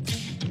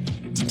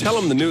tell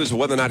him the news of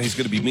whether or not he's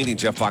going to be meeting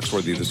Jeff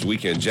Foxworthy this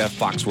weekend. Jeff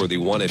Foxworthy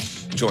wanted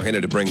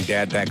Johanna to bring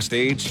Dad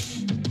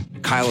backstage.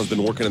 Kyle has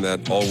been working on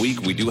that all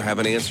week. We do have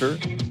an answer.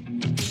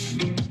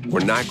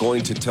 We're not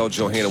going to tell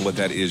Johanna what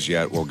that is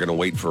yet. We're going to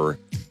wait for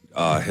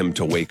him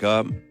to wake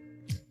up.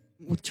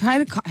 We'll try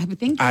to call.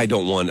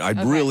 I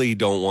really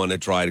don't want to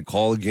try to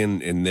call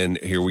again, and then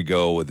here we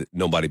go with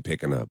nobody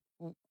picking up.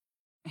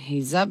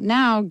 He's up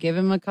now. Give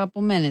him a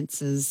couple minutes,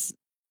 says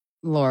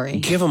Lori.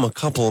 Give him a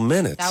couple of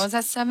minutes. That was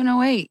at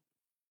 7:08.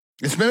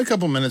 It's been a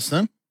couple minutes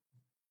then.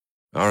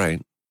 All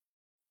right.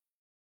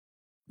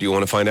 Do you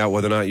want to find out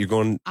whether or not you're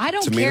going I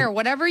don't to care. meet?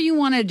 Whatever you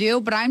want to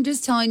do, but I'm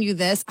just telling you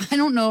this. I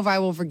don't know if I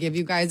will forgive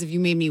you guys if you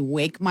made me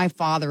wake my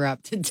father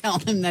up to tell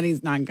him that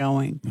he's not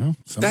going. No,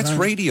 that's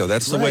radio.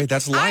 That's the way.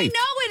 That's life. I know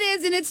it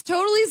is, and it's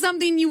totally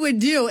something you would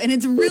do, and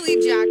it's really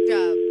jacked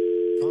up.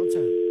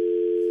 Content.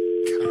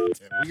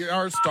 We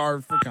are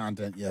starved for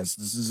content. Yes,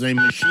 this is a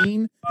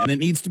machine, and it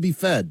needs to be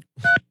fed.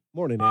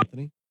 Morning,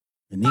 Anthony.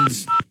 It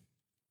needs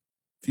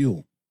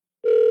fuel.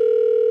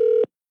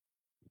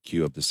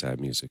 Cue up the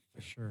sad music.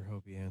 I sure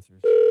hope he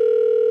answers.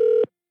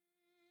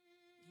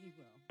 He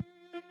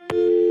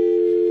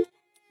will.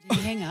 Did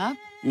you hang up?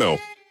 No.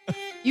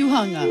 You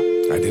hung up.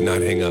 I did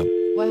not hang up.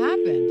 What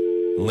happened?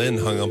 Lynn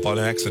hung up on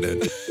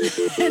accident.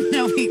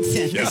 No, he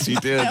didn't. Yes, he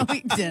did. No, he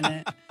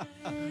didn't.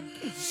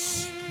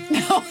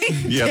 No, he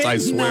did Yes, I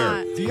swear.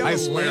 not. Do you have I a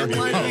swear.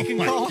 landline you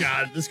can call? Oh, my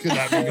God. This could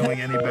not be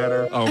going any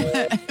better.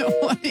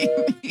 What do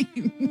you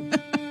mean?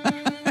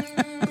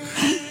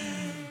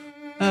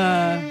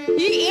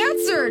 He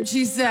answered,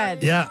 she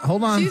said. Yeah,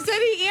 hold on. She said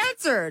he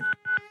answered.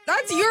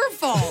 That's your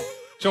fault.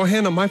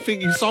 Johanna,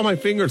 you saw my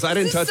fingers. I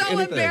didn't This is touch so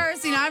anything.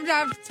 embarrassing. I'm going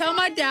to have to tell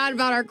my dad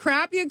about our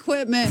crappy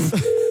equipment.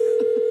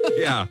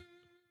 Yeah.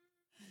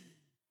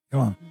 Come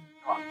on.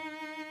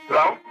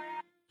 Hello?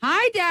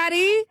 Hi,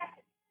 Daddy.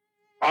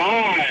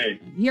 Hi.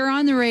 You're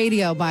on the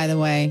radio, by the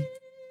way.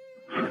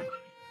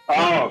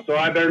 Oh, so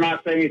I better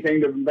not say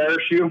anything to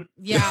embarrass you?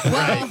 Yeah,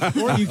 well.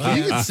 Or you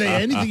can say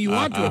anything you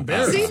want to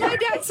embarrass. See, my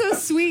dad's so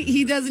sweet,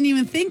 he doesn't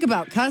even think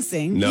about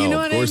cussing. No, you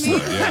know of what course I mean?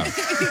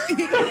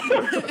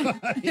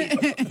 not.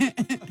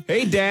 Yeah.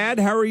 Hey, Dad,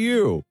 how are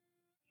you?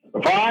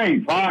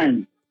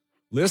 Fine.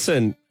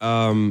 Listen,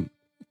 I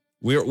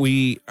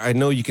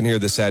know you can hear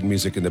the sad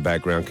music in the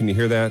background. Can you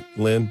hear that,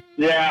 Lynn?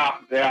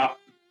 Yeah.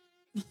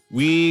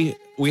 We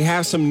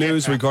have some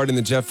news regarding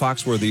the Jeff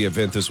Foxworthy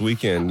event this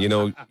weekend. You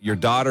know, your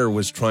daughter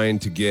was trying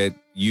to get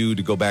you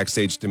to go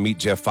backstage to meet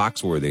Jeff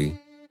Foxworthy.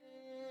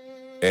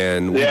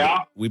 And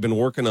we've been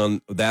working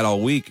on that all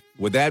week.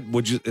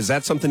 Is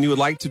that something you would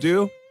like to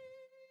do?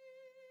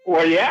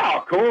 Well, yeah,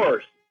 of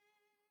course.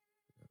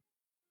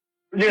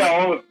 You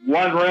know,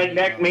 one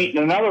redneck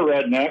meeting another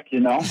redneck, you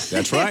know.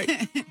 That's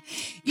right.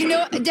 You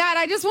know, Dad,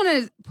 I just want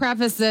to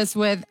preface this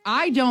with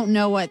I don't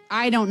know if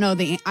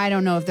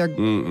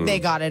they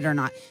got it or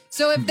not.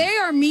 So if they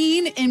are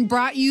mean and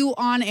brought you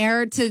on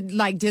air to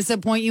like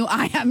disappoint you,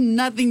 I have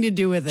nothing to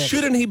do with it.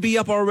 Shouldn't he be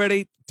up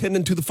already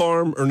tending to the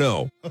farm or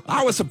no?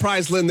 I was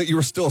surprised, Lynn, that you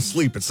were still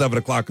asleep at 7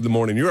 o'clock in the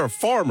morning. You're a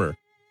farmer.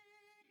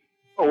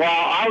 Well,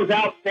 I was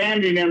out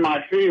standing in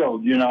my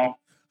field, you know.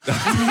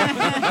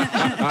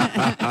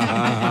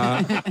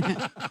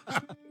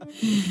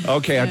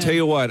 Okay, I'll tell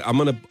you what. I'm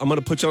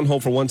gonna put you on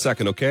hold for 1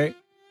 second, okay?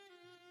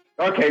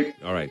 Okay.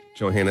 All right,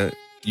 Johanna,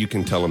 you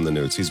can tell him the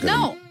news. He's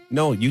gonna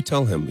No, you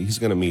tell him. He's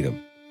gonna meet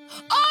him.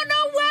 Oh,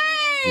 no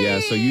way! Yeah,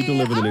 so you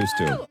deliver the news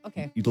to him.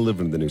 Okay. You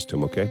deliver the news to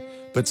him, okay?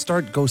 But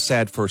go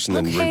sad first and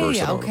then reverse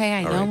it on him. Okay,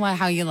 I All know right.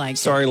 how you like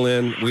Sorry,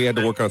 Lynn. We had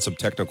to work on some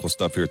technical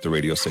stuff here at the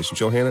radio station.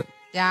 Johanna?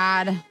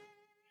 Dad.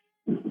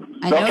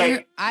 I know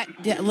Okay.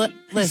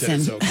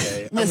 listen. It's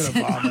okay. Listen.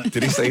 I'm gonna vomit.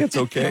 Did he say it's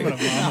okay?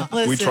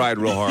 Listen. We tried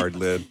real hard,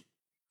 Lynn.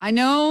 I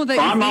know that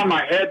So I'm on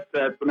my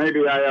headset, so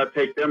maybe I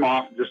take them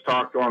off and just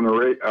talk on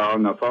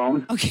the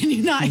phone. Oh, can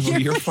you not hear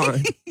You're me?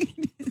 fine.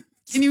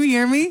 Can you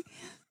hear me?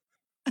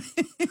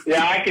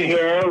 Yeah, I can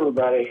hear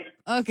everybody.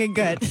 Okay,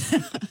 good.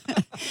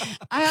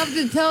 I have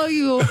to tell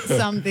you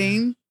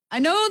something. I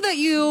know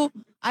that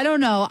I don't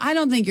know. I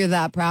don't think you're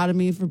that proud of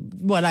me for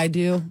what I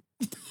do.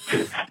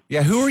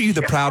 Yeah, who are you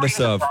the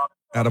proudest of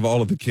out of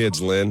all of the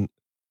kids, Lynn?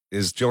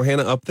 Is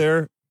Johanna up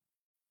there?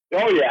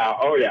 Oh, yeah.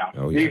 Oh, yeah.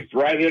 He's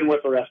right in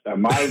with the rest of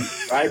them.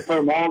 I put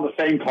them all in the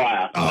same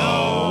class.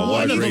 Oh,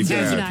 one of them great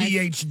has a dad.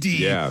 PhD.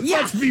 Yeah.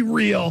 Let's be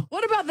real.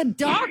 What about the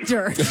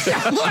doctor?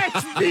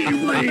 Let's be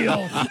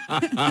real.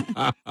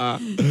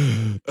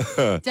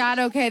 Dad,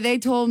 okay, they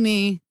told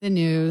me the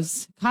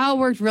news. Kyle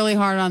worked really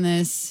hard on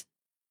this,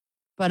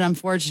 but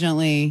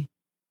unfortunately,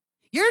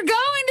 you're going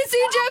to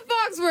see Jeff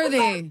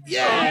Foxworthy.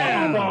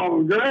 Yeah.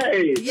 Oh,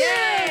 great.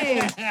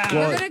 Yay!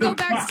 We're going to go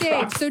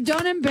backstage, so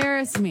don't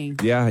embarrass me.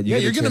 Yeah,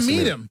 You're going to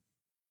meet him.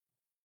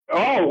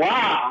 Oh,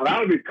 wow. That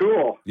would be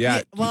cool.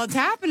 Yeah. Well, it's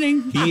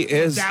happening. He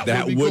is.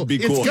 That would be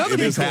cool. It's gonna It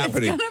be is cool.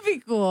 happening. It's going to be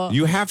cool.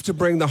 You have to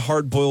bring the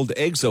hard-boiled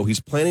eggs, though. He's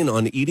planning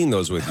on eating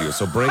those with you,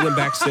 so bring them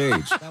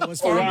backstage. That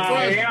was Well, fun.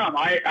 I am.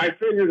 I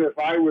figured if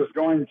I was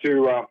going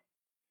to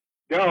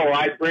go,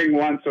 I'd bring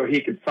one so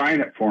he could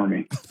sign it for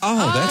me.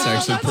 Oh, that's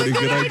actually a pretty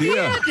good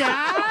idea.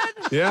 Dad.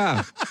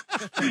 Yeah.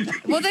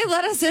 Will they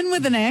let us in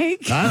with an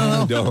egg?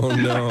 I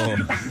don't know.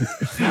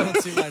 I don't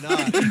see why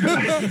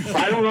not.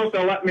 I don't know if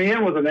they'll let me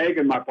in with an egg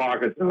in my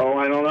pocket, though.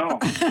 I don't know.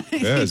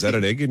 Yeah, is that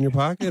an egg in your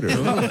pocket? Or?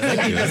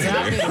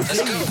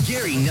 Let's go.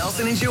 Gary,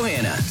 Nelson, and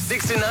Johanna.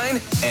 6 to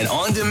 9 and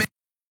on demand.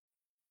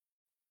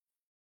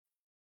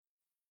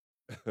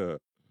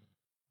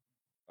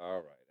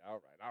 All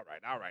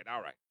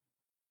right.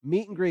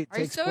 Meet and greet Are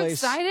you takes so place.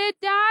 excited,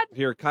 Dad?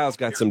 Here, Kyle's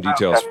got some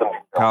details.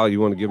 Kyle, you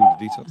want to give him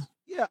the details?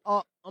 Yeah,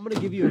 I'm going to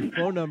give you a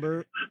phone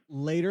number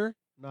later,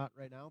 not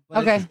right now. But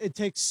Okay. it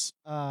takes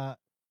the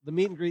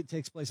meet and greet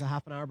takes place a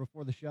half an hour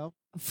before the show,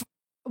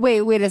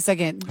 Wait a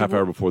second. Half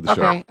hour before the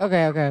show.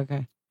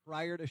 Okay.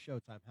 prior to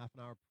showtime. Half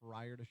an hour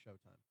prior to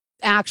showtime.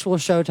 Actual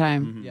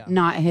showtime, Mhm. Yeah.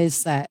 not his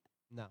set.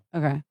 No.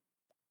 Okay.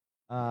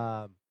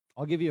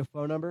 I'll give you a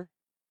phone number,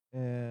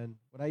 and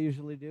what I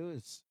usually do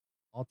is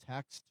I'll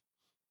text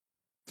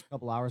a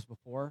couple hours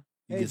before.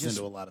 He Hey, gets just,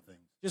 into a lot of things.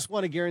 just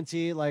want to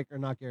guarantee, or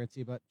not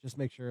guarantee, but just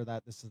make sure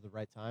that this is the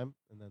right time,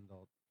 and then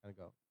they'll kind of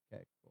go,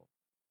 okay, cool.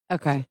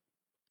 Okay.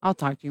 I'll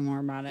talk to you more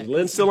about Is it.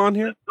 Lynn still on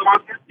here?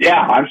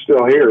 Yeah, I'm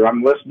still here.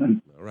 I'm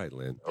listening. All right,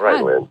 Lynn.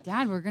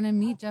 Dad, we're gonna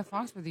meet Jeff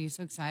Foxworthy. Are you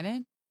so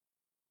excited?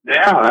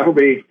 Yeah, that'll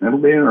be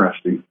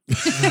interesting.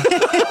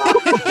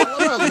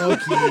 Low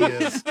key he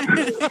is.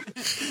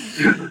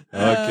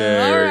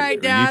 Okay. All right,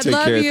 Dad. You take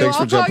Love care. you. Thanks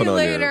I'll for jumping call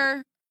you on here.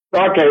 later.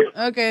 Okay.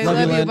 Okay. Love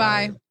Love, you, you. Lynn.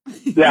 Bye.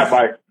 Yeah,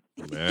 bye.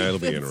 That'll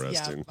be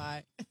interesting. Yeah,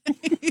 bye.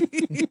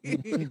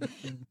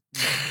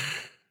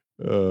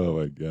 Oh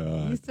my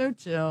God. He's so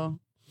chill.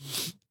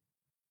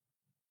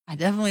 I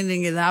definitely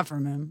didn't get that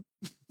from him.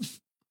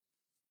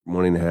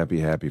 Morning,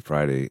 happy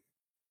Friday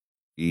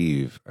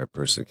Eve. I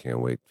personally can't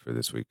wait for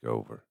this week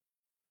over.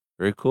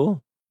 Very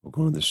cool. We're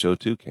going to the show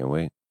too. Can't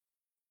wait.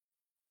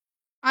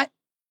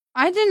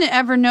 I didn't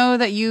ever know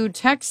that you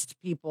text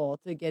people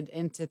to get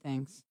into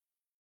things.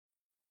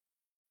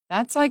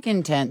 That's like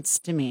intense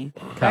to me.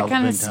 That Kyle's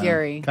kind of big time.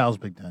 scary. Kyle's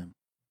big time.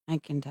 I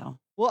can tell.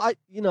 Well, I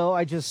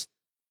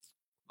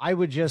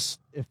would just,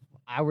 if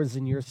I was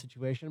in your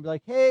situation, I'd be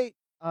like, hey,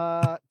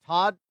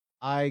 Todd,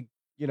 I,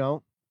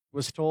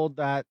 was told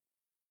that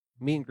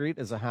meet and greet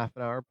is a half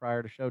an hour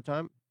prior to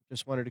showtime.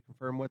 Just wanted to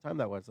confirm what time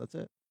that was. That's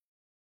it.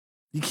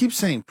 You keep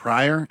saying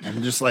prior,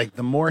 and just like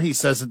the more he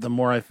says it, the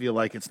more I feel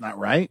like it's not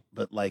right.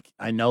 But like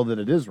I know that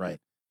it is right.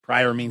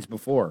 Prior means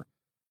before,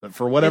 but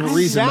for whatever It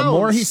reason, the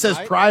more he sounds says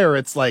right. prior,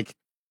 it's like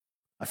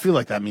I feel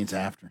like that means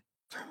after.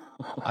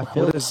 I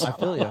feel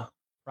you.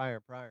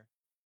 Prior.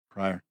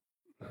 Prior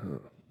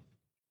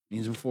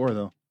means before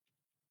though.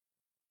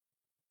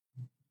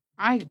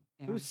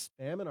 Who's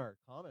spamming our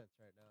comments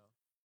right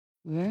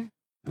now? Where?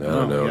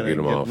 No, we gotta get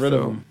them off. rid of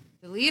though. them.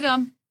 Delete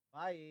them.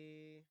 Bye.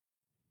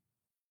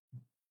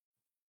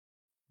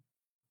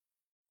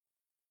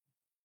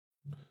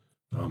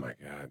 Oh my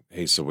God.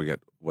 Hey, so we got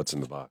what's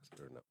in the box?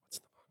 Or not what's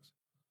in the box?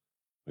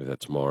 Maybe that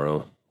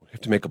tomorrow. We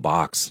have to make a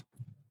box.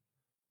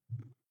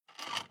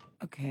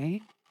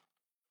 Okay.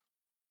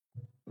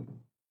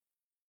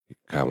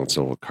 Kyle wants to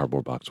know what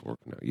cardboard box we're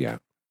working out. Yeah.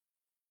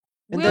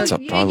 Well, That's a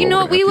problem. you know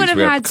We're what? gonna We have would to- have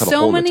we had to cut a so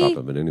hole in the many.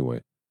 top of it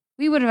anyway.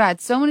 We would have had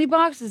so many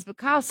boxes, but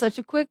Kyle's such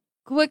a quick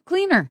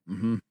cleaner.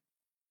 Mm-hmm.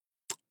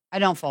 I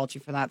don't fault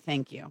you for that.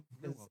 Thank you.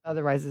 'Cause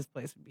otherwise, this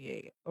place would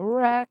be a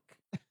wreck.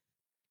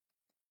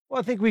 Well,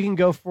 I think we can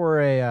go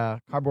for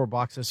a cardboard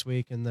box this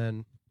week, and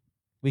then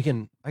I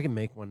can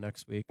make one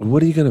next week.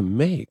 What are you gonna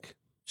make?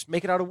 Just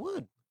make it out of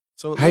wood.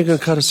 So How are you gonna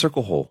cut a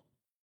circle hole?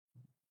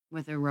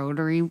 With a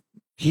rotary.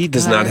 He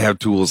does not have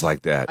tools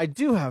like that. I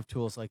do have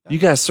tools like that. You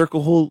got a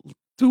circle hole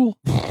tool?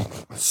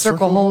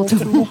 Circle hole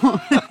tool.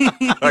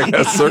 I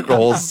got circle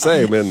holes.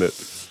 Same, isn't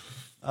it?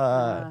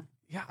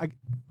 Yeah,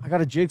 I got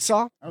a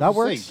jigsaw. That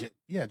works.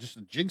 Yeah, just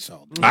a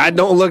jigsaw. I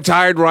don't look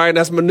tired, Ryan.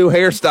 That's my new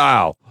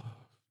hairstyle.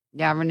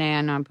 Yeah, Renee,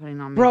 I know I'm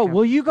putting on Bro, makeup.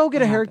 will you go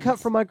get a It haircut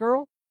happens. for my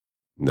girl?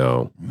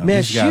 No.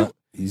 Man,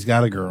 he's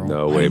got a girl.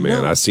 No way,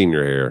 man. know. I've seen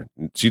your hair.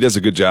 She does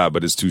a good job,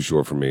 but it's too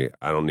short for me.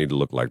 I don't need to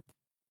look like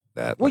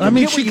that. Well, I you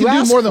mean, get she what can you do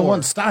ask more than for.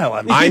 one style.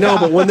 I mean, I know,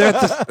 but when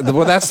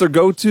that's their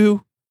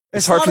go-to,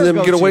 it's hard not for her them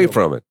to get away go-to.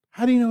 from it.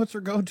 how do you know it's her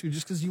go-to?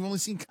 Just because you've only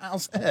seen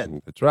Kyle's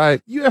head, That's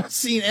right. you haven't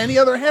seen any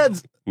other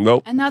heads.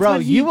 Nope. And that's Bro,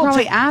 what you you will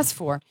probably take- asked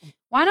for.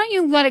 Why don't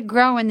you let it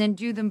grow and then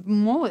do the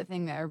mullet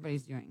thing that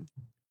everybody's doing?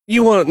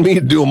 You want me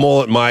to do a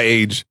mullet at my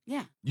age?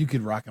 Yeah. You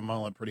could rock a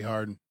mullet pretty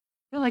hard. I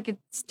feel like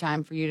it's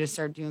time for you to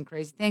start doing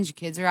crazy things. Your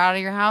kids are out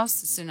of your house,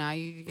 so now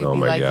you can Oh be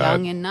my like God.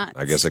 young and nuts.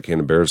 I guess I can't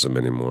embarrass them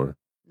anymore.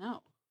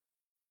 No.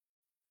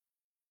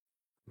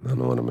 I don't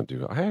know what I'm going to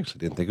do. I actually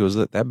didn't think it was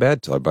that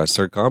bad till I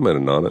started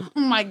commenting on it. Oh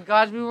my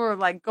gosh, we were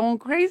like going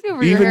crazy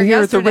over your Even hair here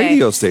at the yesterday.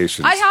 radio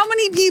station. How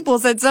many people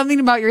said something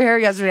about your hair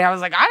yesterday? I was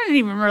like, I didn't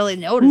even really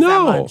notice that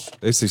No. much.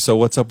 They say, so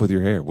what's up with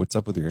your hair? What's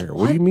up with your hair?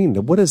 What do you mean?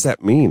 What does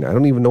that mean? I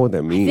don't even know what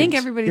that means. I think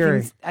everybody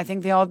Gary. thinks. I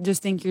think they all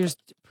just think you're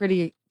just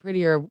prettier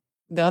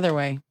the other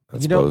way. I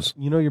You know, suppose.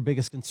 your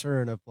biggest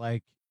concern of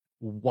like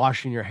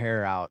washing your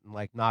hair out and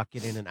like not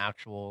getting an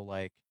actual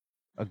like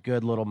a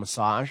good little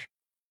massage,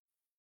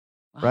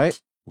 What?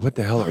 right? What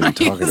the hell are you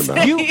talking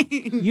about? You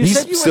He's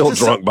said you still went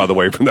to drunk, by the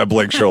way, from that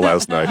Blake show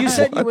last night. You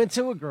said you went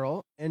to a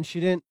girl and she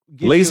didn't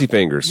give Lazy you...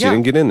 fingers. She Yeah.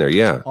 didn't get in there.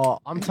 Yeah. Oh,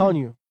 I'm telling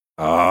you.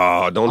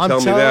 Oh, don't tell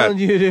me that. I'm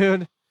telling you,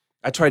 dude.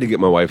 I tried to get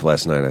my wife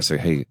last night. I say,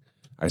 hey,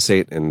 I say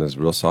it in this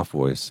real soft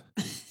voice.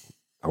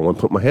 I want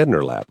to put my head in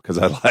her lap because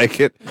I like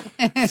it.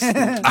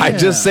 I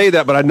just say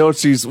that, but I know when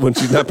she's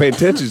not paying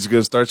attention, she's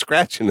going to start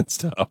scratching and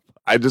stuff.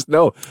 I just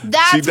know.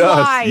 That's she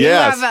does. why.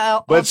 Yes. You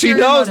have but she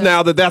ulterior knows motive.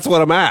 now that that's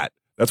what I'm at.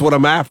 That's what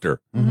I'm after.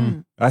 Mm-hmm.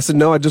 I said,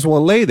 no, I just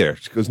want to lay there.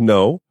 She goes,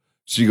 no.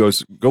 She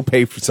goes, go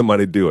pay for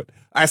somebody to do it.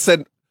 I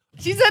said,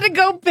 She said to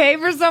go pay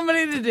for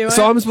somebody to do it.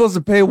 so I'm supposed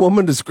to pay a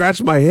woman to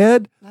scratch my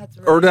head? That's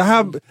Or to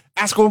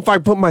ask them if I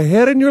put my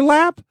head in your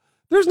lap?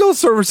 There's no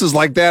services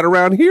like that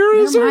around here,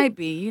 is There there? might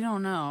be. You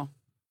don't know.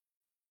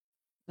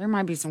 There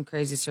might be some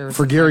crazy service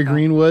For Gary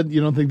Greenwood, you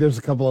don't think there's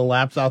a couple of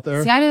laps out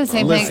there? See, I do the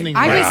same thing. Listening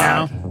I right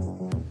just,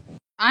 now.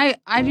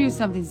 I do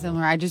something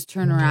similar. I just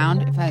turn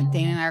around. If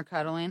Dana and I are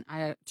cuddling,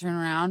 I turn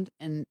around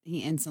and he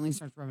instantly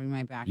starts rubbing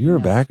my back. You're a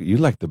He knows. back. You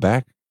like the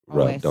back rub,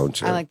 Always.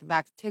 don't you? I like the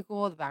back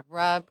tickle, the back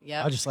rub.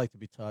 Yep. I just like to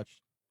be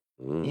touched.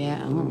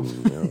 Yeah.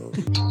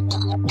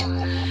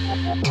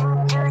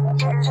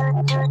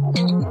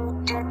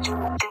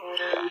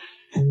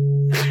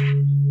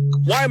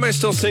 Why Am I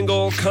Still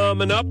Single?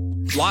 Coming up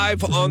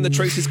live on the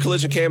Tracy's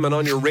Collision Cam and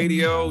on your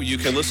radio. You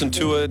can listen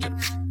to it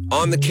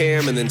on the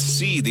cam and then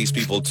see these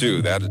people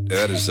too. That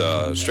is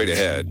straight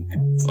ahead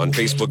on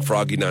Facebook,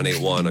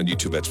 Froggy981, on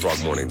YouTube, it's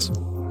Frog Mornings.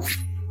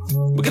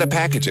 We got a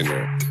package in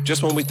there.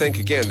 Just when we think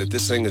again that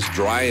this thing is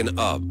drying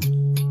up,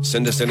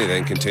 send us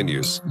anything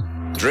continues.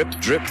 Drip,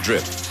 drip,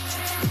 drip.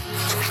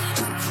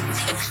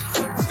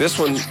 This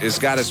one has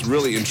got us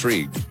really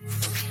intrigued.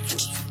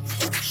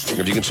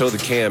 If you can show the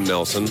cam,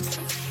 Nelson,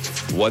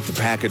 what the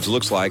package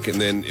looks like,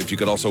 and then if you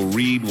could also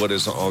read what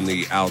is on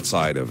the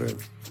outside of it.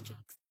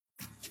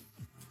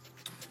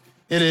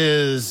 It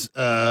is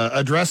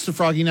addressed to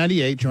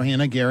Froggy98,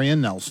 Johanna, Gary,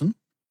 and Nelson.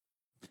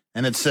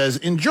 And it says,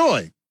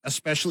 enjoy,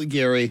 especially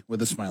Gary,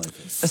 with a smiley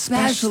face.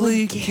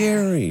 Especially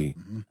Gary.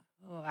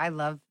 Oh, I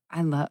love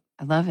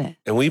it.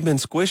 And we've been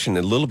squishing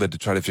it a little bit to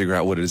try to figure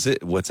out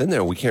what's in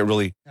there. We can't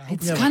really.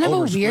 It's kind of a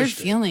weird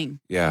feeling.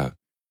 Yeah.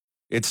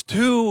 It's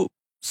too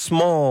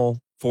small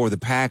for the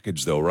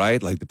package, though,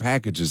 right? Like the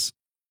package is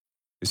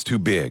too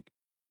big.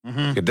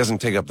 Mm-hmm. It doesn't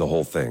take up the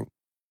whole thing.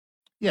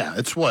 Yeah,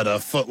 it's what, a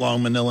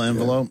foot-long manila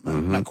envelope? Yeah.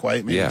 Mm-hmm. Not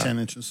quite, maybe Yeah. 10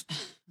 inches.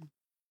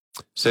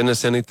 Send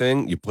us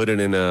anything. You put it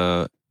in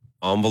a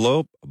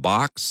envelope, a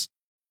box.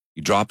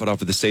 You drop it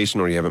off at the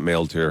station or you have it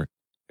mailed here.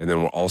 And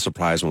then we're all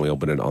surprised when we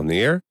open it on the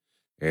air.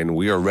 And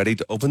we are ready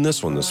to open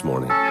this one this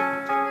morning.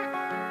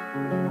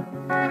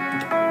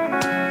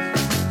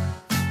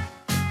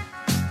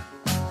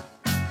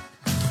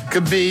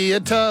 Could be a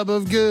tub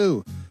of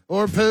goo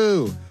or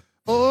poo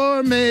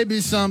or maybe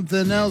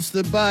something else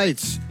that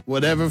bites.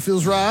 Whatever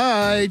feels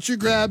right, you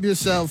grab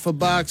yourself a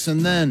box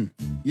and then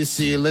you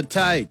seal it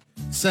tight.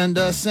 Send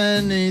us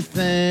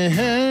anything.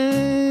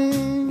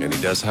 And he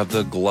does have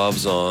the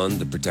gloves on,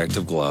 the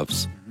protective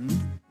gloves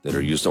that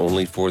are used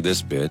only for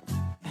this bit.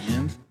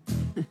 And,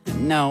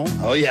 No.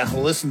 oh, yeah,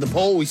 well, listen, the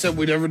poll, we said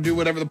we'd ever do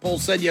whatever the poll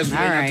said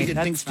yesterday, All not to right, get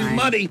that's things too fine.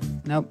 muddy.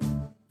 Nope.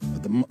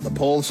 But the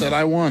poll said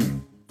I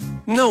won.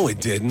 No, it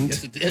didn't.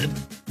 Yes, it did.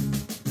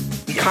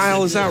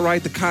 Kyle, is that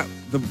right?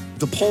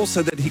 The poll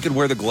said that he could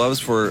wear the gloves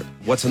for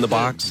what's in the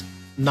box.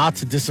 Not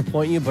to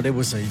disappoint you, but it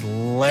was a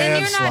Then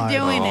landslide. you're not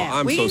doing Oh, it.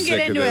 I'm we so can sick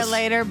get of into this. it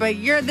later, but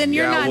you're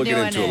not we'll doing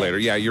get into it later.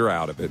 Yeah, you're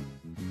out of it.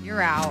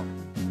 You're out.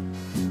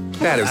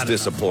 That is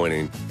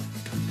disappointing.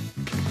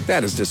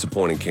 That is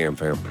disappointing, Cam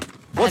fam.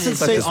 What's it is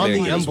say this on man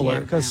the gets envelope?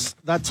 weird. Because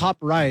that top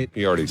right,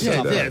 He already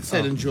said that. Yeah, it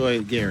said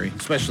enjoy Gary,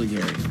 especially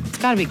Gary. It's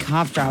got to be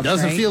cough drops.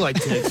 Doesn't right? feel like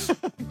ticks.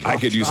 I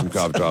could use some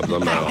cough drops.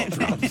 I'm out.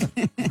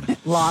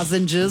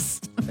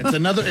 lozenges.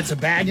 It's a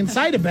bag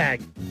inside a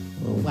bag.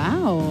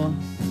 Wow.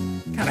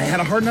 God, I had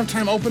a hard enough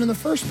time opening the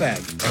first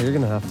bag. oh, you're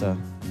going to have to.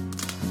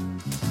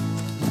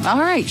 All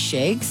right,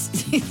 shakes.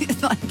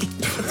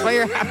 That's why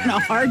you're having a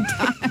hard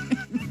time.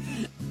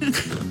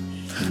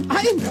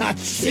 I am not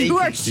shaking. You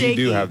are You shaking.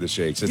 do have the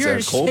shakes. It's You're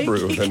that cold a brew.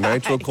 shaky The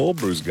nitro guy. cold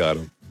brew's got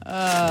him.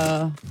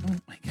 Oh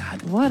my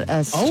God. What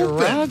a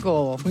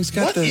struggle. He's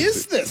got What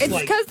is this? It's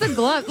because the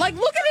glove. Like,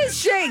 look at his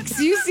shakes.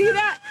 You see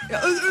that?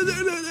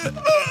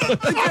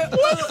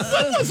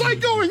 What was I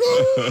going?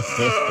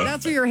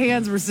 That's what your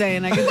hands were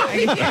saying. I can, Oh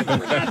my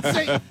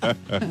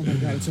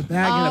God, it's a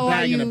bag and a oh, are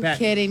bag and a you bag.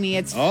 kidding me?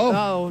 It's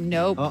Oh.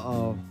 nope,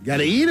 Uh-oh.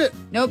 Gotta eat it.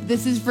 nope.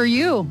 This is for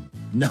you.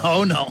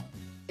 No.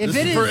 If This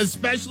it is for, is-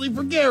 especially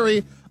for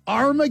Gary,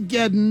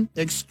 Armageddon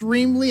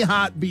extremely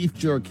hot beef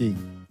jerky.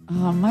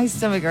 Oh, my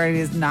stomach already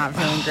is not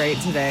feeling great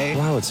today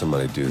Why would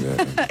somebody do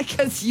that?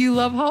 because you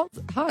love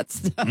hot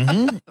stuff.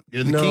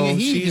 You're the No, king of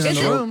heat she's in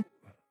the no- room.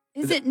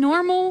 Is it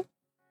normal?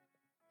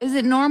 Is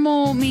it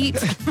normal meat?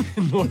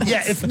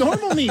 Yeah, it's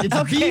normal meat. It's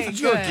Okay, beef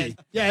jerky. good.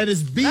 Yeah, it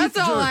is beef That's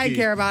jerky. all I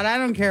care about. I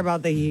don't care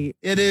about the heat.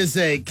 It is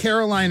a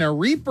Carolina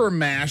Reaper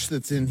mash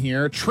that's in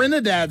here,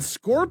 Trinidad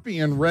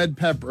Scorpion red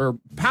pepper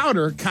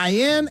powder,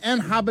 cayenne,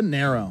 and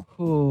habanero.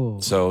 Ooh.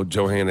 So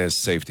Johanna is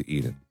safe to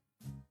eat it.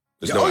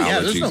 There's no Oh, yeah,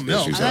 allergies. there's no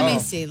milk. issues Oh. at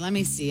all. Let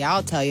me see.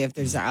 I'll tell you if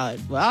there's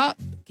allergy. Well,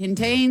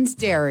 contains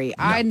dairy.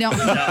 I don't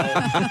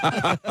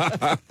know.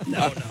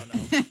 No.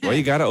 Well,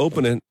 you got to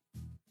open it.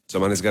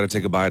 Somebody's got to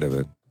take a bite of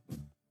it.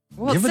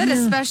 Well, it Give it said here.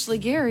 especially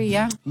Gary,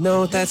 yeah.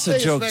 No, that's a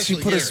Say joke. She especially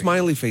put a Gary.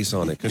 smiley face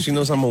on it because she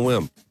knows I'm a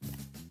wimp.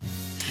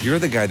 You're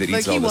the guy that Like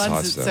eats he all this hot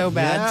wants it stuff. so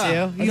bad,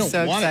 Yeah. too. I He's don't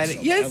so want it excited.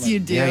 so Yes, bad. you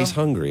do. Yeah, he's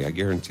hungry. I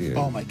guarantee it.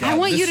 Oh, my God. I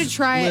want you This to is-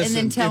 try it and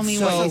then listen, tell me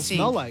it's what so- you What's it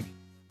smell think. like?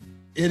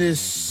 It is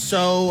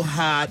so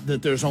hot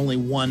that there's only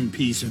one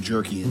piece of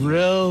jerky in here.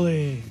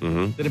 Really?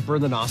 Mhm. Did it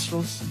burn the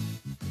nostrils?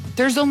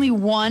 There's only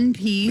one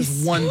piece.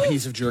 There's one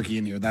piece of jerky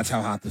in here. That's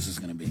how hot this is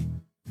going to be.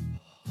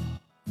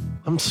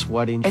 I'm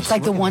sweating. It's just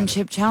like the looking one at it.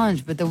 chip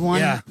challenge, but the one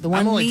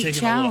meat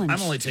challenge.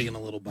 I'm only taking a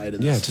little bite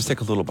of this. Yeah, just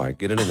take a little bite.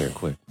 Get it in there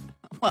quick.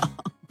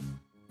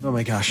 Oh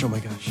my gosh! Oh my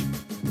gosh!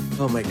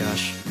 Oh my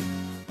gosh!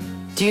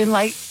 Do you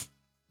like?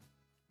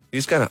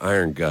 He's got an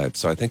iron gut,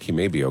 so I think he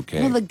may be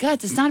okay. Well, the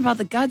guts. It's not about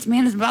the guts,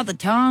 man. It's about the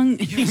tongue,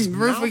 His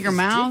roof of your is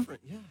mouth.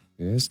 different, Yeah.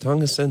 Yeah, his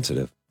tongue is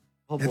sensitive.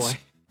 Oh boy. It's-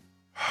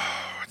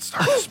 It's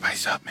starting to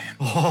spice up, man.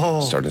 Oh.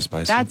 Starting to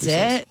spice. That's up, he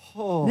says. it.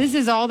 Oh. This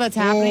is all that's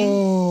happening.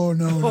 Oh,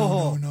 no. It's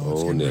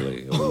Oh, gonna-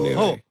 Nilly. Oh,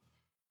 Nilly.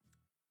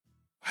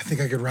 I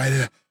think I could write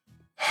it.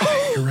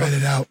 I could write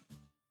it out.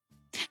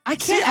 I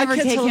can't See, I ever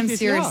can't take tell him if he's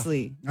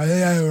seriously. I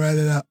think I could write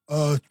it out.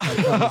 Oh,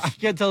 I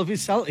can't tell if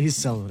he's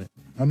selling it.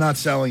 I'm not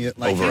selling it.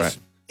 Like Over it's,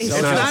 it. it's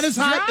It's not, not- as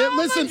hot.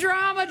 Listen,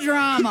 Drama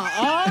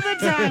all the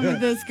time with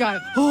this guy.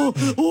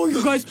 Oh,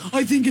 you guys,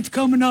 I think it's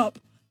coming up.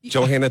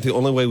 Johanna, the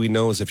only way we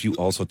know is if you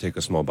also take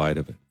a small bite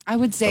of it. I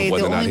would say Of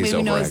whether the or not only way he's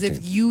we know is if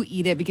overacting. you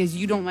eat it because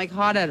you don't like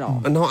hot at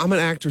all. No, I'm an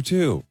actor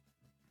too.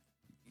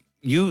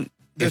 this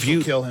If will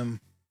you, kill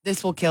him.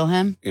 This will kill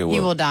him. It He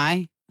will. will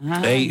die.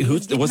 Hey,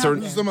 who's was there?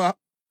 This is some of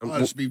the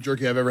hottest beef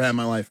jerky I've ever had in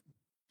my life.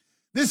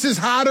 This is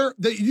hotter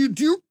than you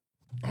do.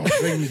 Oh,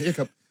 it's making me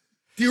hiccup.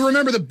 Do you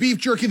remember the beef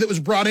jerky that was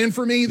brought in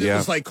for me that Yeah.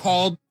 was like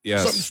called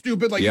Yes. something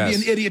stupid, like Yes.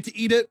 you'd be an idiot to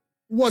eat it?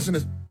 Wasn't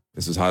as,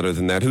 This is hotter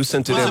than that. Who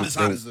sent it in? wasn't as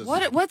hot as this.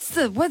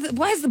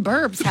 Why is the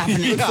burps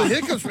happening? It's the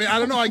hiccups. Man. I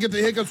don't know. I get the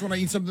hiccups when I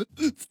eat something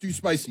that's too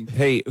spicy.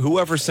 Hey,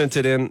 whoever sent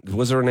it in,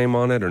 was there a name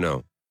on it or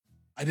no?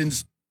 I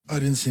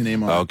didn't see a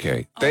name on it.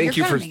 Okay. Thank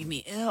you you're for gonna make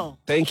me ill.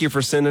 thank you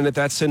for sending it.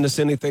 That send us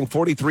anything.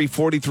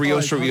 4343 Oh,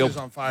 Osher. my tongue is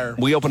on fire.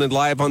 We open it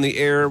live on the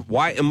air.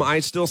 Why am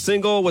I still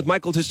single? With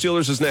Michael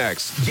Tischillers is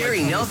next.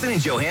 Gary Nelson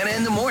and Johanna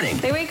in the morning.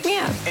 They wake me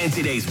up. And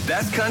today's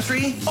best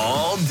country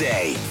all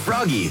day.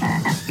 Froggy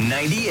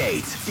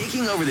 98.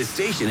 Taking over the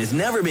station has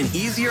never been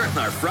easier on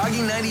our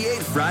Froggy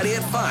 98 Friday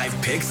at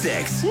 5 Pick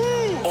 6.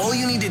 All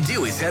you need to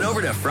do is head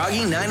over to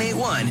Froggy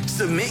 981,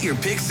 submit your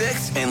Pick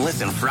 6, and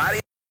listen Friday.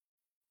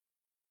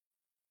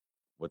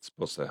 What's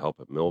supposed to help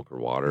it? Milk or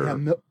water? Yeah,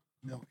 milk.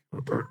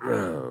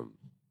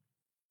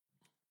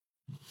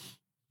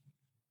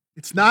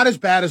 It's not as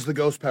bad as the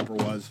ghost pepper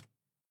was.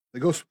 The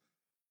ghost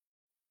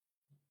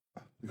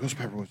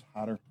pepper was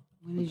hotter.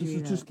 When did This you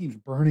eat just that? keeps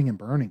burning and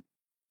burning.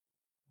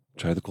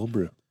 Try the cold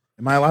brew.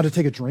 Am I allowed to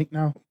take a drink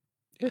now?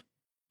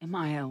 Am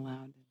I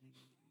allowed?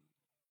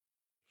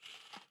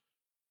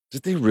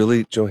 Did they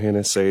really,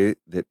 Johanna, say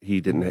that he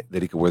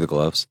could wear the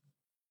gloves?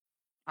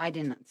 I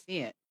didn't see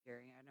it,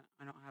 Gary.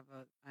 I don't have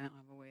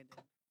a way to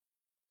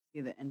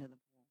see the end of the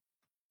pool.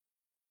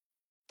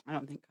 I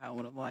don't think Kyle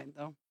would have lied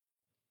though.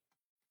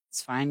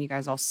 It's fine. You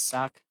guys all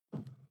suck.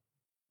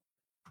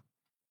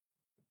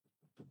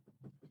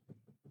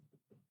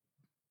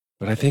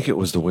 But I think it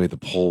was the way the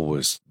poll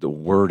was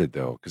worded,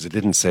 though, because it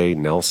didn't say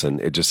Nelson.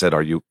 It just said,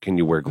 can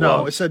you wear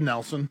gloves? No, it said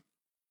Nelson.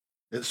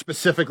 It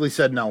specifically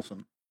said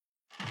Nelson.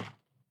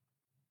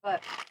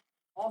 But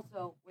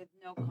also with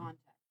no contact.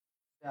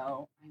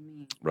 So, I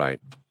mean, Right.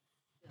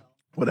 still.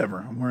 Whatever.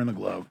 I'm wearing a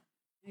glove.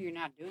 No, you're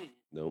not doing it.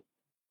 Nope.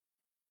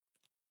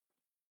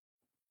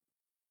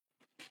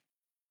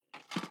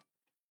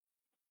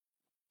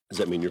 Does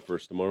that mean you're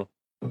first tomorrow?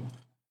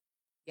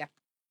 Yeah.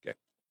 Okay.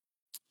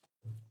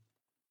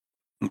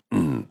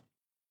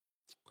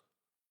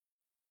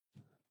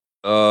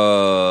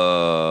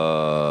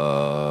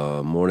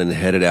 Morning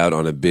headed out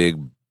on a big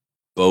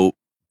boat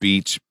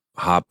beach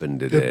hopping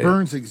today. It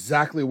burns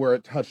exactly where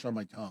it touched on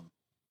my tongue.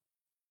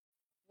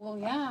 Well,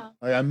 yeah.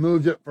 Like I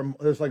moved it from,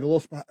 there's like a little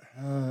spot.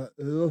 A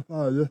little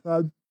spot on this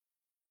side.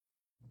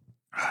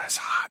 It's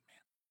hot,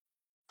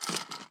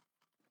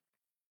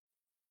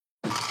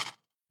 man.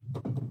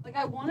 Like,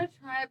 I want to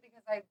try it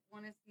because I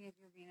want to see if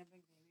you're being a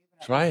big baby.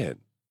 But Try it.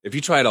 If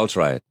you try it, I'll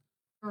try it.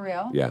 For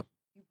real? Yeah.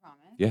 You promise?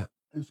 Yeah.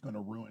 It's going to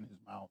ruin his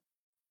mouth.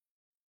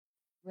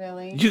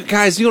 Really? You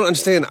guys, you don't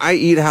understand. I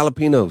eat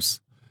jalapenos.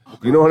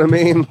 You know what I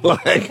mean?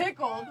 Like,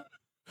 Pickled.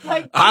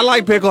 Like, I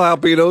like pickle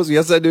jalapenos.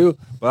 Yes, I do.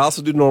 But I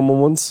also do normal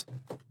ones.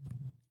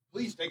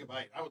 Please take a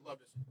bite. I would love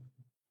to.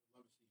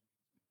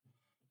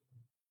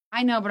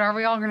 I know, but are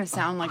we all going to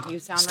sound like you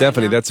sound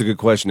Stephanie, right now? that's a good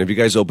question. Have you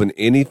guys opened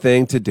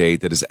anything to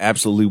date that has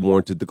absolutely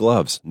warranted the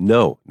gloves?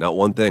 No, not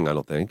one thing, I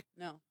don't think.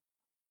 No. Are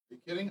you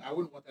kidding? I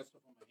wouldn't want that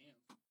stuff on my hands.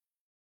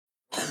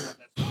 I wouldn't want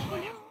that stuff on my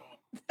hands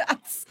at all.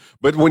 That's...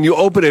 But when you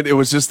open it, it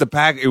was just the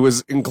pack. It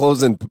was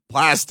enclosed in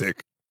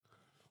plastic.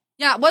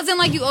 Yeah, it wasn't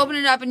like you open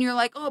it up and you're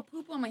like, oh,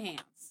 poop on my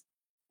hands.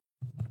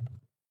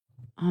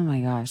 Oh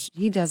my gosh,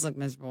 he does look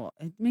miserable.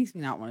 It makes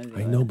me not want to do it.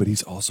 I know, but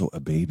he's also a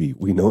baby.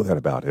 We know that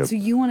about him. So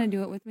you want to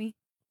do it with me?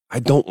 I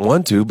don't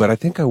want to, but I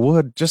think I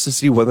would just to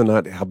see whether or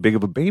not how big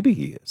of a baby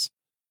he is.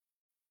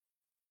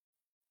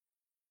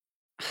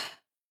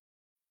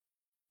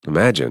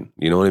 Imagine,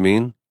 you know what I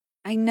mean?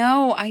 I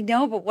know,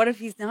 but what if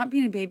he's not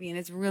being a baby and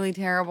it's really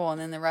terrible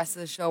and then the rest of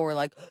the show we're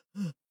like,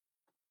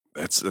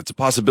 That's a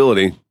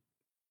possibility.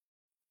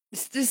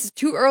 this is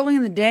too early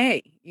in the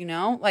day, you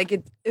know? Like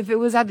if it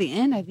was at the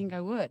end, I think I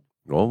would.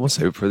 Well, we'll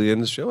save it for the end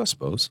of the show, I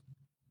suppose.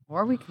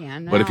 Or we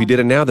can now. But if you did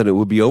it now, then it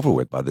would be over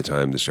with by the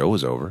time the show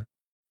was over.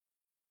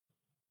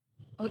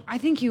 Oh, I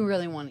think you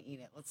really want to eat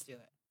it. Let's do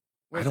it.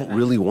 I don't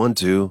really want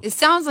to. It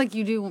sounds like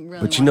you do really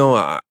But you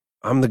know,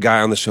 I'm the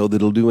guy on the show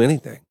that'll do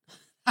anything.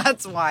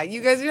 That's why.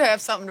 You guys do have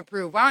something to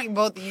prove. Why don't you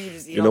both of you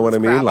just eat You know all what this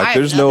I mean? crap? Like, I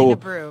there's have nothing no.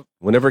 to prove.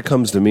 Whenever it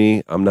comes to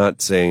me, I'm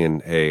not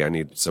saying, hey, I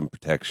need some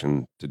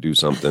protection to do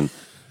something.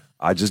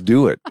 I just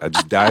do it. I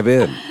just dive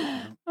in.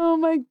 Oh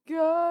my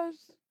gosh.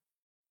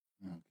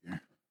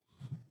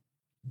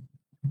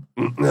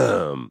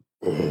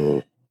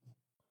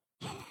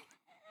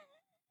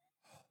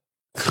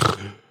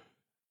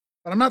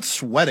 But I'm not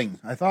sweating.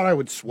 I thought I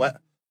would sweat.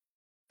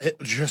 It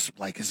just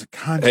like is a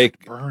constant Hey,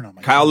 burn on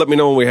my Kyle, let me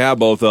know when we have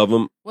both of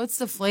them. What's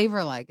the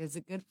flavor like? Is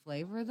it good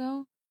flavor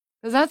though?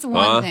 Because that's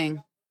one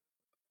thing.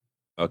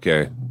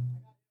 Okay.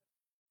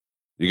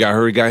 You got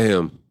her, you got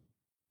him.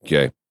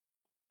 Okay.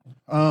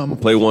 We'll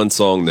play one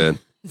song then.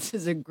 This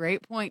is a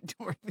great point,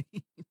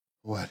 Dorothy.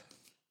 What?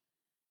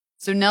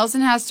 So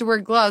Nelson has to wear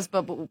gloves,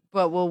 but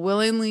will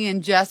willingly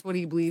ingest what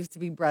he believes to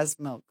be breast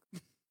milk.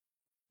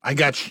 I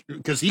got you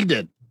because he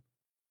did.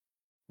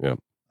 Yeah.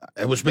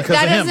 It was But because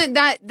that of him. isn't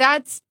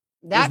that's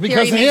that It was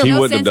because theory of makes him. He no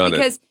wouldn't have sense done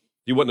because it.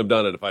 He wouldn't have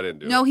done it if I didn't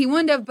do no, it. he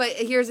wouldn't have. But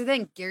here's the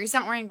thing: Gary's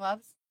not wearing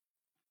gloves.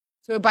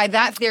 So by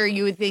that theory,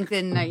 you would think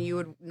then that you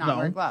would not No.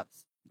 wear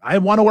gloves. I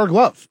want to wear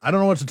gloves. I don't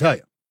know what to tell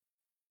you.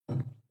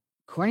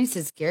 Courtney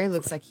says Gary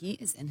looks like he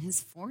is in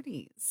his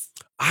 40s.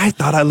 I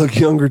thought I looked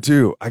younger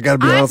too. I got to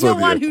be I'm honest the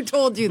with one you. who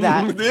told you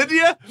that. Did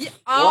you? Yeah.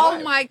 Oh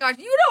Why? my gosh,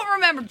 you don't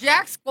remember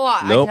Jack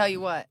squat. Nope. I tell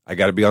you what. I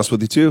got to be honest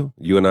with you too.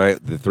 You and I,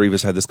 the three of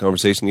us, had this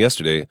conversation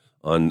yesterday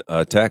on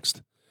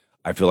text.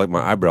 I feel like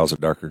my eyebrows are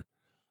darker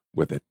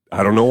with it.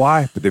 I don't know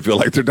why, but they feel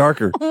like they're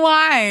darker.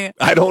 Why?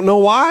 I don't know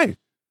why.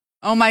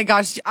 Oh my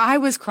gosh, I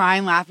was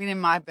crying laughing in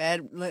my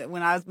bed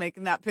when I was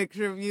making that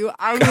picture of you.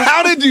 I was,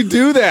 How did you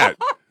do that?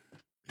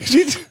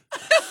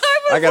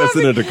 I got to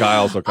send it to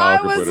Kyle so Kyle I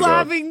can put was it up.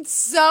 laughing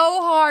so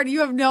hard.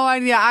 You have no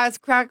idea. I was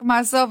cracking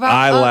myself out.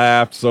 I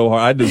laughed so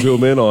hard. I had to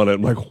zoom in on it.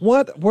 I'm like,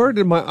 what? Where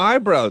did my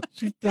eyebrows?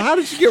 How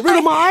did she get rid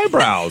of my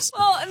eyebrows?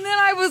 Well, and then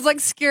I was like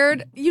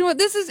scared. You know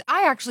what?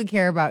 I actually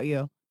care about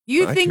you.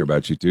 You I think care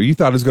about you too. You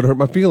thought it was going to hurt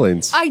my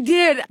feelings. I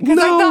did because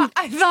No.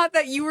 I thought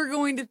that you were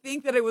going to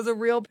think that it was a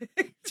real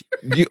picture.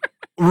 You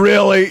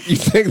really? You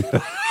think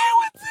that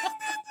I would think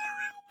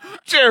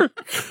that's a real picture?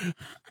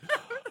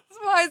 That's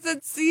why I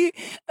said, see,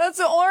 that's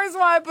the only reason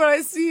why I put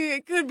I see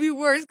it could be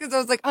worse because I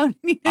was like, I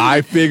need him.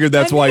 I figured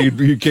that's why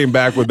you came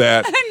back with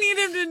that. I need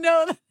him to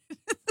know that.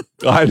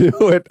 I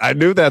knew it. I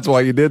knew that's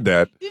why you did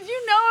that. Did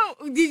you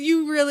know? Did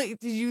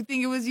you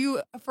think it was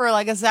you for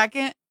like a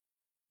second?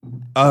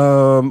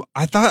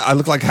 I thought I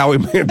looked like Howie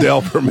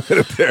Mandel for a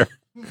minute there.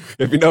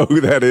 If you know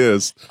who that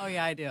is. Oh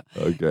yeah, I do.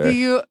 Okay.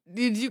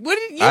 Did you? What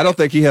did you? I don't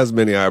think he has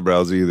many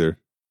eyebrows either.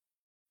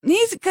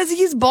 Because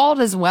he's bald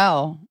as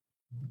well.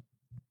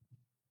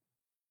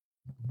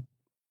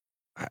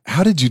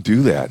 How did you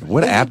do that?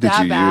 What Was it app did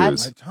that you bad?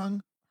 use? My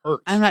tongue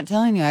hurts. I'm not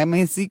telling you. I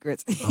made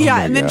secrets. Oh yeah,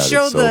 my and then God,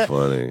 show it's so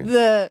funny.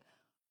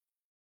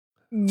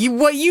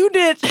 what you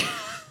did.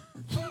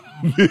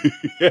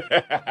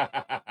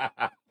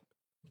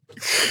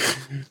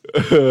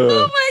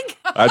 Oh my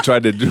god! I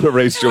tried to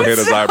erase It was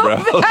Johanna's so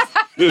eyebrows. bad.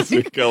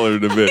 Just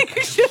colored a bit.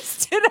 You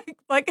just did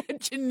like a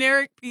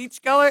generic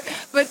peach color,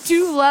 but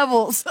 2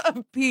 levels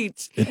of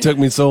peach. It took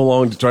me so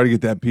long to try to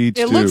get that peach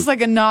It too. looks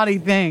like a naughty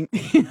thing.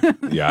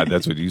 Yeah,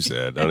 that's what you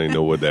said. I don't even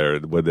know what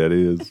that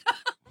is.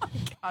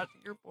 Gosh,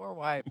 your poor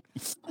wife.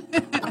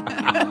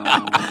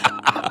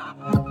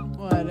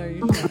 What are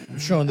you doing? I'm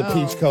showing the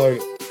peach color.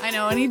 I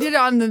know, and he did it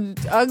on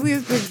the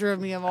ugliest picture of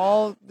me of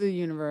all the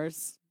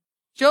universe.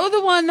 Show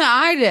the one that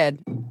I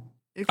did.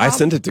 I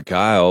sent it to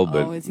Kyle,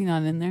 but Oh, is he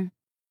not in there?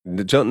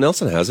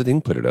 Nelson has it. He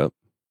can put it up.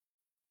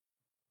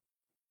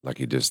 Like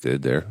he just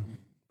did there.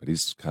 But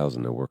Kyle's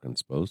in there working, I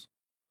suppose.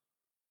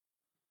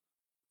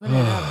 Put it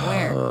up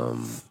where?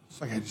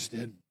 It's like I just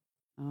did.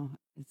 Oh,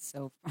 it's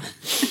so fun.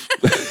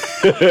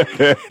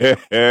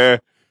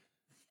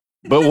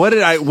 But what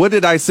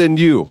did I send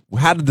you?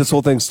 How did this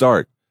whole thing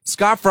start?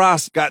 Scott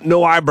Frost got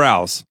no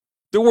eyebrows.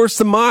 They're worse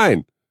than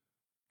mine.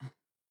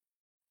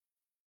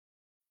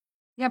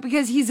 Yeah,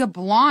 because he's a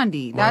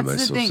blondie. Why am That's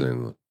I the so thing.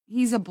 single?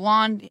 He's a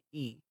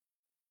blondie.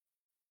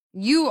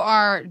 You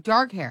are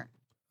dark hair.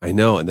 I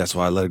know, and that's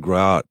why I let it grow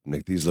out.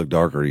 Make these look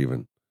darker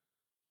even.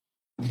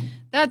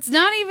 That's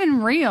not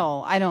even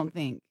real, I don't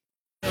think.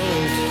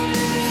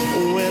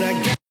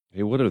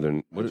 Hey, what are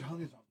their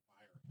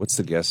what's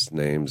the guests'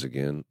 names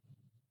again?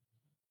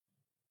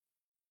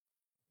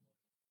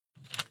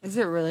 Is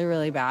it really,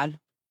 really bad?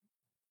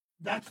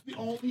 That's the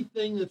only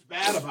thing that's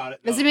bad about it.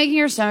 Is it making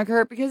your stomach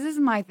hurt? Because this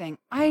is my thing.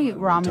 I ate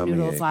ramen Tummy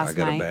noodles ache. last I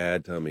got night. a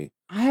bad tummy.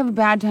 I have a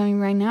bad tummy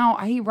right now.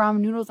 I eat ramen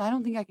noodles. I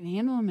don't think I can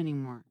handle them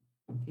anymore.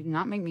 They did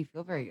not make me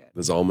feel very good.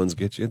 Does almonds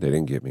get you? They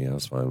didn't get me. I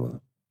was fine with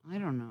them. I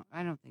don't know.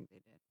 I don't think they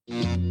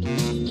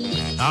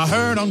did. I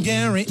heard on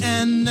Gary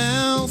and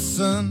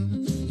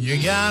Nelson,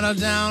 you gotta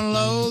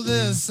download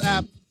this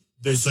app.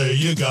 They say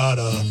you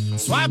gotta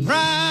swipe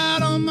right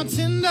on my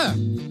Tinder.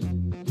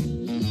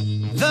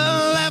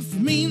 The left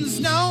means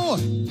no.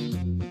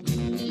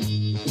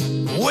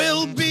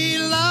 We'll be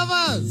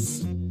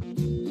lovers.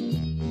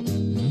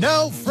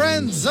 No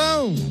friend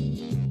zone.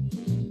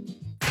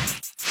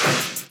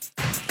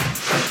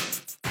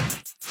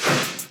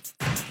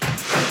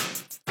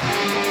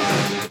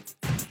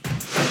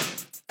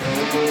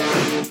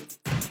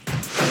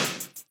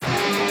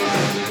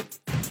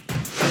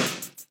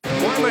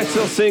 Why am I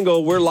still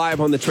single? We're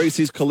live on the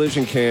Tracy's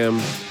Collision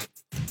Cam.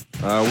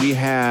 We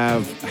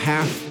have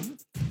half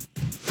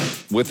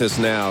with us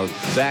now.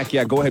 Zach,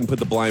 yeah, go ahead and put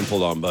the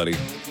blindfold on, buddy.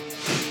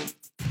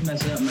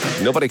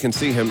 Nobody can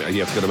see him.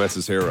 Yeah, it's going to mess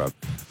his hair up.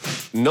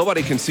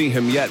 Nobody can see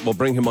him yet. We'll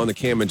bring him on the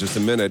cam in just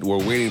a minute.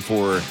 We're waiting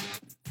to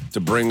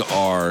bring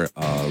our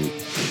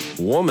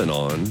woman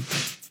on.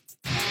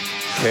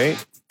 Okay.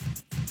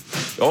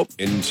 Oh,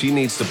 and she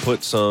needs to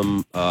put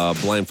some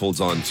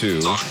blindfolds on,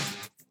 too.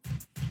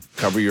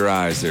 Cover your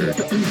eyes there,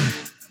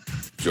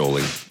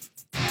 Jolie.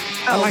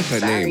 I like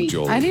that name,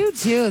 Jolie. I do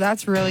too.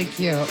 That's really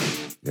cute.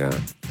 Yeah.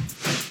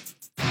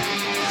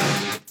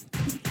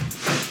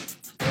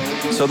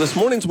 So this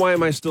morning's Why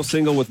Am I Still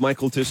Single with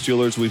Michael Tisch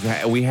Jewelers. We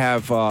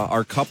have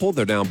our couple.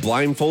 They're now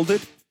blindfolded,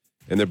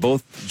 and they're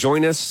both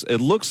join us. It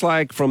looks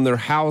like from their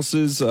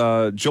houses.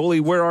 Jolie,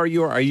 where are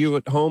you? Are you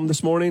at home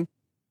this morning?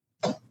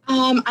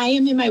 I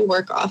am in my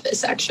work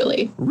office,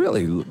 actually.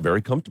 Really,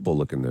 very comfortable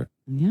looking there.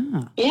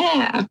 Yeah.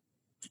 Yeah.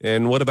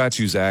 And what about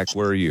you, Zach?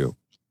 Where are you?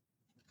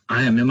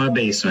 I am in my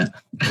basement.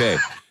 Okay.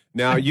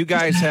 Now, you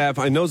guys have,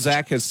 I know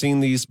Zach has seen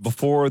these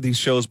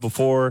shows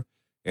before,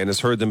 and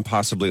has heard them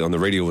possibly on the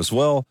radio as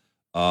well.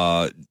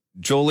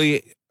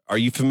 Jolie, are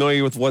you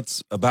familiar with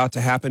what's about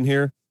to happen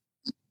here?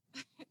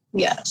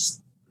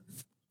 Yes.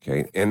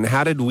 Okay. And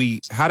how did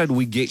we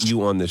get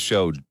you on the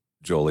show,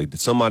 Jolie? Did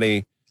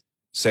somebody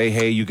say,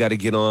 hey, you got to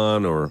get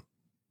on, or?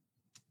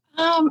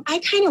 I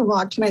kind of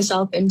walked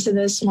myself into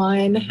this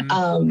one.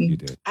 You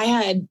did.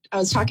 I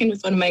was talking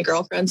with one of my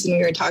girlfriends, and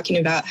we were talking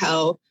about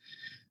how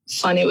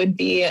fun it would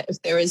be if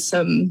there was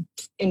some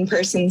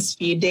in-person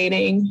speed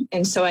dating.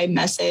 And so I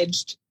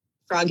messaged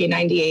Froggy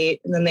 98,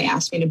 and then they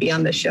asked me to be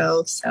on the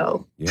show.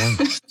 So yeah.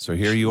 So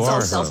here you it's are.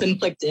 all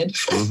self-inflicted.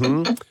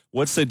 Mm-hmm.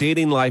 What's the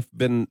dating life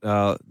been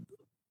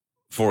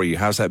for you?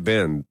 How's that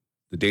been?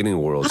 The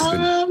dating world?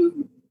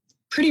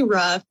 Pretty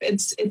rough.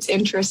 It's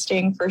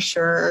interesting for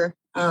sure.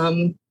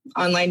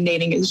 Online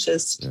dating is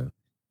just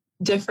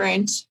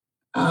different,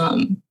 a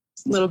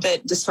little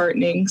bit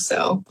disheartening.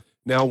 So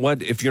now,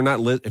 what if you're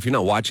not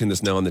watching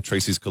this now on the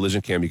Tracy's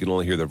Collision Cam? You can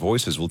only hear their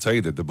voices. We'll tell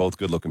you that they're both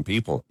good-looking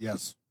people.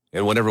 Yes.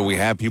 And whenever we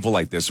have people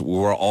like this,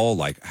 we're all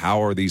like,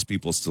 "How are these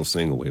people still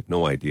single?" We have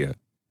no idea.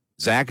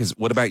 Zach,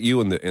 what about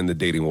you in the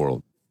dating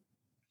world?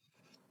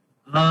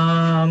 Yeah,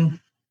 I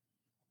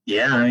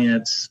mean,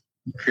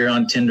 if you're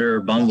on Tinder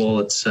or Bumble,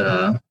 it's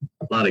a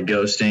lot of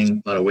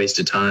ghosting, a lot of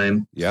wasted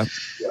time. Yeah.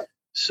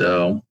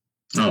 So,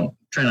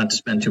 try not to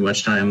spend too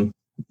much time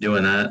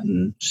doing that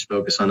and just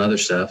focus on other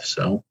stuff.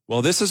 So,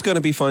 well, this is going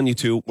to be fun, you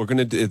two.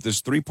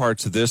 There's 3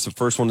 parts to this. The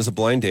first one is a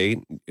blind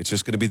date. It's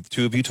just going to be the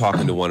two of you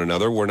talking to one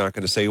another. We're not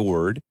going to say a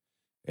word,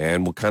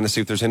 and we'll kind of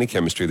see if there's any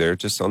chemistry there,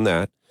 just on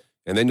that.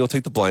 And then you'll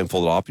take the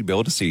blindfold off. You'll be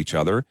able to see each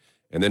other.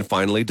 And then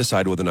finally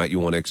decide whether or not you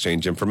want to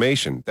exchange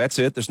information. That's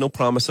it. There's no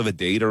promise of a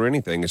date or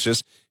anything. It's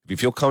just if you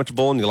feel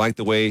comfortable and you like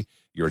the way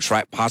you're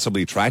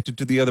possibly attracted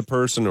to the other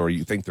person, or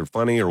you think they're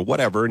funny or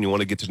whatever, and you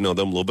want to get to know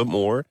them a little bit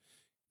more,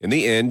 in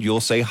the end,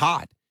 you'll say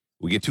hot.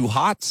 We get 2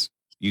 hots.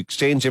 You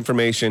exchange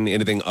information.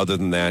 Anything other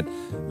than that,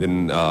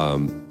 then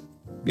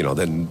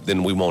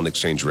then we won't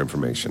exchange your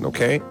information.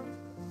 Okay.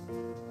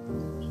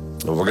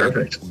 We're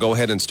going to go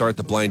ahead and start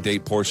the blind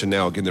date portion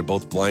now. Again, they're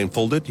both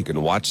blindfolded. You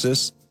can watch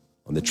this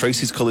on the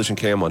Tracy's Collision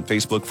Cam on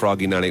Facebook,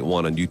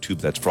 Froggy981 on YouTube.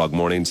 That's Frog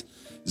Mornings.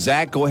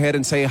 Zach, go ahead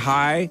and say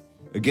hi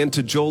again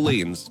to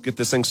Jolie and get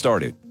this thing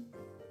started.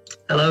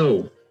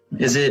 hello.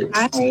 Is it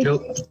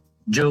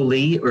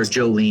Jolie or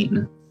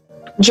Jolene?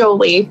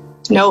 Jolie,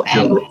 no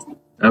N.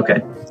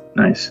 Okay,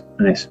 nice.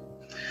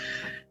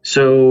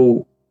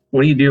 So,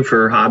 what do you do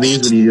for hobbies?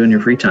 What do you do in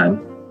your free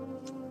time?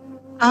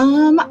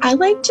 I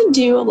like to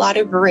do a lot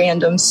of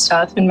random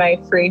stuff in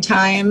my free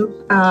time.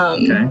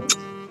 Okay.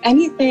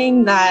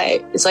 anything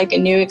that is like a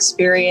new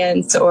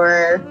experience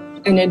or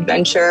an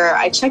adventure.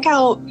 I check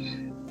out,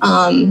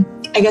 I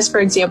guess, for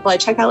example, I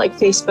check out like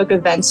Facebook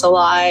events a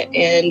lot,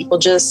 and we'll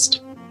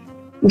just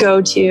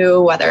go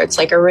to whether it's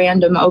like a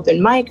random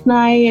open mic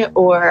night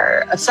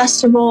or a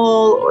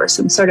festival or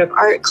some sort of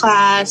art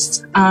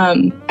class.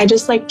 I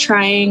just like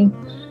trying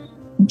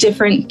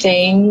different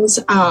things.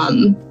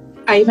 I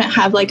even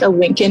have like a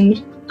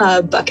Lincoln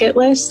bucket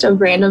list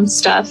of random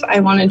stuff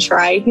I want to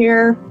try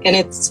here, and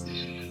it's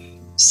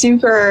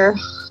super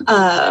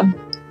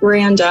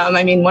random.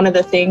 I mean, one of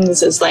the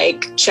things is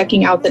like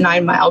checking out the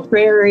 9 Mile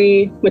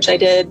Prairie, which I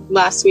did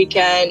last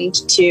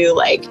weekend, to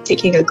like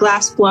taking a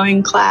glass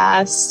blowing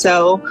class.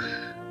 So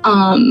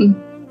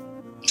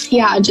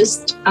yeah,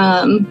 just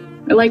I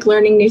like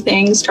learning new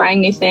things,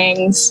 trying new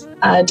things,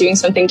 doing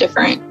something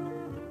different.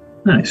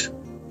 Nice.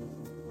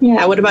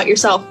 Yeah, what about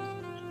yourself?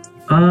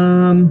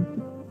 I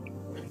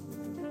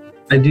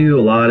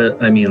do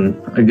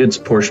a good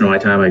portion of my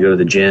time I go to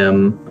the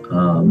gym,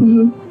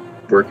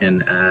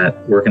 working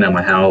at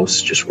my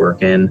house, just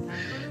working.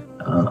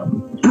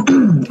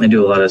 I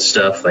do a lot of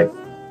stuff like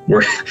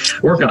work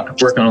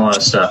on a lot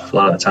of stuff a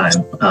lot of the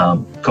time.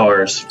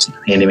 Cars,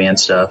 handyman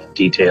stuff,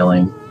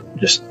 detailing,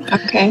 just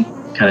kind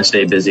of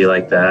stay busy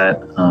like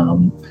that.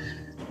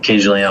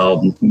 Occasionally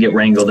I'll get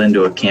wrangled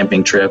into a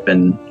camping trip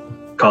in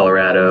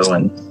Colorado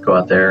and go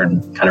out there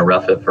and kind of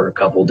rough it for a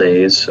couple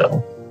days.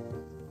 So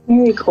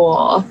very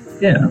cool.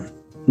 Yeah,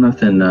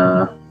 nothing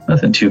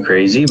too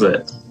crazy,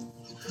 but.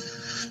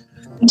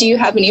 Do you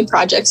have any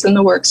projects in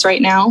the works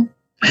right now?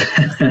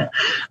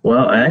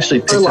 Well, I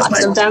actually picked up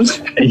of them.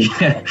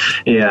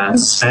 Yeah.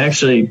 I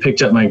actually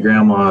picked up my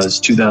grandma's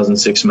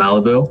 2006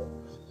 Malibu.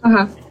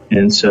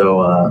 And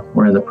so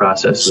we're in the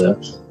process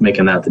of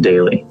making that the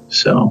daily.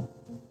 So.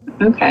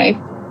 Okay.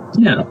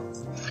 Yeah.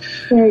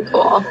 Very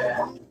cool.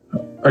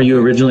 Are you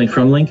originally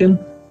from Lincoln?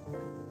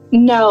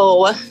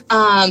 No.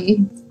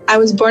 I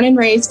was born and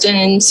raised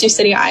in Sioux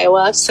City,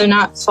 Iowa, so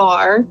not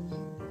far.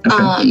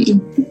 Okay.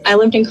 I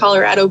lived in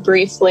Colorado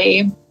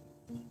briefly,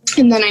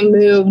 and then I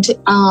moved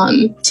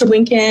to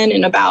Lincoln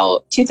in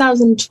about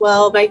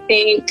 2012, I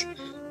think.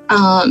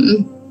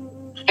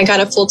 I got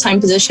a full-time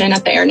position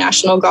at the Air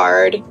National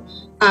Guard,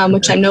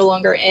 which I'm no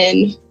longer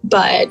in.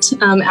 But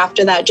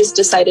after that, just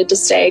decided to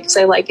stay because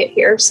I like it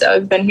here. So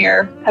I've been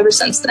here ever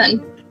since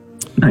then.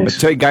 Nice.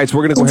 I tell you guys,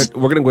 we're gonna go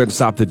ahead and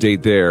stop the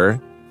date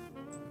there.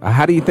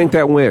 How do you think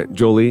that went,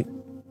 Jolie?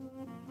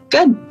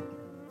 Good.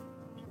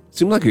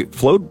 Seemed like it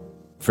flowed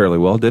fairly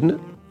well, didn't it?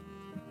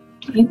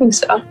 I think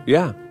so.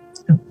 Yeah.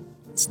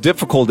 It's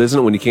difficult, isn't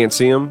it, when you can't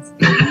see them?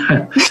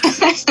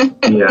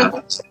 Yeah.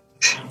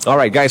 All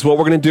right, guys, what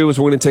we're going to do is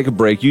we're going to take a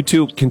break. You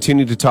two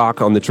continue to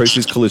talk on the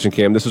Tracy's Collision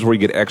Cam. This is where you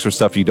get extra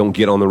stuff you don't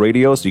get on the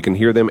radio, so you can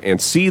hear them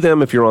and see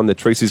them if you're on the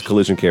Tracy's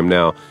Collision Cam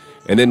now.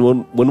 And then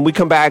when we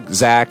come back,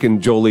 Zach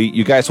and Jolie,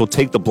 you guys will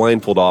take the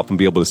blindfold off and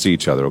be able to see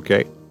each other,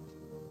 okay?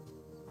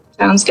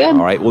 Sounds good.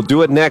 All right, we'll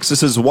do it next.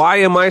 This is Why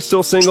Am I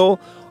Still Single?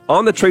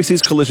 On the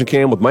Tracy's Collision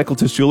Cam with Michael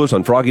Tisch Jewelers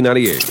on Froggy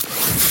 98.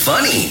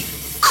 Funny.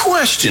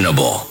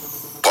 Questionable.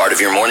 Part of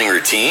your morning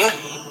routine?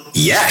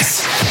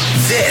 Yes.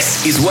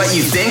 This is what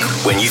you think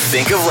when you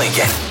think of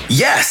Lincoln.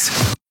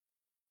 Yes.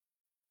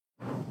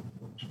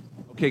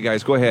 Okay,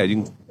 guys, go ahead.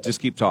 You can just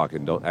keep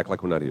talking. Don't act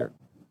like we're not here.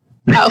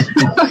 Oh.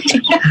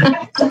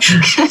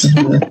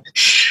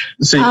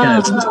 So you kind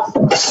of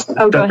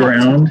stuck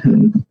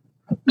around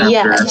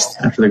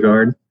after the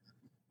guard?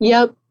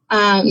 Yep.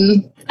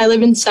 I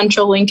live in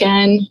central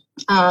Lincoln,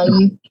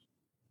 on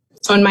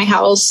my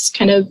house,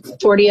 kind of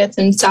 40th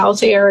and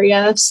South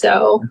area.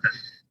 So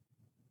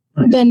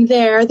been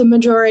there the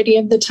majority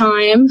of the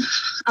time.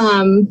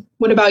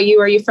 What about you?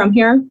 Are you from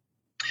here?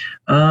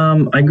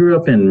 I grew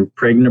up in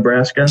Prague,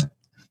 Nebraska.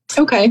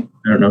 Okay.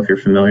 I don't know if you're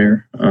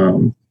familiar.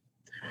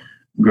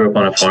 Grew up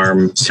on a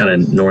farm kind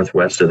of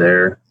northwest of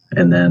there.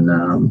 And then,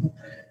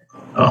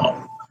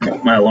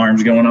 my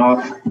alarm's going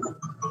off.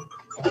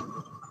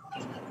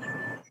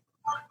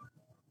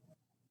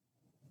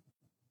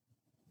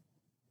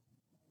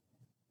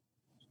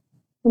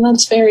 Well,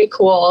 that's very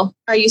cool.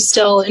 Are you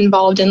still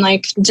involved in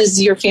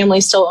does your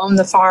family still own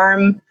the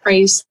farm?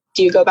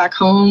 Do you go back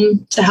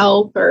home to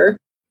help or?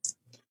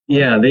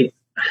 Yeah,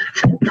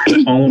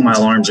 all of my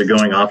alarms are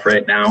going off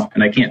right now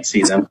and I can't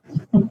see them.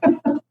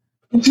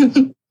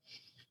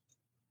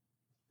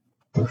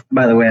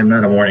 By the way, I'm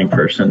not a morning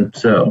person,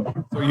 so.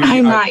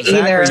 I'm not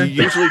either. Are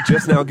you usually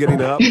just now getting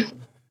up?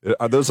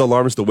 Are those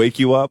alarms to wake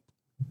you up?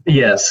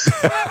 Yes.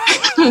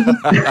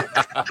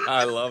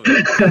 I love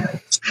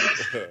it.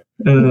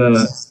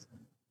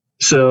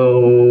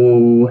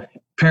 So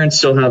parents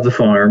still have the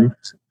farm.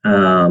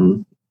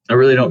 I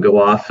really don't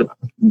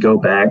go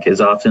back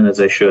as often as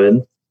I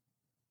should.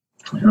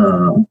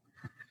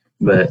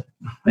 But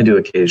I do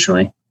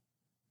occasionally.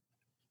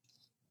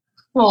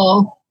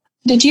 Well,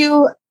 did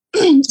you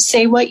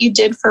say what you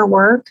did for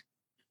work?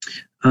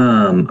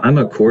 I'm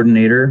a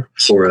coordinator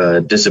for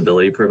a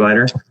disability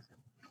provider.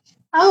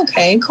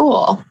 Okay,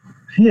 cool.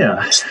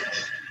 Yeah.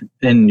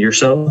 And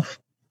yourself?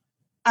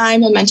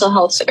 I'm a mental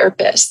health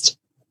therapist.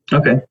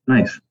 Okay,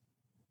 nice.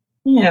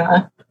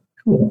 Yeah.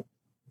 Cool.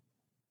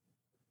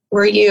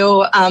 Were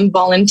you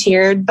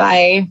volunteered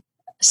by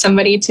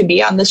somebody to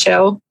be on the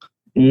show?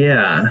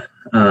 Yeah.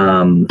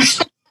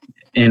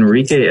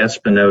 Enrique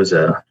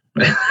Espinoza.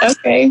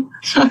 Okay.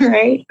 All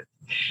right.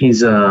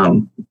 He's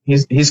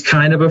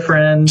kind of a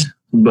friend,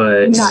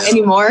 but not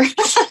anymore.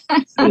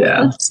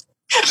 Yeah.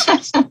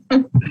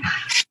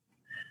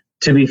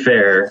 To be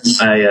fair,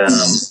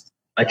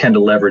 I kind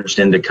of leveraged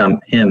him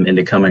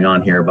into coming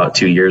on here about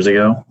 2 years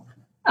ago.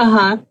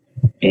 Uh-huh.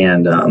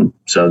 And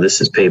so this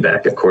is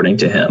payback according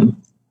to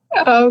him.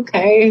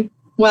 Okay.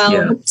 Well,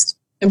 Yeah.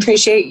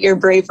 appreciate your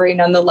bravery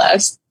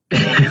nonetheless.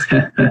 Yes.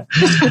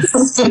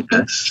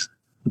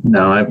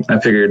 No, I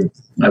figured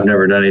I've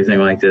never done anything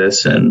like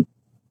this, and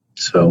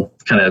so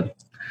kind of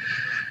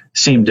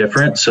seemed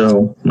different,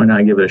 so why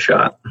not give it a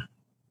shot?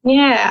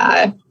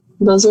 Yeah.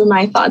 Those are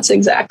my thoughts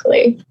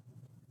exactly.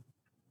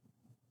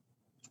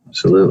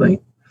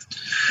 Absolutely.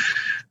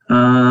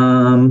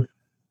 Man,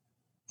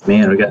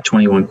 we got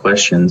 21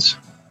 questions.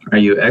 Are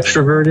you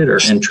extroverted or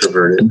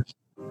introverted?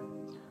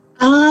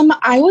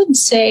 I would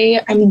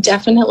say I'm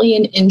definitely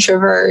an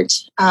introvert.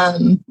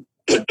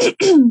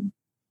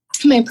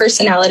 My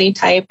personality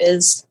type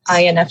is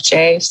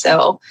INFJ,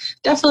 so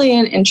definitely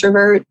an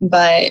introvert,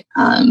 but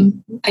I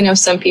know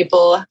some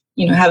people,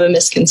 have a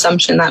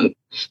misconception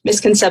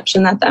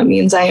that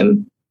means I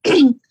am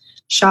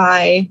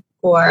shy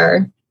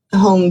or a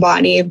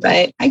homebody,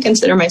 but I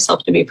consider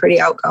myself to be pretty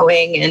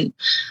outgoing and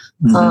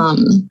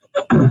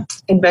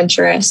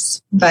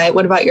adventurous. But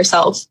what about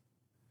yourself?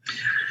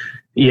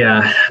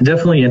 Yeah,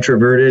 definitely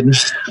introverted.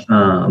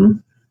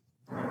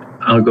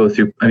 I'll go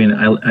through,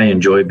 I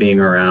enjoy being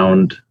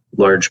around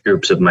large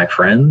groups of my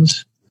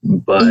friends,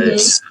 but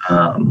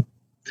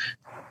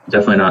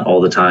definitely not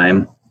all the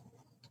time.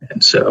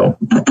 And so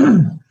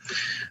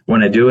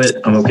when I do it,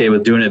 I'm okay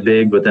with doing it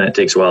big, but then it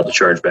takes a while to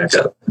charge back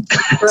up.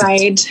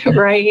 Right.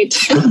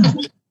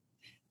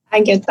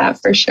 I get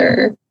that for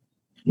sure.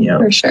 Yeah.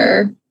 For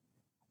sure.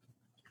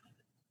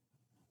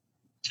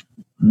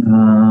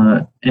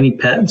 Any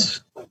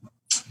pets?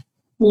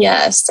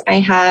 Yes, I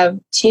have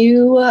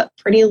 2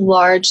 pretty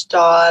large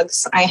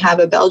dogs. I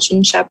have a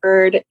Belgian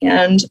Shepherd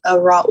and a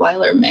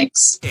Rottweiler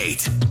mix.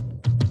 8.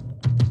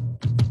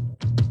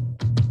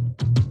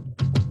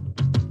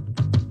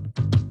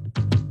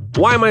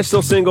 Why am I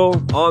still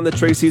single? On the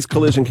Tracy's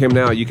Collision Cam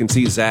now, you can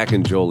see Zach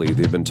and Jolie.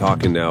 They've been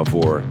talking now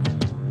for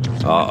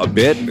a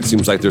bit. It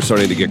seems like they're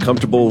starting to get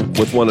comfortable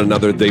with one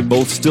another. They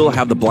both still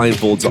have the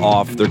blindfolds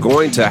off. They're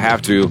going to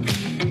have to,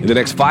 in the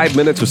next 5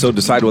 minutes or so,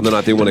 decide whether or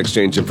not they want to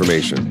exchange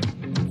information.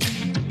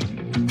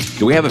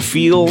 Do we have a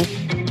feel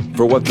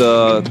for what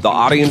the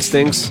audience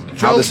thinks?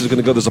 How this is going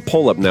to go? There's a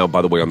poll up now,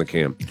 by the way, on the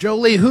cam.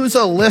 Jolie, who's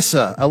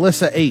Alyssa?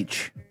 Alyssa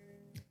H.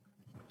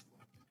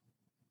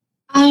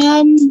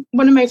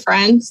 One of my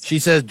friends. She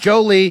says,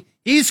 Jolie,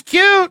 he's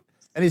cute.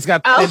 And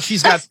and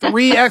she's got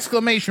 3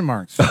 exclamation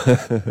marks. So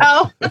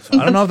Oh. I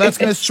don't know if that's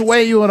going to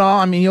sway you at all.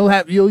 I mean,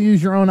 you'll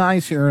use your own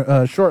eyes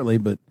here shortly,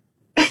 but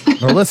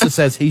Alyssa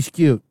says he's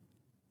cute.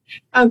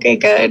 Okay,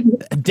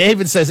 good.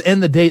 David says,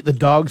 end the date, the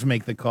dogs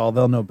make the call.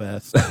 They'll know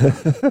best.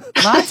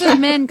 Lots of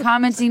men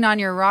commenting on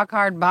your rock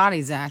hard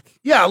body, Zach.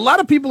 Yeah, a lot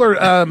of people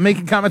are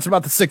making comments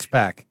about the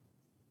 6-pack.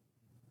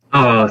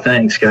 Oh,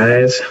 thanks,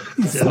 guys.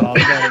 How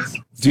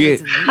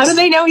do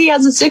they know he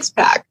has a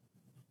 6-pack?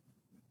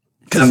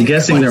 I'm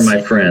guessing they're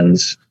my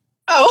friends.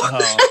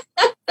 Oh.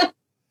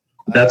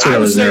 That's what I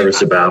was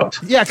nervous about.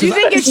 Yeah, do you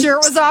think his shirt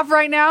was off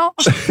right now?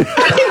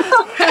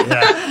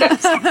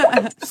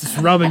 Just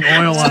rubbing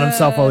oil on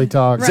himself while he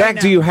talks. Right Zach,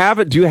 now. do you have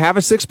it? Do you have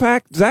a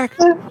 6-pack, Zach?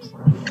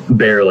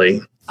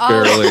 Barely.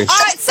 Barely. All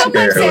right, someone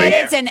Barely. said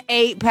it's an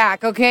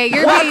 8-pack, okay?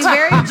 You're being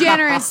very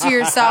generous to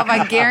yourself,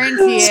 I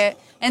guarantee it.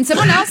 And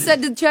someone else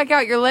said to check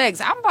out your legs.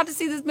 I'm about to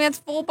see this man's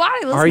full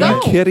body. Let's Are go.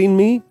 you kidding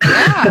me?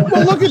 Yeah.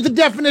 Well, look at the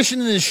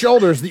definition in his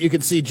shoulders that you can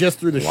see just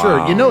through the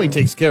shirt. You know he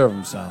takes care of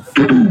himself.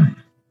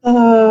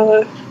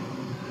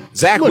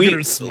 Zach, Look at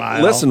her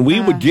smile. listen, we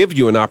would give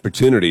you an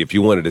opportunity if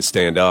you wanted to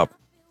stand up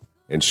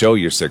and show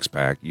your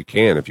 6-pack. You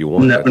can if you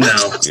want. No.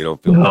 You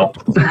don't feel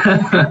comfortable.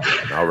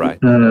 All right.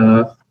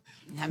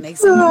 That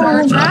makes him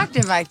more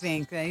attractive, I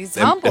think. He's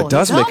humble. It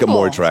does He's make him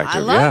more humble. attractive, I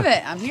love yeah.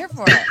 it. I'm here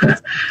for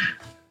it.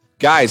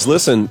 Guys,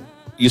 listen,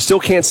 you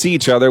still can't see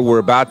each other. We're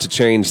about to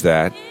change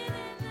that.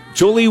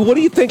 Jolie, what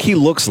do you think he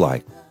looks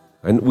like?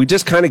 And we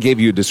just kind of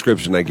gave you a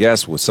description, I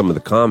guess, with some of the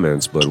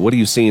comments, but what are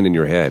you seeing in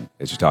your head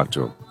as you talk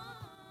to him?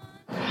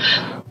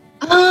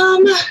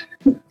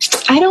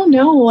 I don't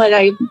know what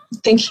I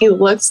think he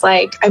looks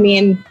like. I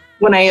mean,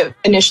 when I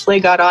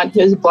initially got on,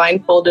 he was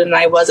blindfolded and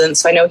I wasn't,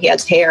 so I know he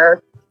has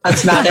hair.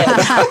 That's about it.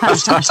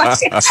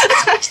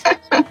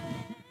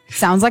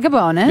 Sounds like a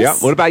bonus. Yeah.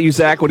 What about you,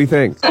 Zach? What do you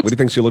think? What do you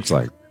think she looks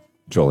like,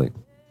 Jolie?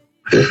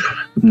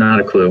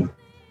 Not a clue.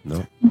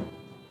 No.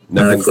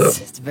 Not a clue.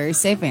 It's a very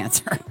safe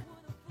answer.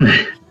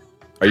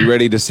 Are you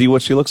ready to see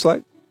what she looks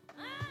like?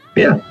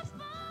 Yeah.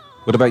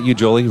 What about you,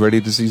 Jolie?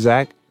 Ready to see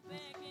Zach?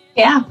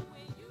 Yeah.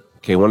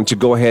 Okay, why don't you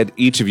go ahead?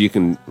 Each of you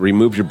can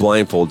remove your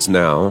blindfolds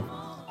now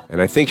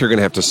And I think you're going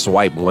to have to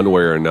swipe one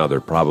way or another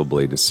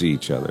probably to see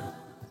each other.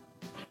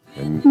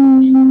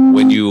 And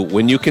when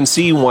you can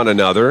see one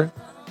another,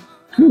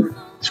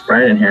 it's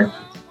bright in here.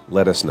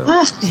 Let us know.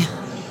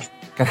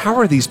 God, how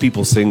are these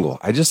people single?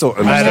 I just don't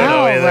understand.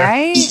 I know,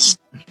 right?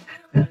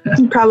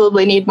 You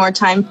probably need more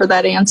time for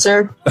that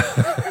answer.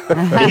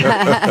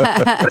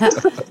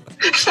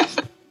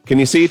 Can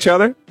you see each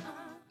other?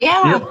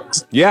 Yeah.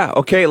 Yeah.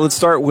 Okay. Let's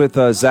start with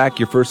Zach.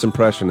 Your first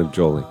impression of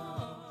Jolie.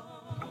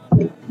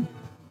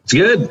 It's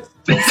good.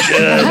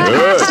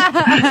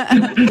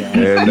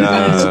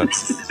 And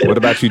what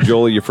about you,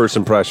 Jolie? Your first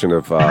impression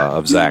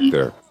of Zach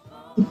there.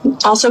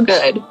 Also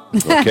good.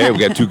 Okay, we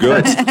got two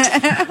goods.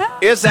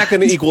 Is that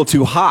going to equal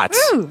two hots?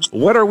 Ooh.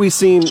 What are we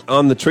seeing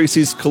on the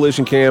Tracy's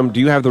collision cam? Do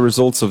you have the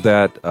results of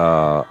that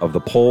of the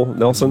poll,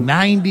 Nelson?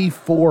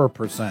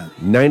 94%.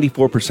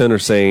 94% are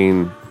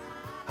saying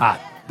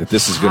hot. That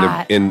this is going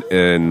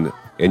to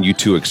and you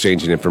two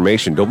exchanging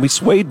information. Don't be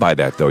swayed by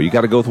that though. You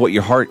got to go with what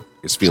your heart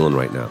is feeling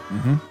right now.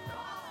 Mm-hmm.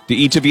 Do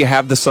each of you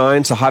have the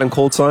signs, the hot and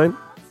cold sign?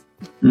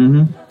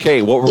 Mm-hmm.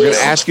 Okay, what we're going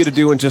to ask you to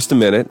do in just a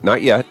minute,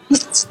 not yet,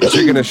 is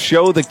you're going to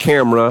show the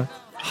camera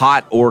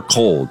hot or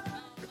cold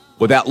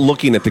without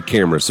looking at the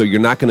camera, so you're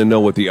not going to know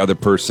what the other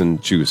person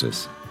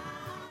chooses.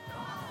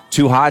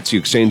 Two hots, you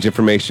exchange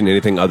information.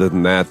 Anything other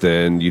than that,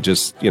 then you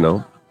just, it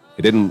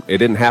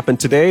didn't happen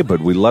today,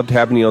 but we loved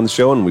having you on the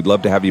show, and we'd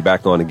love to have you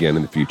back on again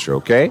in the future,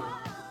 okay?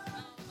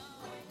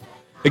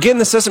 Again,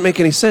 this doesn't make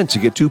any sense.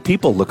 You get two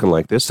people looking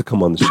like this to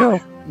come on the show.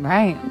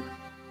 Right.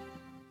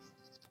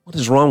 What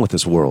is wrong with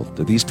this world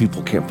that these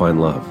people can't find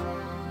love?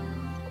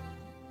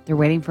 They're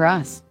waiting for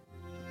us.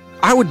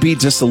 I would be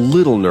just a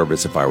little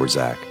nervous if I were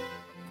Zach.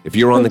 If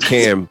you're on the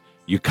cam,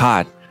 you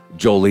caught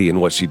Jolie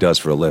and what she does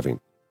for a living.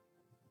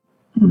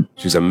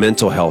 She's a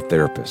mental health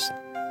therapist.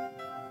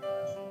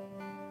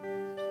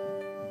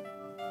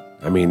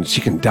 I mean,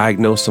 she can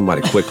diagnose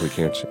somebody quickly,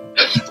 can't she?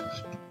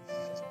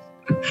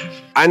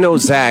 I know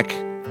Zach.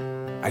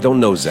 I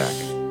don't know Zach,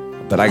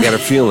 but I got a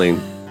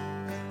feeling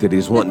that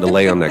he's wanting to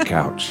lay on that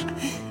couch.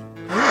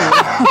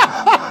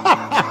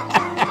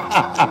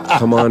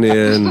 Come on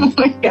in,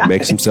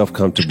 makes himself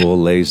comfortable,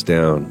 lays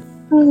down,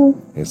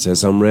 and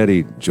says, "I'm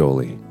ready,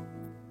 Jolie."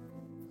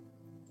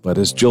 But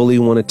does Jolie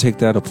want to take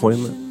that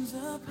appointment?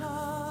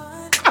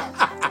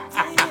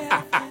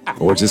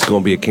 Or is this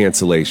going to be a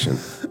cancellation?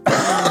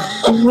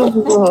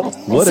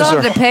 What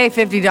still have to pay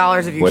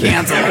 $50 if you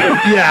cancel.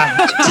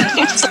 Yeah.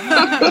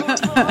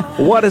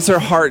 What is her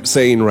heart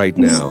saying right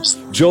now?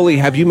 Jolie,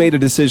 have you made a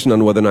decision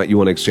on whether or not you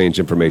want to exchange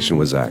information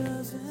with Zach?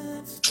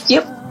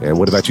 Yep. And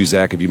what about you,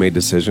 Zach? Have you made a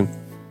decision?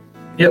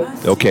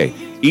 Yep. Okay.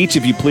 Each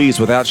of you, please,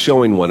 without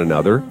showing one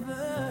another,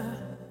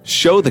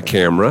 show the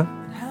camera.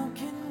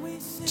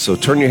 So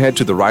turn your head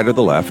to the right or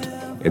the left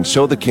and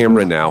show the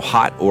camera now,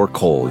 hot or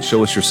cold.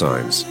 Show us your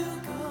signs.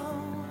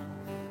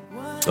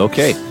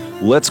 Okay.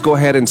 Let's go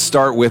ahead and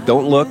start with,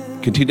 don't look,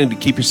 continue to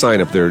keep your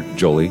sign up there,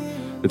 Jolie.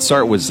 Let's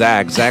start with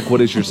Zach. Zach, what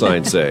does your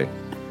sign say?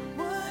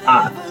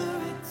 Hot.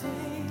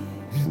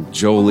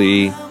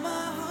 Jolie,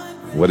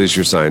 what does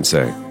your sign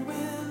say?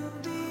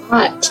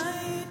 Hot.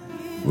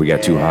 We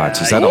got two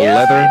hots. Is that a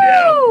leather?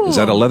 Is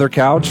that a leather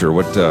couch or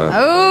what?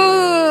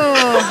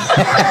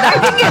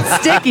 That can get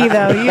sticky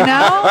though, you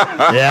know?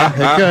 Yeah,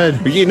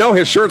 it could. You know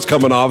his shirt's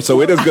coming off,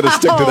 so it is going to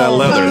stick to that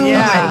leather.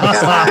 Yeah.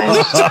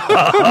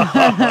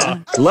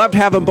 Loved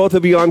having both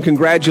of you on.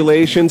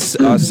 Congratulations.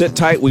 Sit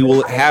tight. We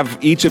will have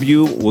each of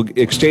you. We'll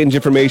exchange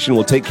information.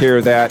 We'll take care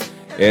of that.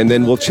 And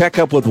then we'll check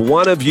up with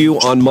one of you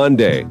on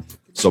Monday.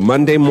 So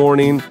Monday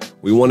morning,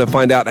 we want to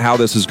find out how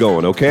this is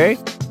going, okay?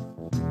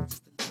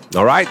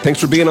 All right. Thanks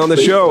for being on the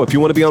show. If you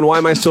want to be on Why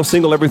Am I Still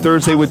Single every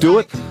Thursday, we do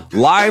it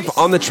live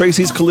on the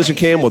Tracy's Collision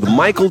Cam with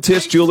Michael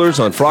Tisch Jewelers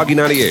on Froggy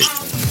 98.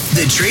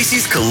 The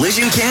Tracy's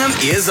Collision Cam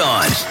is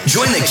on.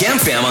 Join the Cam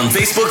fam on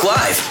Facebook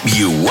Live.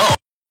 You won't.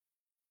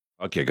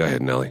 Okay, go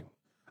ahead, Nelly.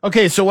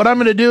 Okay, so what I'm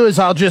going to do is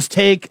I'll just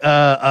take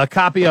a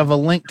copy of a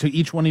link to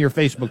each one of your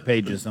Facebook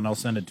pages, and I'll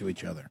send it to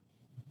each other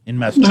in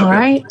Messenger. All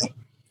right.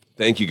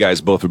 Thank you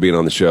guys both for being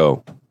on the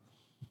show.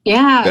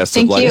 Yeah. Best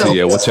of luck to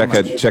you. We'll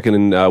check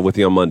in with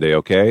you on Monday,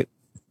 okay?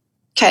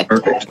 Okay.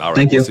 Perfect. All right.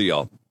 Thank you. We'll see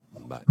y'all.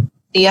 Bye.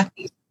 See ya.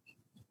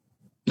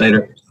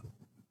 Later.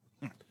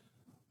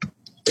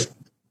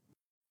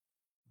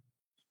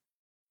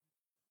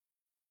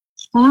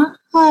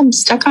 I'm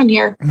stuck on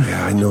here.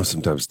 Yeah, I know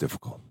sometimes it's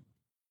difficult.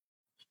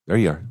 There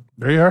you are.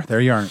 There you are. There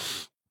you are.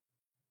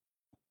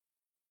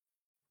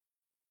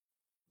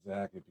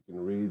 Zach, if you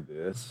can read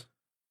this,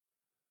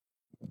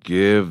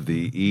 give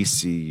the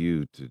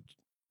ECU to,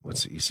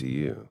 what's the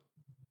ECU?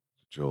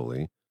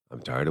 Jolie,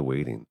 I'm tired of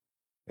waiting,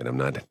 and I'm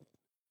not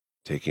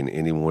taking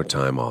any more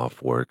time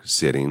off work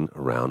sitting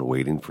around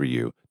waiting for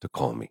you to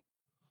call me.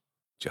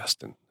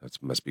 Justin.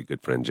 That must be a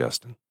good friend,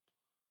 Justin.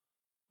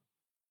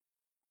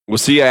 We'll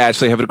see you,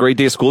 Ashley. Have a great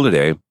day of school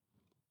today.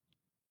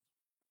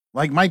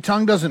 Like, my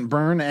tongue doesn't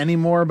burn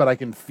anymore, but I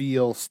can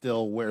feel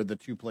still where the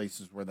two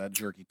places where that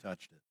jerky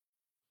touched it.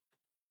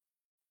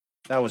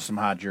 That was some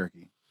hot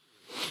jerky.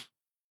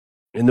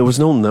 And there was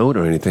no note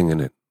or anything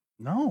in it.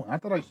 No,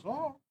 not that I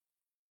saw.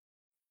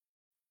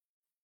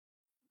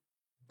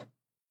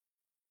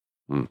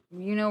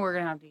 You know we're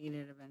gonna have to eat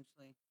it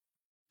eventually,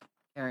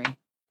 Carrie.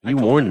 He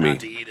warned me.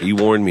 He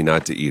warned me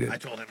not to eat it. I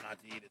told him not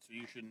to eat it, so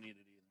you shouldn't eat it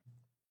either.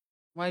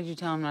 Why did you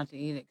tell him not to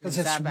eat it? Because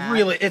it's it's that bad?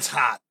 really, it's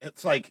hot.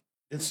 It's like,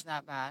 It's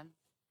that bad.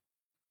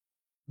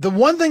 The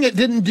one thing it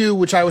didn't do,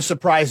 which I was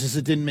surprised, is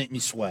it didn't make me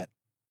sweat.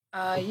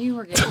 You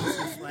were getting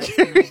some sweat.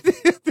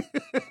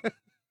 Too.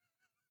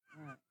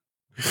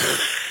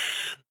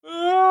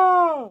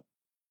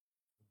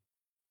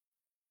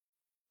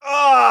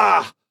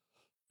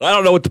 I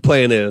don't know what the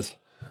plan is.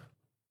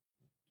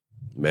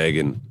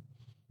 Megan.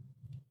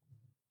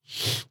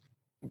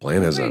 The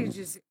plan is Somebody's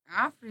just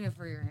after you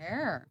for your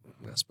hair.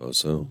 I suppose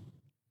so.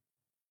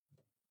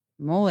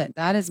 Mullet.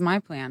 That is my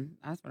plan.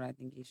 That's what I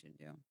think you should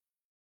do.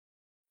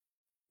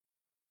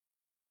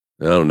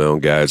 I don't know,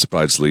 guys.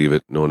 Probably just leave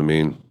it. Know what I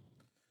mean?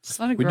 Just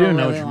let it We grow do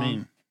know really what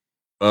you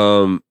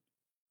long. mean.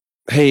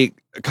 Hey,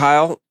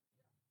 Kyle,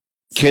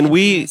 can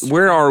we,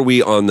 where are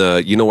we on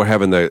the, we're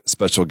having the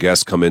special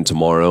guest come in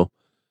tomorrow.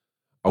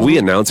 Are we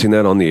announcing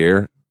that on the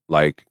air?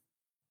 Like,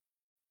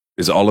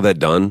 is all of that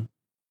done?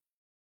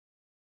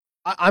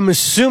 I'm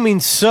assuming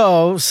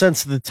so,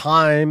 since the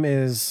time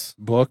is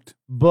booked.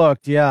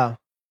 Yeah.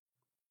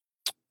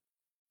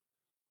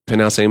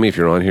 Penthouse Amy, if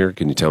you're on here,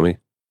 can you tell me?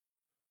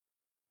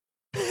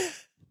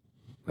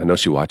 I know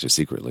she watches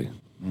secretly.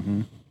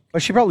 Mm-hmm.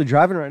 But she's probably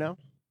driving right now.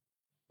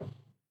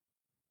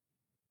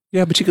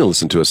 Yeah, but you can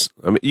listen to us.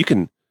 I mean, you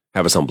can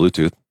have us on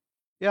Bluetooth.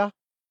 Yeah.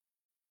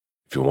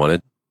 If you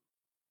wanted.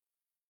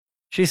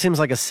 She seems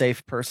like a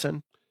safe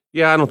person.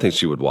 Yeah, I don't think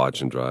she would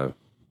watch and drive.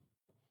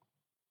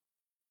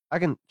 I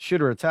can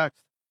shoot her a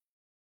text.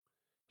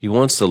 He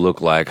wants to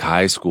look like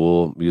High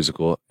School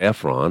Musical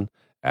Efron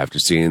after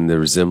seeing the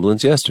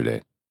resemblance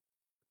yesterday.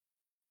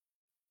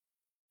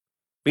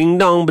 Bing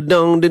dong ba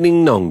dong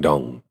ding dong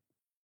dong.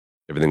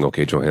 Everything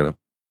okay, Johanna?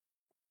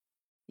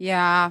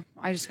 Yeah,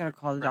 I just gotta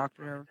call the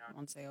doctor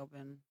once they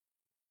open.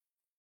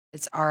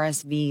 It's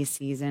RSV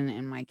season,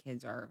 and my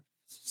kids are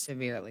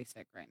severely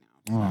sick right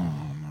now.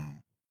 Oh, no.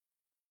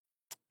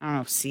 I don't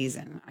know if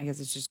season. I guess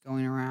it's just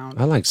going around.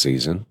 I like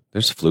season.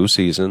 There's flu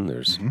season.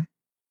 There's. Mm-hmm.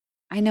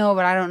 I know,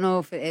 but I don't know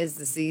if it is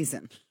the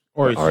season.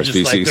 Or it's RSV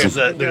just like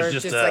season. there's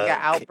just like an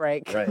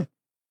outbreak. Right.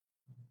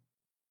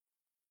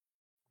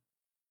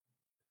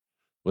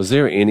 Was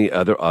there any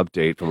other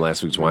update from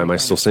last week's Why Am I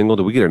Still Single?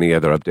 Did we get any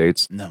other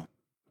updates? No.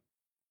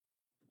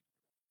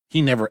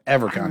 He never,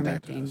 ever I remember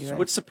contacted being us. good.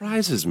 Which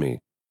surprises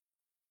me.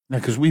 No,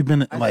 because we've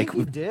been I like...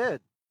 think he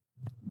did.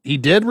 He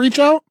did reach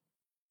out?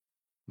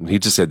 He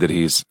just said that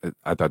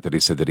I thought that he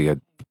said that he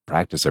had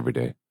practice every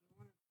day.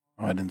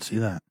 Oh, I didn't see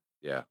that.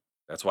 Yeah.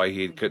 That's why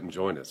he couldn't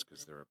join us,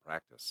 because they're at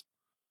practice.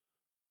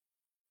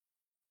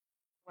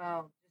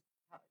 Well,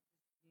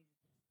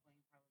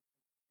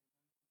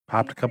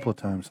 Popped a couple of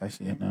times. I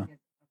see it now.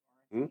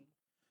 Hmm?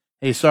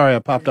 Hey, sorry, I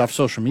popped off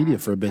social media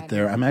for a bit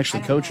there. I'm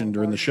actually coaching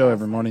during the show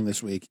every morning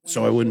this week,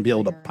 so I wouldn't be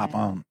able to pop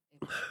on.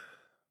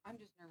 I'm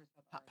just nervous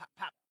about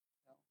pop.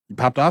 He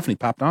popped off and he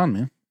popped on,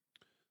 man.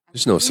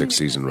 There's no sixth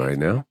season right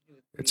now.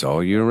 It's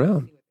all year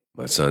round.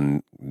 My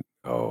son,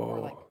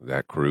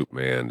 that group,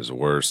 man, is the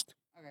worst.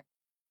 Okay.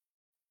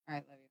 All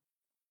right, love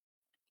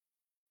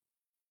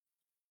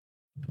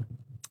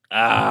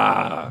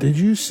you. Did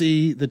you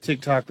see the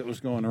TikTok that was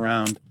going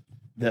around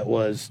that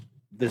was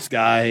this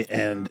guy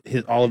and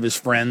all of his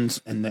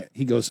friends, and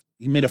he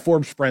made a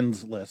Forbes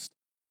friends list,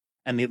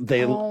 and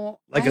they I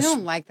like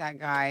don't like that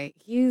guy.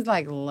 He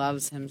like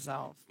loves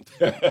himself.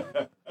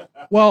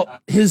 well,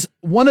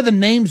 one of the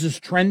names is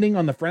trending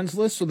on the friends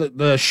list. So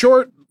the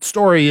short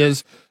story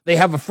is they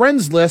have a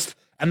friends list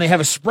and they have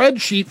a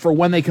spreadsheet for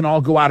when they can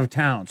all go out of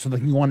town so they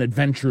can go on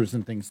adventures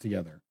and things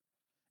together.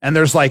 And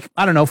there's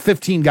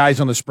 15 guys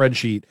on the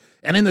spreadsheet.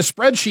 And in the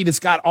spreadsheet, it's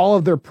got all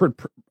of their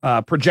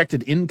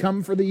projected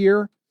income for the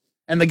year.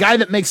 And the guy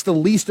that makes the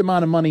least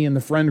amount of money in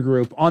the friend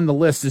group on the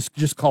list is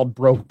just called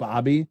Broke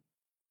Bobby.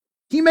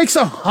 He makes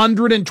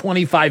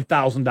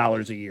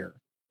 $125,000 a year.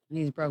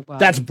 He's broke Bobby.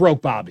 That's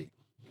Broke Bobby.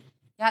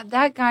 Yeah,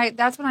 that guy.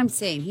 That's what I'm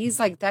saying. He's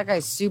like, that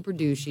guy's super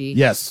douchey.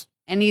 Yes.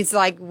 And he's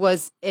like,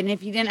 and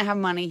if he didn't have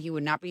money, he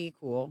would not be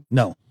cool.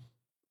 No.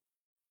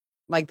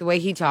 Like the way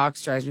he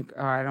talks drives me.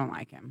 Oh, I don't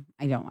like him.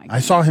 I don't like him. I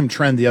saw him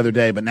trend the other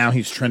day, but now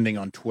he's trending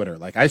on Twitter.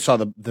 Like I saw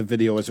the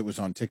video as it was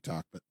on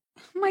TikTok, but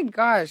Oh my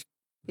gosh.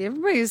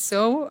 Everybody is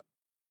so.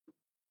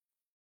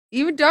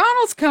 Even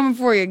Donald's coming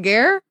for you,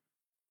 Gare.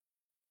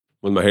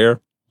 With my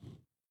hair?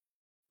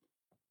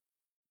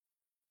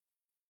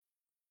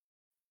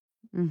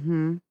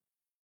 Mm-hmm.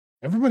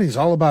 everybody's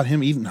all about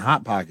him eating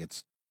Hot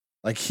Pockets.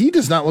 Like he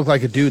does not look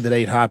like a dude that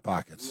ate Hot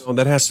Pockets. Oh,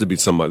 that has to be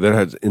somebody. That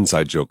has an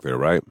inside joke there,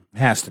 right?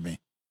 Has to be.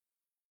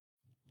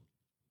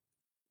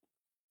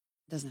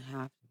 Doesn't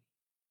have to.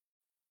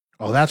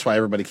 Oh, that's why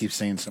everybody keeps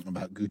saying something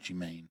about Gucci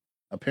Mane.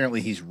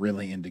 Apparently, he's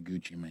really into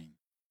Gucci Mane.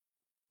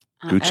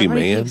 Gucci Everybody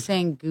Mane? keeps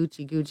saying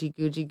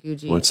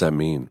Gucci. What's that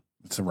mean?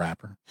 It's a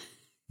rapper.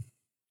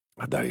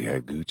 I thought he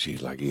had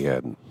Gucci, like he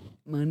had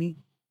Money.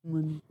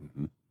 Mhm.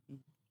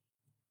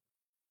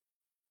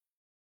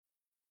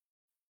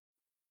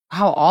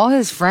 How all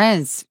his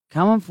friends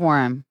coming for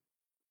him.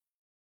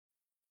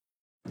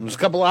 There's a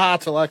couple of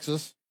hots,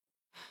 Alexis.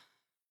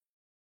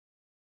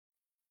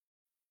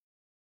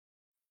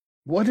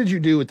 What did you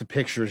do with the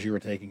pictures you were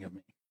taking of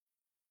me?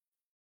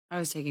 I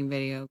was taking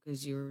video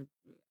because you were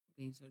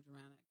being so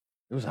dramatic.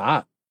 It was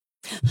hot.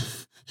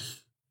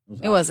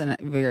 It wasn't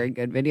a very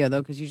good video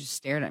though because you just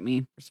stared at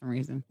me for some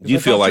reason. Do you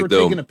feel like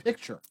though? Taking a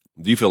picture.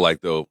 Do you feel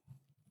like though?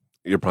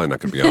 You're probably not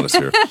going to be honest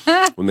here.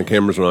 When the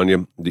cameras are on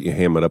you, do you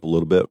ham it up a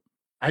little bit?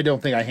 I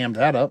don't think I hammed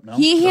that up. No,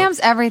 he hams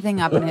everything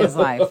up in his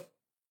life.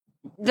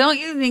 Don't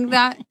you think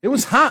that? It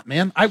was hot,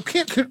 man. I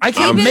can't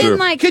I'm make. sure.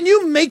 Like, Can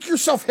you make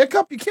yourself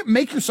hiccup? You can't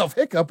make yourself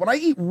hiccup. When I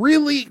eat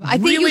really, I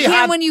think really you can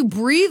hot, when you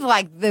breathe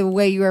like the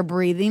way you are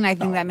breathing. I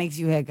think that makes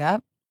you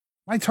hiccup.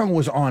 my tongue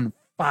was on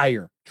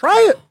fire.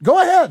 Try it.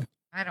 Go ahead.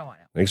 I don't want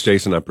to. Thanks,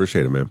 Jason. I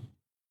appreciate it, man.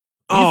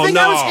 You think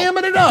I was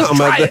hamming it up?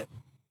 Try it.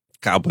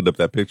 Kyle put up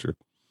that picture.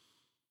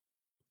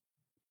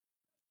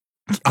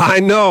 I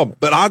know,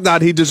 but I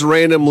thought he just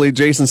randomly.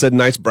 Jason said,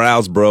 "Nice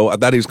brows, bro." I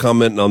thought he was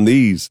commenting on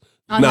these,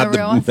 not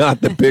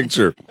the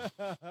picture.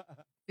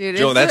 Dude,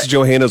 Joe, that's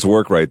Johanna's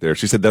work right there.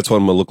 She said that's what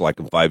I'm gonna look like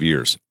in 5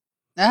 years.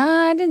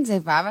 I didn't say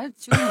 5.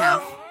 It's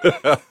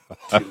 2.5.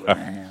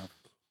 2.5.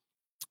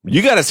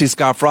 You got to see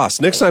Scott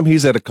Frost next time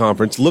he's at a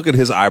conference. Look at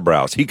his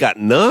eyebrows. He got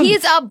none.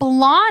 He's a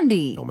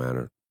blondie. No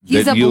matter.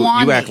 He's a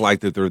blondie. You act like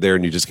that they're there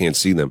and you just can't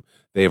see them.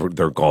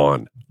 They're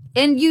gone.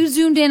 And you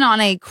zoomed in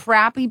on a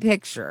crappy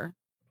picture.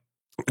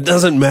 It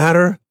doesn't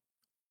matter.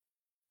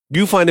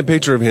 You find a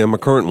picture of him, a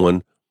current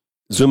one,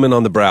 zoom in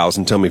on the brows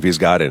and tell me if he's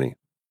got any.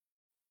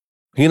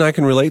 He and I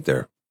can relate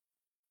there.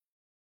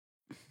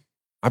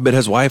 I bet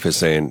his wife is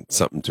saying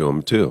something to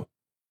him too.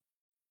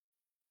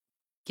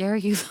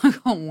 Gary, you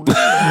look on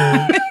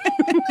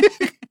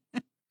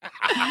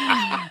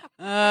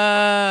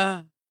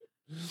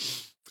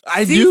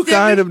I do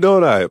kind of,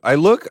 don't I? I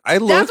look.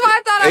 That's why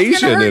I thought I was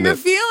Asian going to hurt in your it.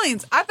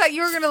 feelings. I thought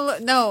you were going to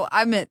look. No,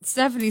 I meant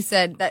Stephanie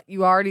said that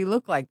you already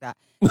look like that.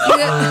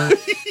 That's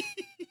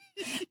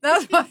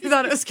why I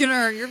thought it was going to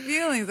hurt your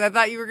feelings. I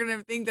thought you were going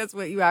to think that's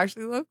what you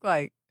actually look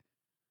like.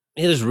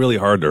 It is really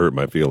hard to hurt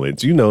my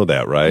feelings. You know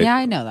that, right? Yeah,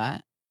 I know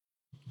that.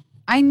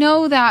 I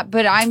know that,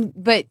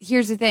 but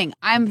here's the thing.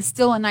 I'm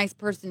still a nice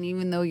person,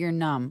 even though you're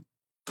numb.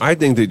 I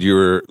think that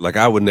you're like,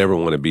 I would never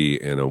want to be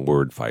in a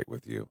word fight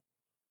with you.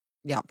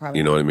 Yeah, probably.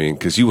 You know what I mean?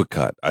 Because you would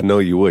cut. I know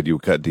you would. You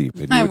would cut deep.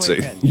 And you I would would say,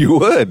 cut. you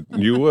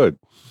would.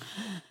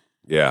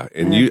 Yeah.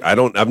 And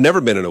I've never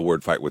been in a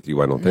word fight with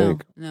you, I don't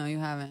think. No, you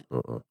haven't.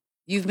 Uh-uh.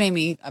 You've made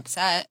me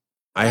upset.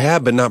 I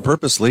have, but not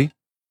purposely.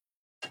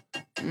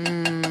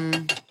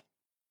 Mm.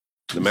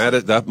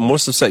 The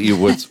most upset you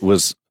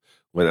was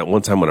when at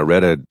one time when I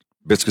read a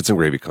biscuits and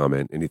gravy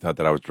comment and he thought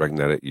that I was directing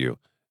that at you.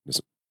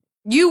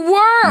 You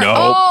were. No.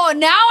 Oh,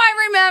 now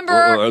I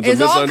remember. It's a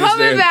It's all coming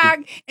misunderstanding.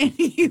 back, and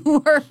you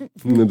were.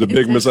 The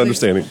big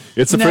misunderstanding.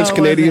 It's the No, French it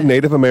Canadian, wasn't.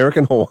 Native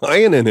American,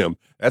 Hawaiian in him.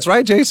 That's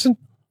right, Jason.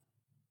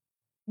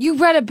 You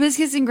read a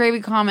biscuits and gravy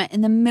comment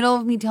in the middle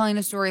of me telling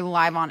a story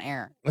live on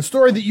air. A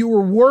story that you were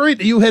worried,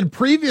 you had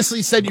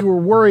previously said you were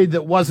worried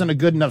that wasn't a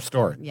good enough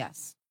story.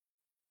 Yes.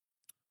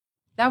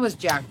 That was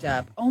jacked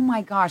up. Oh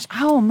my gosh.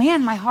 Oh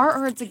man, my heart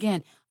hurts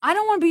again. I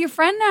don't want to be your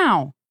friend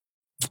now.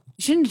 You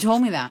shouldn't have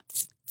told me that.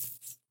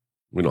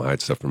 We don't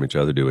hide stuff from each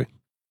other, do we?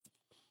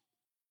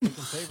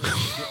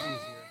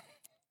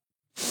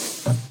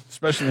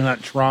 Especially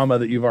not trauma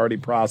that you've already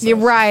processed. You're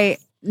right.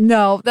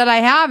 No, that I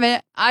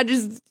haven't. I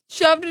just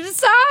shoved it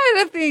aside,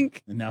 I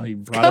think. And now he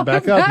brought it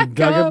back up. He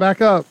dug it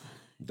back up.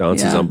 Don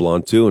says I'm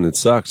blonde too, and it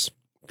sucks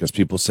because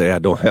people say I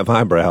don't have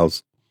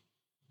eyebrows.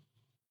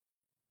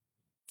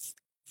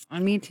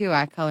 And me too.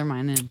 I color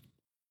mine in.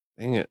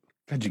 Dang it.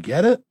 Did you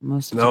get it?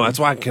 Most of the No, time. that's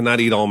why I cannot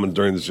eat almonds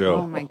during the show.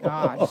 Oh my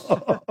gosh.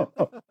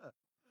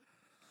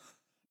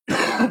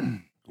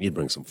 You'd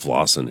bring some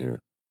floss in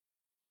here.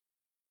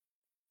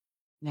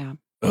 Yeah.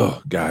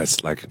 Oh,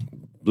 guys, like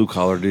blue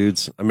collar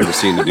dudes. I remember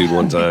seeing the dude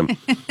one time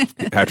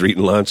after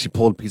eating lunch. He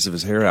pulled a piece of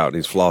his hair out and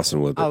he's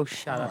flossing with it. Oh,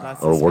 shut up.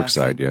 That's on a work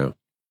disgusting. side, yeah.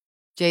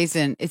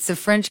 Jason, it's the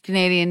French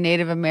Canadian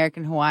Native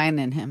American Hawaiian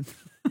in him.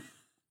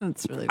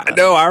 That's really I bad.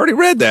 know, I already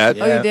read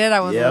that. Oh, you did? I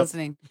wasn't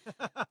listening.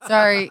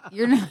 Sorry,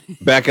 you're not.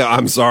 Becca,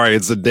 I'm sorry.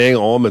 It's the dang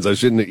almonds. I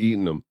shouldn't have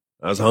eaten them.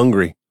 I was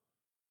hungry.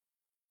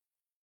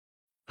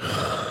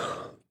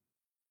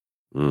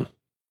 Mm.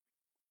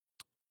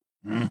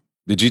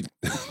 Did you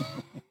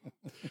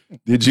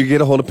did you get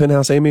a hold of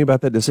Penthouse Amy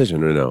about that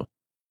decision or no?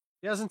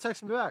 He hasn't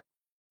texted me back.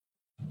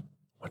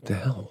 What the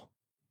hell?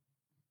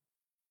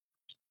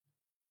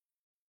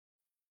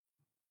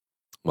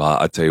 Well,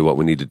 I'll tell you what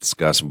we need to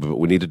discuss, but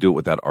we need to do it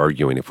without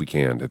arguing if we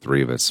can, the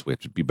three of us. We have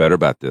to be better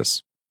about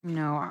this.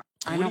 No,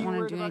 I don't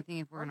want to do anything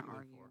if we're going to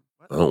argue.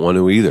 I don't want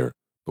to either,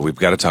 but we've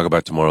got to talk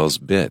about tomorrow's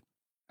bit.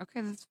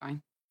 Okay, that's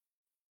fine.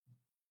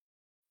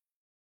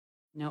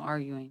 No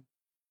arguing.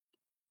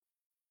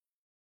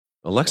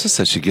 Alexa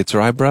says she gets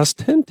her eyebrows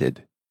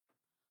tinted.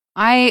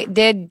 I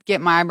did get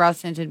my eyebrows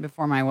tinted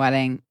before my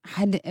wedding.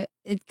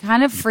 It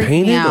kind of freaked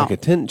Painted me out. like a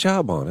tint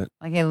job on it.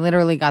 Like I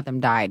literally got them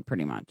dyed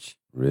pretty much.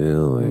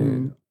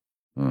 Really?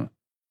 Mm.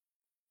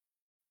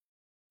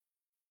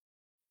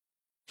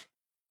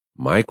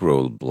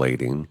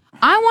 Microblading.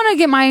 I want to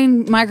get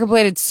mine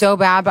microbladed so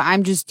bad, but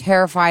I'm just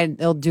terrified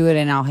they'll do it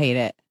and I'll hate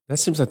it. That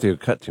seems like they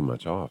cut too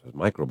much off.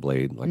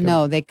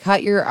 Microblade. They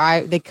cut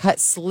they cut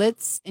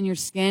slits in your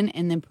skin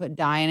and then put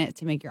dye in it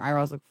to make your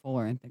eyebrows look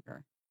fuller and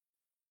thicker.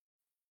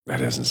 That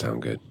doesn't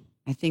sound good.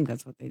 I think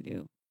that's what they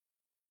do.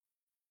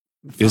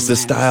 Is the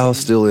style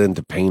still in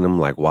to paint them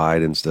like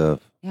wide and stuff?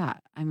 Yeah,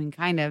 I mean,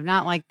 kind of.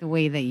 Not like the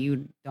way that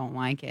you don't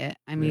like it.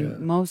 I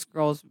mean, most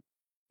girls,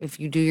 if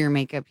you do your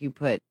makeup, you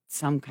put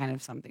some kind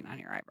of something on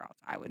your eyebrows,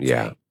 I would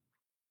say.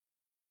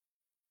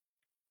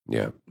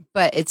 Yeah.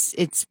 But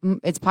it's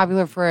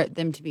popular for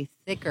them to be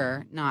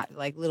thicker, not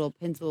like little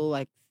pencil,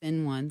 like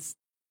thin ones.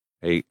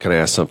 Hey, can I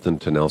ask something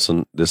to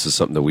Nelson? This is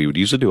something that we would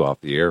usually do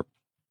off the air.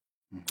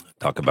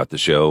 Talk about the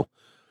show.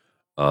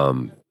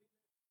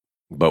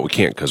 But we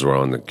can't because we're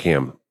on the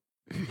cam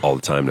all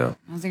the time now.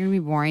 Is it going to be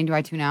boring? Do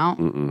I tune out?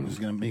 Is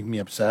it going to make me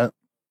upset?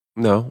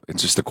 No,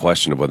 it's just a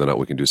question of whether or not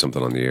we can do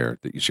something on the air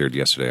that you shared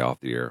yesterday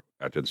off the air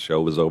after the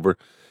show was over.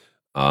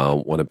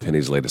 One of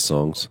Penny's latest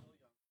songs.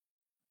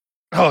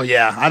 Oh,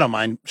 yeah. I don't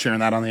mind sharing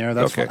that on the air.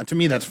 That's okay. To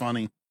me, that's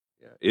funny.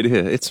 Yeah, it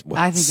is.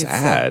 I think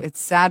sad.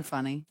 It's sad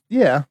funny.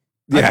 Yeah.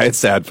 Yeah, it's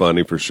sad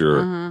funny for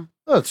sure. Uh-huh.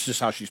 Well, it's just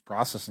how she's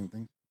processing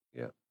things.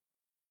 Yeah.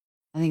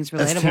 I think it's relatable.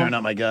 That's tearing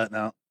up my gut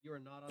now.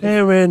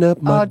 Tearing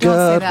up my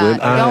gut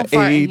when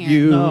I ate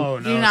you. No,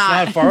 do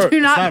not, it's not fart. do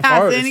not it's not pass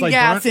fart. any it's like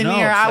gas in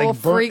here. I will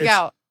freak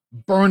out.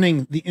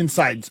 Burning the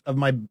insides of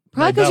my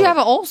Probably because you have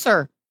an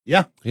ulcer.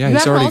 Yeah. Yeah,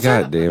 he's already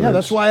got it, damn. Yeah,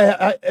 that's why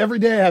I every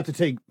day I have to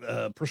take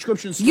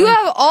prescription strength. You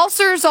have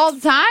ulcers all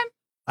the time?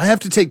 I have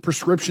to take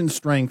prescription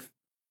strength.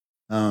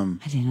 I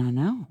did not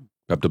know.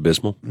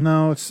 Pepto-Bismol?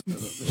 No, it's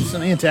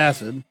an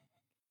antacid.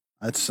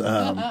 It's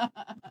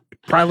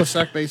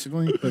Prilosec,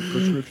 basically, but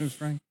prescription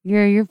strength.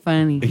 You're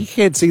funny. You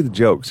can't see the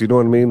jokes. You know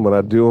what I mean? When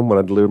I do them, when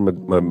I deliver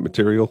my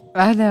material.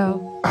 I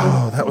know.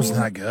 Oh, that was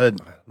not good.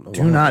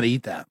 Do not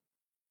eat that.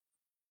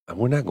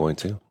 We're not going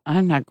to.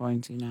 I'm not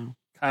going to now.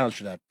 Kyle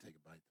should have to take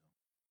a bite.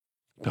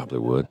 Probably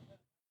would.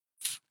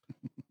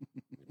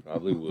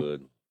 Probably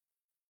would.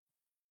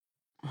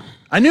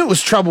 I knew it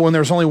was trouble when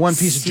there was only one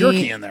piece of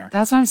jerky in there.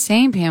 That's what I'm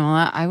saying,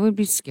 Pamela. I would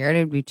be scared it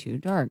would be too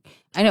dark.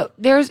 I know.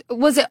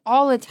 Was it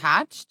all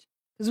attached?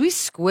 Because we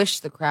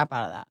squished the crap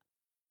out of that.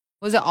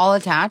 Was it all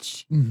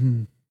attached?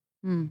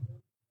 Mm-hmm.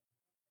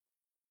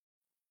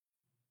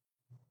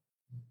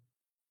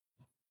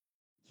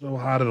 So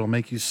hot it'll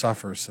make you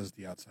suffer, says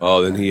the outside.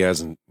 Oh, then he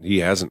hasn't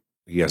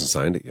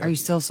signed it yet. Are you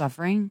still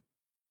suffering?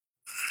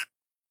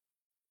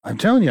 I'm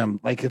telling you,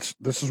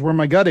 this is where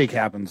my gut ache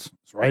happens.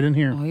 It's right in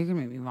here. Oh, you're gonna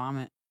make me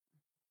vomit.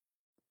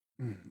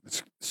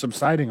 It's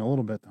subsiding a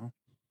little bit though.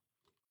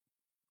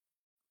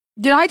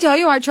 Did I tell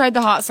you I tried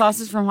the hot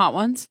sauces from Hot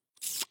Ones?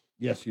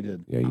 Yes, you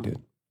did. Yeah, you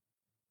did.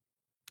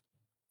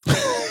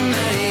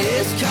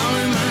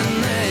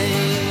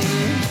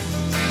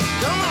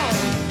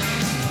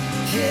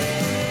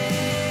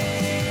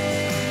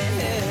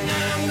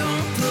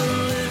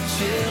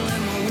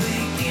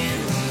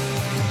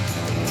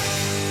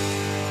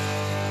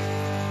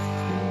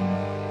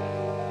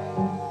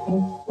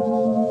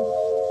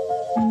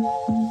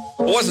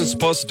 I wasn't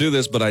supposed to do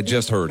this, but I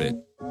just heard it.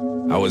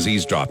 I was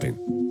eavesdropping.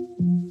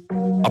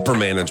 Upper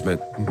management.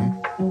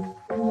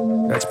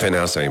 Mm-hmm. That's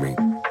Penthouse Amy.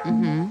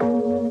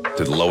 Mm-hmm.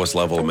 To the lowest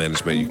level of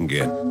management you can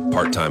get.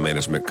 Part-time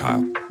management,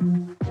 Kyle.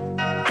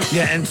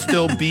 Yeah, and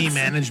still be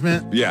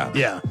management. Yeah.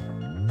 Yeah.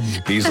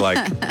 He's like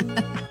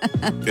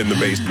in the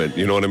basement.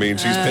 You know what I mean?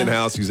 She's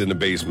penthouse. He's in the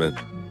basement.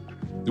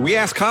 We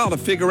asked Kyle to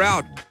figure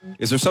out,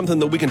 is there something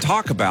that we can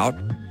talk about?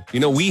 You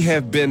know, we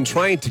have been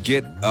trying to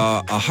get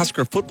a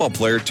Husker football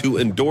player to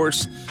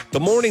endorse the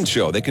morning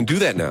show. They can do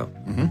that now.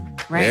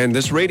 Mm-hmm. Right. And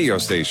this radio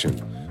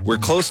station. We're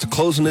close to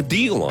closing a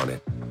deal on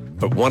it.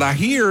 But what I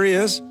hear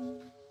is,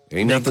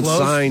 ain't nothing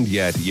signed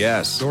yet.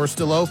 Yes. Door's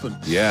still open.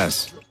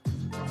 Yes.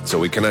 So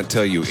we cannot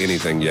tell you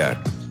anything yet.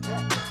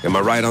 Am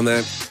I right on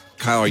that?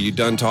 Kyle, are you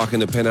done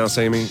talking to Penthouse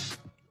Amy?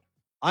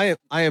 I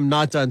am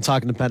not done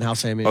talking to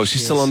Penthouse Amy. Oh,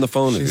 she's still on the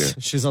phone with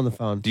you. She's on the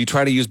phone. Do you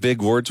try to use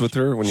big words with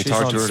her when you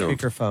talk to her? She's on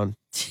speakerphone.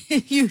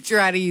 You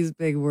try to use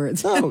big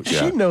words. No,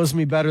 Yeah. she knows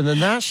me better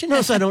than that. She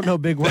knows I don't know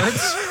big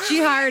words.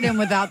 She hired him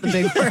without the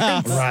big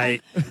words.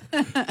 Right.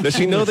 Does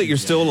she know that you're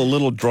still a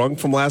little drunk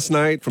from last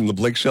night from the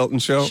Blake Shelton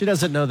show? She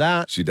doesn't know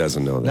that. She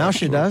doesn't know that. Now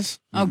she does.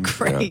 Oh,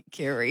 great,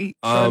 Carrie.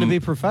 Trying to be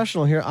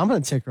professional here. I'm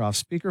going to take her off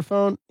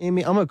speakerphone.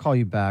 Amy, I'm going to call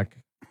you back.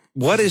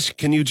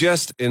 Can you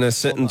just, in a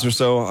sentence or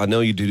so, I know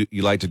you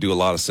like to do a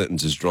lot of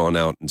sentences drawn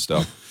out and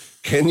stuff.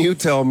 Can you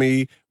tell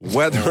me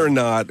whether or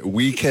not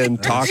we can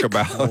talk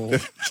about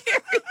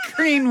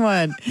Carrie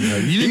Greenwood.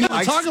 You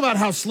didn't talk about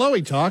how slow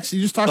he talks.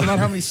 You just talk about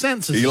how many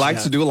sentences he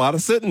likes to do a lot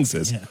of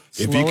sentences. Yeah.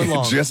 If you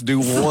could just do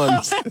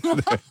one,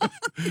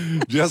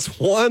 just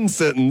one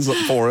sentence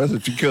for us,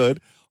 if you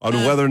could, on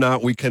whether or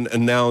not we can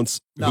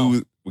announce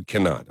who We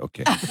cannot.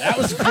 Okay. That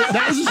was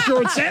a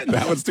short sentence.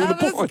 That was to the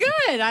That was point.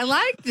 good. I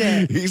liked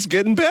it. He's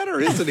getting better,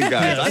 isn't he,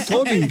 guys? I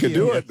told you he could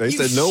do it. They You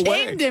said no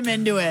way. shamed him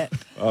into it.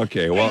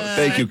 Okay, well,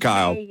 thank you,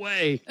 Kyle. No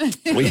way.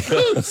 We,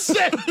 Who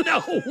said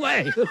no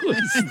way? Who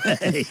is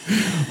they?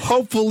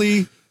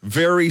 hopefully,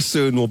 very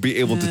soon, we'll be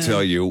able to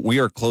tell you we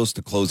are close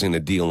to closing a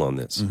deal on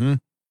this. Mm-hmm.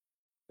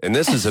 And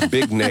this is a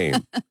big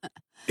name,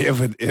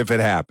 if it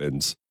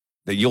happens,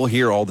 that you'll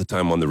hear all the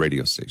time on the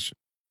radio station.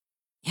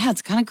 Yeah,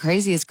 it's kind of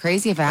crazy. It's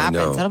crazy if it I know.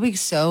 happens. That'll be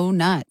so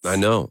nuts. I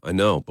know,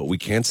 but we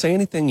can't say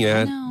anything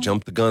yet. know.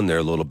 Jump the gun there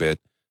a little bit.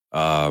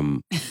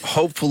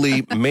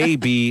 Hopefully,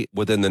 maybe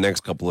within the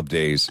next couple of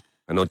days.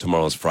 I know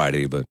tomorrow's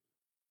Friday, but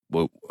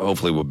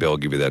hopefully we'll be able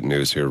to give you that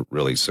news here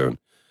really soon.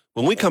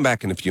 When we come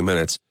back in a few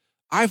minutes,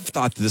 I've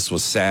thought this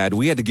was sad.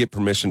 We had to get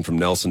permission from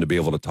Nelson to be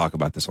able to talk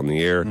about this on the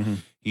air. Mm-hmm.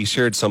 He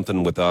shared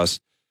something with us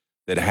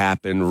that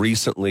happened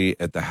recently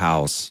at the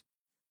house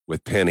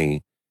with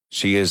Penny.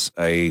 She is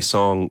a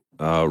song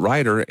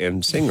writer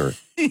and singer.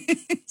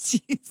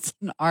 She's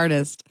an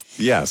artist.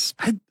 Yes.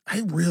 I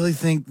really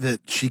think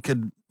that she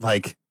could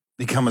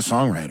become a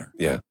songwriter.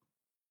 Yeah.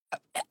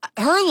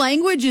 Her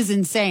language is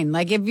insane.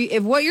 Like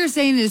if what you're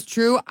saying is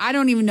true, I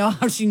don't even know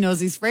how she knows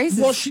these phrases.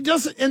 Well, she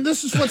doesn't, and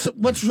this is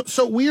what's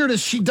so weird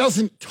is she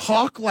doesn't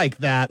talk like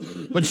that,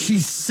 but she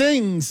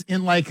sings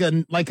in like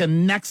a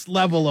next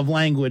level of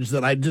language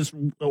that I just.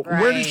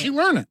 Where did she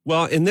learn it?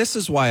 Well, and this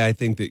is why I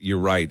think that you're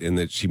right and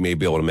that she may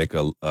be able to make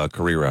a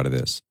career out of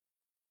this.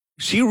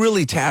 She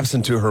really taps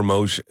into her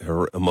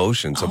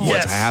emotions of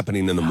what's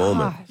happening in the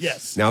moment.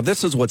 Yes. Now,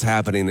 this is what's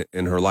happening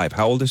in her life.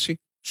 How old is she?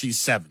 She's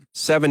 7.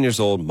 7 years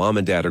old. Mom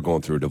and dad are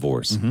going through a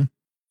divorce. Mm-hmm.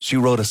 She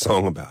wrote a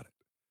song about it.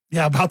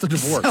 Yeah, about the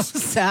divorce. So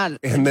sad.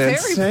 And then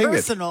Very sang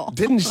personal. it.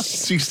 Didn't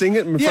she sing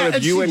it in front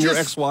of you and your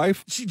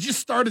ex-wife? She just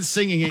started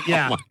singing it.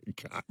 Yeah. Oh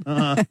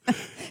my God.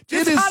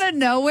 Just out of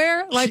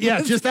nowhere.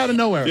 Just out of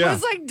nowhere. It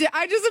was like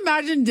I just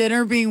imagine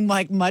dinner being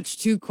like much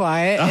too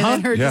quiet, and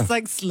then her just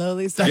like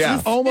slowly starts.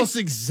 That's almost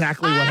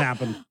exactly what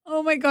happened.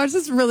 Oh my gosh,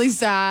 that's really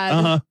sad.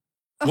 Uh-huh.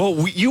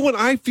 Well, you and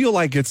I feel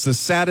like it's the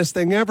saddest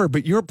thing ever,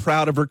 but you're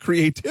proud of her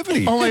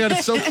creativity. Oh my God,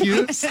 it's so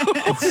cute. It's so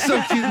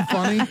cute and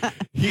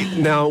funny.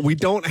 Now, we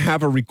don't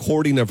have a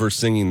recording of her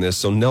singing this,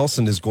 so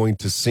Nelson is going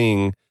to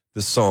sing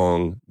the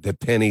song that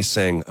Penny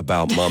sang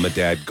about mom and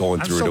dad going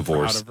through a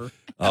divorce. Proud of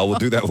her. We'll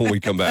do that when we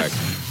come back.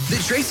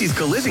 The Tracy's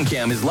Collision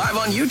Cam is live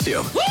on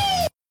YouTube.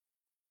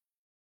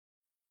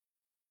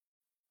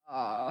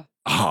 Aww.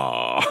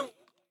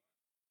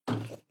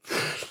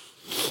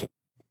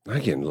 I'm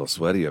getting a little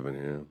sweaty up in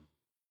here.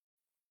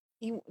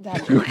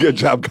 Good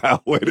job,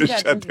 Kyle. Way to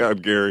shut down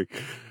Gary.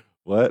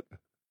 What?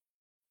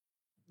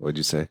 What'd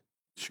you say?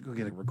 Should go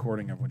get a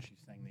recording of what she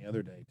sang the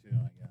other day, too,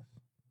 I guess.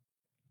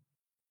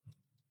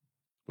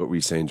 What were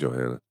you saying,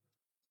 Johanna?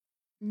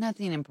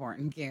 Nothing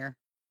important, Gare.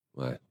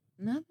 What?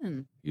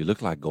 Nothing. You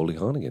look like Goldie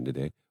Hawn again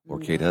today. Or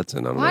Kate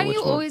Hudson. I don't know Why do which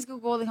you one. always go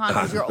Goldie Hawn?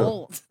 Because you're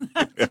old.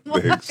 I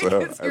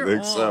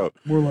think so.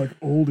 More like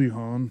oldie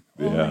Hawn.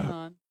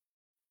 Yeah.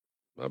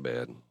 My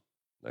bad.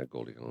 Not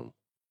Goldie Hawn.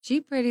 She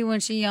pretty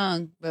when she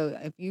young, but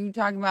if you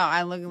talking about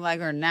I looking like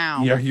her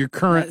now. Yeah, your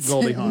current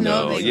Goldie Hawn.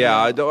 No,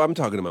 I'm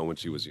talking about when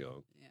she was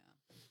young.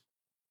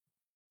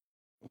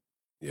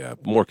 Yeah,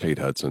 more Kate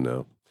Hudson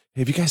now.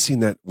 Hey, have you guys seen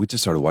that? We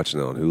just started watching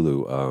it on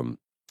Hulu.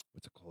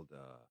 What's it called?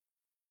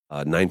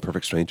 9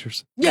 Perfect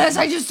Strangers. Yes,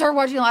 I just started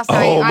watching it last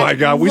night. Oh my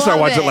God, we started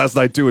watching it last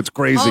night too. It's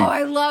crazy. Oh,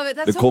 I love it.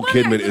 That's Nicole so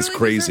funny. Kidman is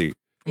crazy.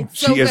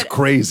 So She is good.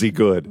 crazy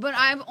good. But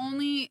I've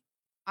only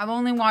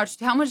watched.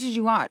 How much did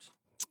you watch?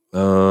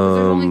 There's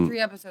only 3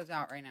 episodes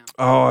out right now.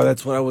 Oh,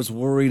 that's what I was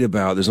worried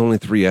about. There's only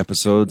 3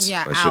 episodes.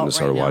 Yeah, I shouldn't have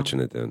started right now. watching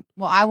it then.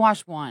 Well, I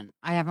watched 1.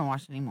 I haven't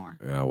watched any more.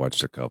 Yeah, I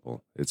watched a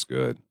couple. It's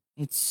good.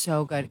 It's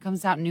so good. It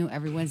comes out new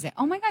every Wednesday.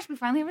 Oh my gosh, we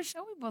finally have a show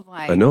we both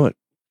like. I know it.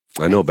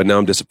 But now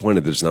I'm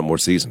disappointed there's not more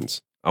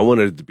seasons. I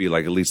wanted it to be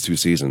like at least 2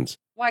 seasons.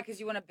 Why? Because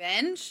you want to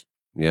binge?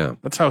 Yeah.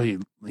 That's how he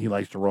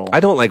likes to roll.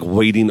 I don't like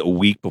waiting a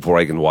week before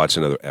I can watch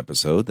another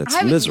episode.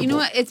 That's miserable. You know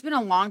what? It's been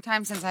a long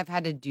time since I've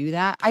had to do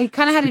that. I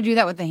kind of had to do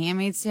that with The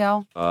Handmaid's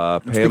Tale.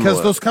 It's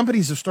because those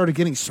companies have started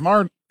getting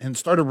smart and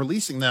started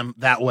releasing them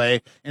that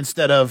way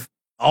instead of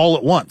all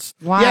at once.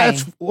 Why?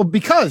 Yeah,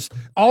 because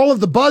all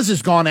of the buzz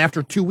is gone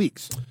after 2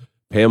 weeks.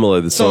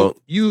 Pamela, so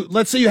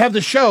let's say you have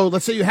the show,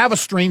 let's say you have a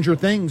Stranger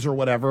Things or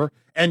whatever,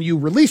 and you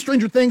release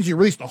Stranger Things, you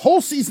release the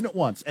whole season at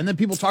once, and then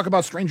people talk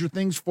about Stranger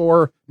Things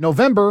for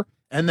November,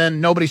 and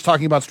then nobody's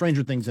talking about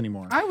Stranger Things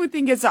anymore. I would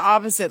think it's the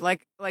opposite.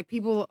 Like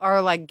people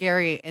are like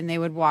Gary, and they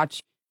would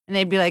watch, and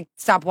they'd be like,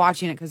 stop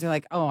watching it because they're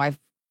like, oh,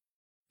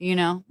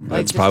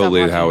 That's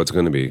probably how it's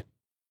going to be.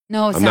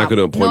 No, it's I'm not going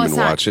to appointment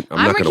watch it. I'm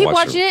not going to keep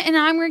watch watching it, and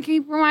I'm going to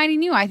keep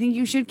reminding you. I think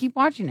you should keep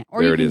watching it.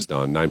 Or there it is,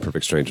 Don. 9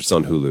 Perfect Strangers. It's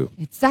on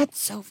Hulu. That's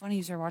so funny.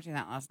 You started watching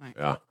that last night.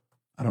 Yeah.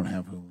 I don't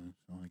have Hulu,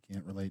 so I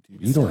can't relate to you.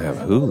 You don't have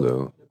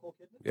Hulu?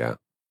 Yeah.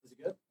 Is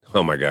it good?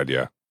 Oh, my God,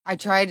 yeah. I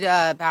tried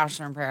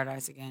Bachelor in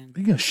Paradise again. Are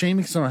you going to shame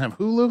me because I don't have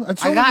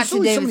Hulu? I got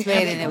to David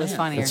Spade, and it was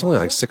funnier. It's only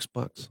like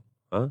 $6.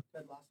 Huh?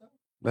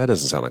 That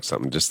doesn't sound like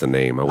something. Just the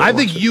name. I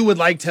think you would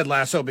like Ted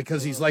Lasso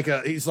because he's like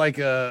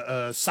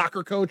a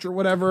soccer coach or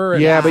whatever.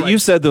 And yeah, but you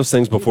said those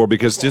things before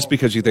because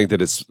you think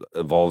that it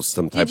involves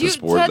some type of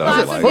sport. Ted That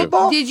I Lasso, like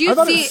it. did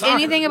you see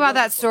anything about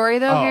that story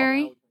though,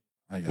 Gary?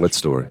 What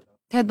story?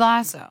 Ted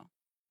Lasso.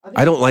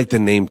 I don't like the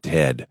name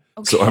Ted,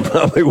 so I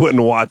probably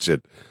wouldn't watch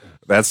it.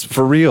 That's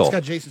for real. It's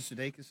got Jason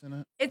Sudeikis in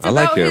it. It's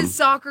about his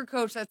soccer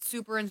coach. That's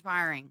super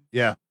inspiring.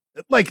 Yeah,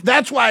 like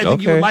that's why I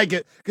think you would like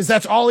it because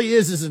that's all he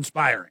is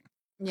inspiring.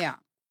 Yeah.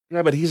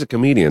 Yeah, but he's a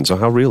comedian, so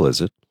how real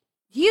is it?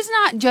 He's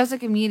not just a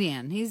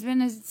comedian. He's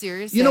been a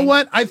serious. You know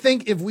what? I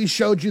think if we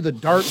showed you the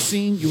dart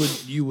scene,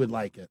 you would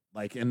like it.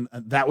 Like, and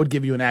that would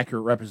give you an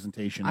accurate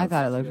representation. I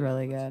thought it looked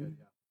really good.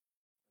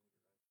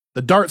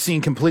 The dart scene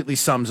completely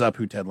sums up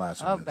who Ted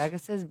Lasso is. Becca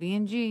says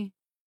B&G.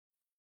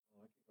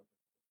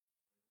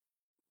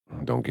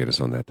 Don't get us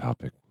on that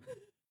topic.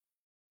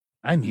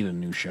 I need a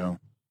new show.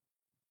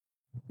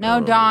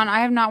 No, Dawn, I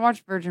have not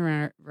watched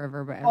Virgin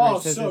River, but everybody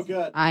says so it's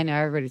good. I know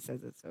everybody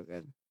says it's so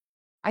good.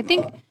 I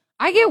think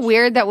I get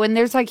weird that when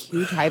there's like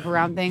huge hype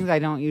around things, I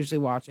don't usually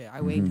watch it.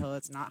 I wait until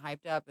it's not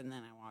hyped up and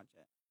then I watch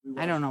it.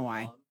 I don't know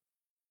why.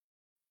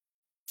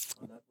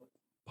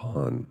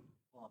 Pawn.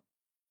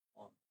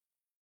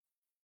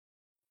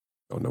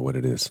 Don't know what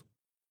it is.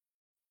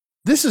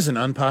 This is an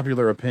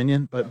unpopular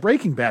opinion, but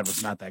Breaking Bad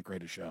was not that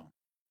great a show.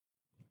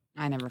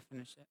 I never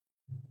finished it.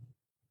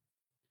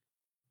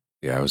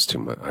 Yeah, it was too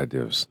much.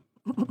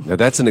 Now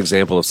that's an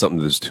example of something.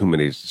 There's too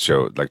many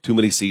shows, like too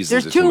many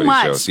seasons. There's too many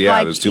much. shows.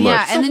 Yeah, there's too much.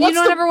 Yeah, and then you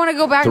don't ever want to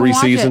go back. 3 and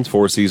watch seasons, it.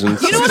 4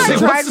 seasons. You know what I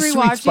tried What's the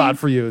sweet rewatching? spot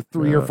for you?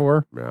 3 or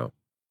 4? Yeah.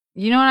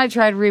 You know what I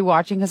tried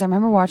rewatching because I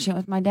remember watching it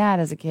with my dad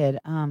as a kid.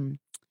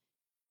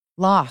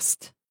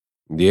 Lost.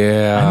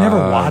 Yeah. I never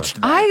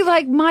watched that.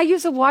 I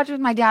used to watch it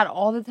with my dad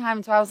all the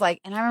time. So I was like,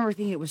 and I remember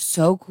thinking it was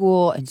so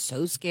cool and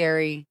so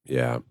scary.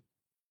 Yeah.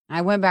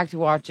 I went back to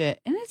watch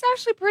it, and it's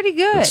actually pretty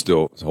good. It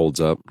still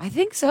holds up. I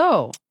think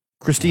so.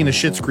 Christina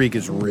Schitt's Creek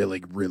is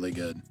really, really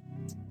good.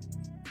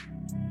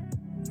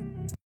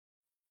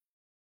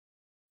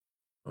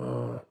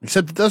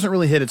 Except it doesn't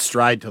really hit its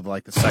stride till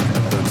like the second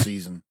or third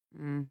season.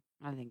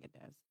 I think it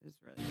does. It's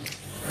really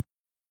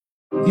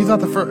good. You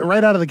thought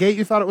right out of the gate,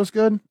 you thought it was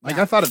good? Like,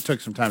 I thought it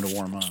took some time to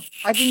warm up.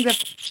 I think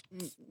that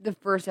the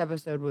first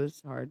episode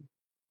was hard.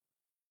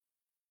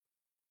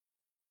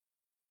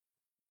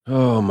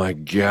 Oh my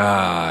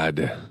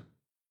God.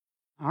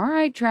 All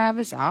right,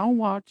 Travis, I'll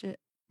watch it.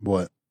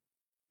 What?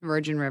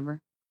 Virgin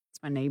River.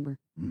 It's my neighbor.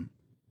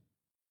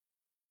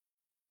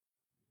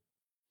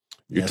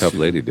 You're a tough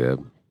lady,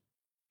 Deb.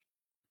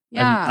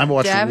 Yeah, I've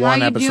watched Deb,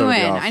 one how you episode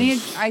doing? of The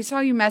Office. I saw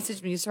you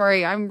message me.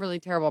 Sorry, I'm really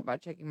terrible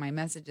about checking my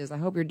messages. I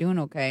hope you're doing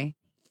okay.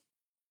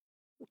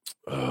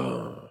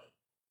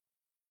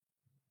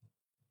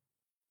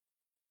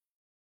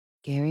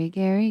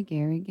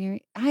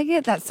 Gary. I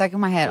get that stuck in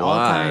my head all the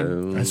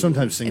time. I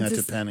sometimes sing It's that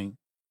just- to Penny.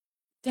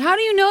 How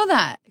do you know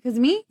that? Because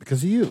me?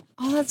 Because of you.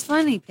 Oh, that's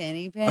funny.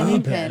 Penny.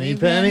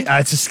 Penny.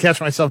 I just catch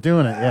myself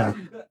doing it, yeah.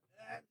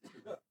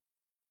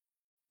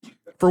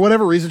 For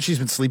whatever reason, she's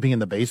been sleeping in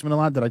the basement a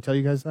lot. Did I tell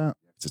you guys that?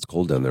 It's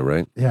cold down there,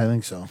 right? Yeah, I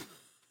think so.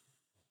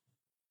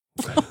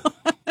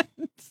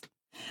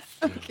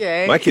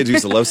 Okay. My kids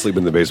used to love sleeping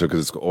in the basement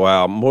because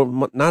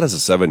it's not as a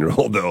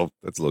 7-year-old though.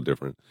 That's a little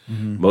different.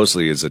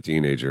 Mostly as a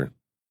teenager,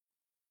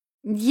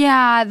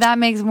 Yeah, that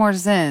makes more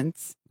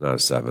sense. not a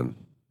 7.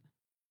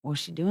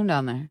 What's she doing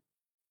down there?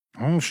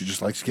 Oh, she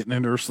just likes getting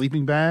into her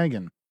sleeping bag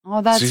and.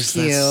 Oh, that's She's-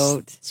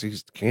 cute.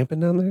 She's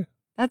camping down there.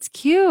 That's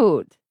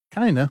cute.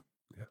 Kinda.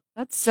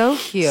 That's so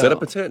cute. Set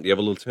up a tent. Do you have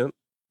a little tent?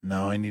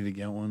 No, I need to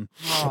get one.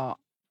 Oh,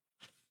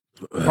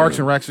 Parks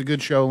and Rec's a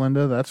good show,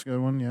 Linda. That's a good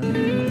one, yeah.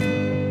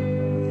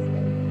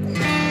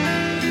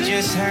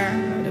 Just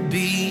how to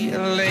be a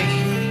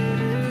lady.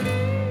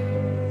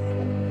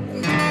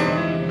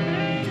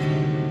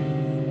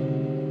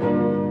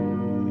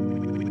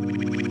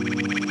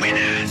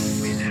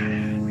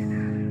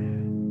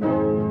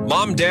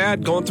 Mom,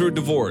 dad, going through a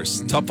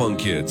divorce. Tough on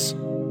kids.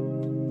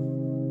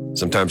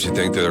 Sometimes you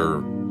think they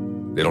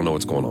don't know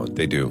what's going on.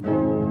 They do.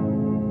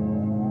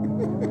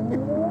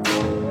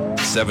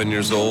 7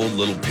 years old,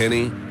 little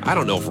Penny. I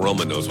don't know if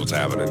Roman knows what's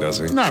happening, does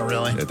he? Not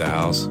really. At the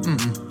house?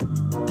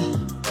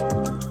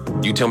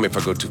 You tell me if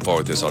I go too far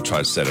with this, I'll try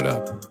to set it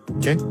up.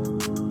 Okay.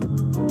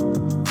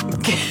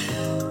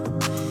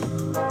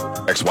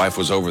 Ex-wife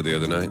was over the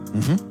other night.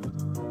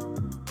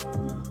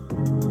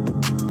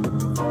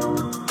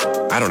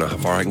 I don't know how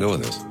far I can go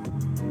with this.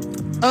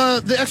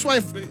 The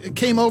ex-wife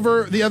came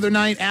over the other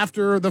night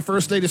after the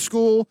first day to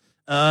school.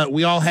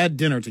 We all had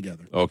dinner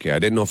together. Okay, I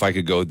didn't know if I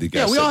could go with the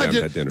guys Yeah, we sit all down and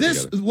had have dinner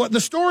this. together. What the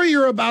story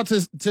you're about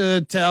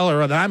to tell,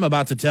 or that I'm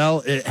about to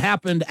tell, it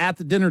happened at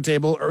the dinner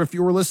table. Or if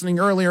you were listening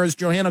earlier, as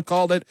Johanna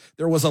called it,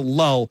 there was a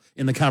lull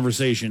in the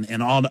conversation,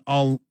 and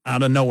all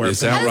out of nowhere. Is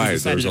that Penny right?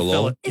 decided There's a to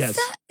fill lull? it. Yes.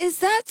 is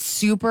that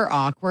super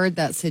awkward,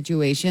 that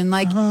situation?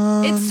 Like,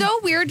 it's so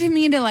weird to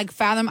me to like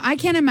fathom. I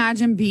can't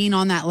imagine being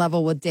on that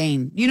level with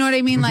Dane. You know what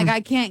I mean? Like, I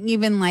can't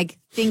even like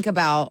think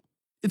about.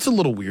 It's a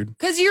little weird.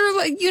 Because you're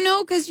like,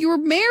 because you were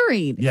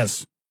married.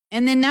 Yes.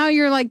 And then now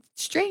you're like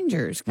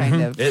strangers,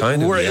 kind of.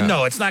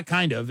 No, it's not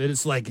kind of.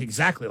 It's like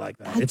exactly like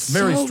that. That's it's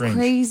very so strange.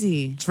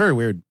 Crazy. It's very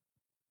weird.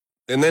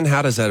 And then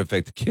how does that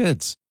affect the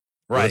kids?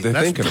 Right. They're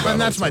thinking about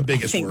and that's it. my I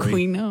biggest think worry.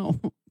 we know.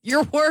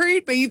 You're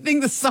worried, but you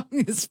think the song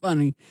is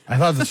funny. I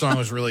thought the song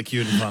was really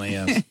cute and funny,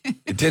 yes.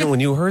 It didn't when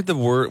you heard the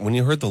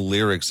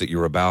lyrics that you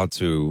were about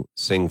to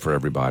sing for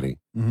everybody.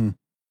 Mm-hmm.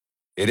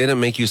 It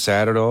didn't make you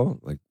sad at all?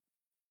 Like,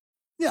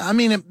 yeah, I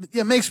mean,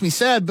 it makes me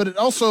sad, but it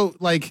also,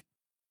 like,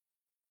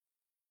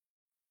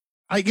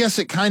 I guess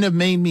it kind of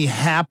made me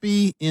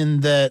happy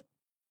in that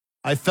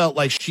I felt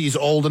like she's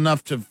old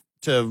enough to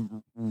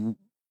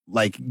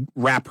like,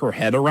 wrap her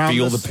head around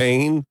feel this. the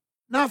pain?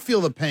 Not feel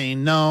the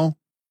pain, no.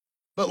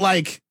 But,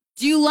 like...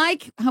 Do you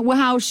like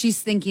how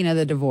she's thinking of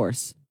the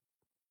divorce?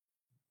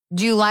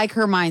 Do you like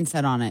her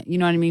mindset on it? You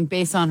know what I mean?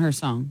 Based on her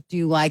song. Do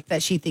you like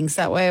that she thinks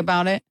that way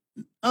about it?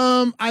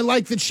 I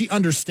like that she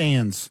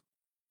understands.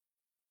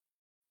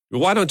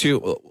 Why don't you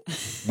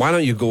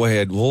go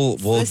ahead?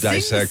 We'll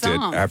dissect it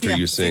after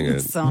you sing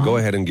it. Go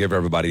ahead and give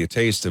everybody a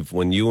taste of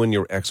when you and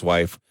your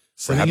ex-wife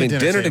were having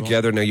dinner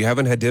together. Now, you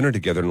haven't had dinner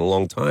together in a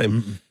long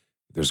time. Mm-mm.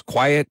 There's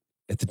quiet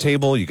at the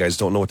table. You guys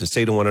don't know what to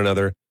say to one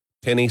another.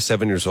 Penny,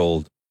 7 years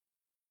old,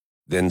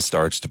 then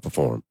starts to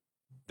perform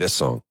this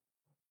song.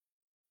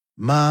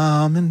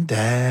 Mom and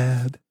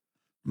Dad,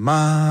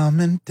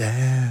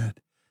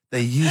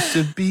 they used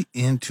to be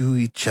into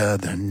each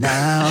other.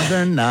 Now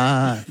they're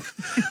not.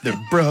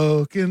 They're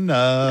broken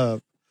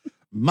up.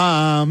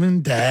 Mom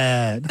and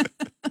Dad.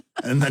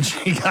 And then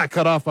she got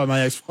cut off by my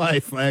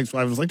ex-wife. My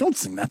ex-wife was like, don't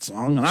sing that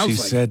song. And I was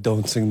she said,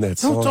 don't sing that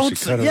song. Don't she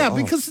sing. cut it off.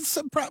 Because it's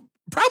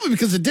probably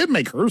because it did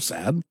make her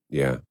sad.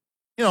 Yeah.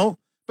 You know,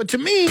 but to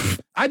me,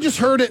 I just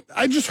heard it.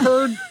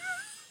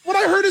 What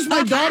I heard is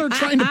my daughter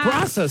trying to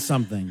process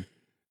something.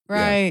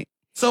 Right. Yeah.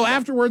 So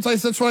afterwards,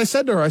 that's what I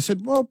said to her. I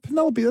said, well,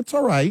 Penelope, that's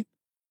all right.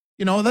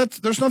 You know,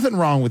 there's nothing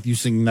wrong with you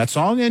singing that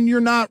song, and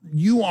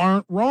you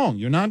aren't wrong.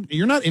 You're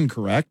not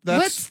incorrect.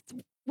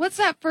 What's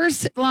that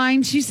first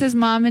line? She says,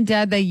 Mom and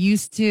Dad, they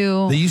used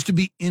to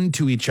be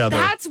into each other.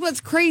 That's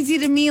what's crazy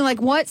to me. Like,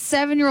 what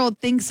 7-year-old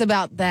thinks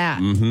about that?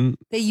 Mm-hmm.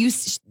 They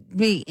used to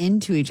be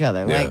into each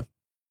other. Yeah. Like,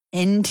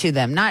 into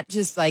them, not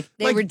just like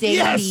they were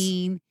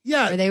dating,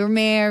 or they were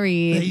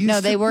married.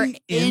 They were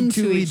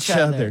into each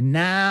other.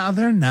 Now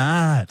they're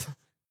not.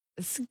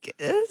 It's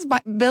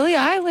Billie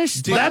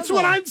Eilish. That's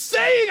what I'm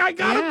saying. I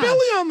got a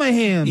Billie on my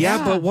hands.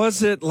 Yeah, but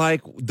was it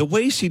like the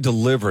way she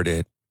delivered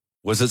it?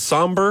 Was it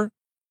somber?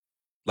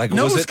 Like,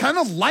 no, it was kind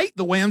of light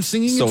the way I'm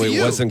singing it to you. So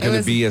it wasn't going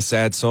to be a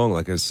sad song,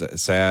 like a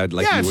sad.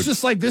 Like it's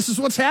just like this is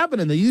what's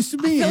happening. They used to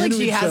be. I feel like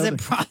she hasn't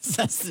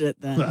processed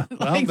it then. Well,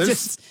 like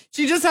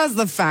she just has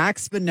the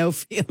facts, but no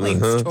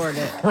feelings toward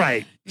it.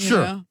 Right.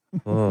 Sure. Know?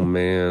 Oh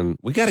man,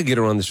 we got to get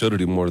her on the show to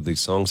do more of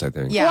these songs. I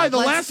think. Yeah. Why,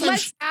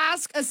 let's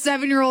ask a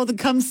 7-year-old to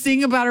come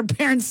sing about her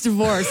parents'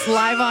 divorce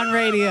live on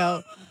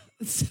radio.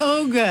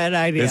 So good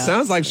idea. It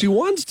sounds like she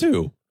wants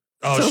to.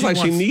 Oh, sounds like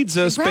she needs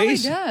a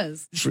space. Probably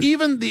does.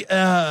 Even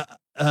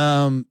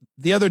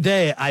the other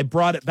day, I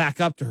brought it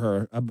back up to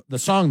her, the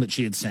song that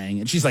she had sang,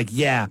 and she's like,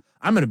 "Yeah,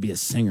 I'm going to be a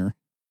singer."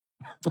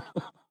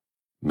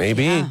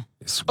 Maybe. Yeah.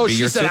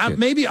 She said,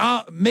 "Maybe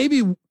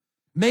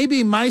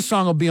my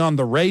song will be on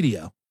the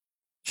radio."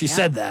 She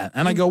said that,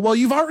 and I go, "Well,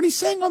 you've already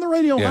sang on the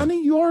radio,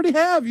 honey. You already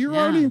have. You're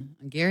already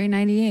Gary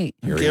 98.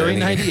 Gary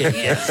 98.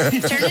 Turn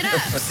it up.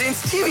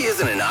 Since TV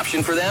isn't an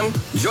option for them,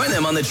 join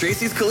them on the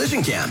Tracy's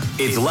Collision Cam.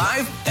 It's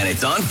live and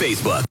it's on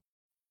Facebook.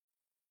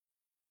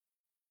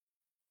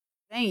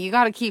 Dang, you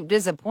got to keep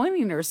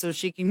disappointing her so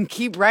she can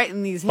keep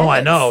writing these hits. Oh, I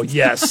know.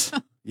 Yes.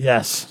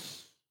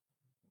 Yes.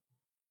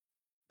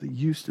 They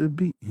used to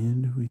be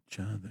into each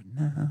other.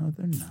 Now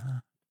they're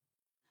not.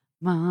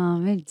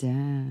 Mom and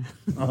Dad.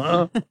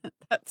 Uh-huh.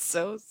 That's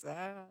so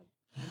sad.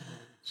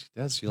 She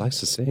does. She likes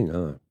to sing,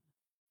 huh?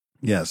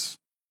 Yes.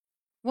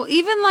 Well,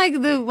 even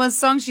like the one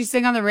song she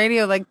sang on the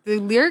radio, like the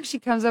lyrics she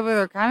comes up with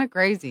are kind of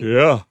crazy.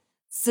 Yeah.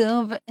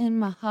 Silver in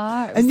my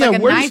heart. It's and like a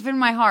knife in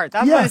my heart.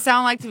 That's what it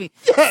sounded like to me.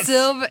 Yes.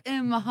 Silver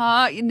in my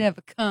heart, you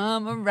never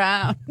come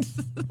around.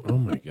 Oh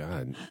my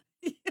God.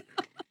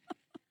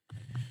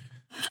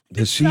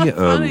 Does she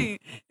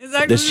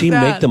does she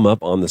make them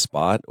up on the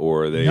spot,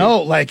 or are they?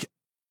 No, like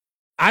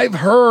I've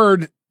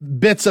heard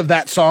bits of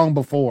that song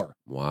before.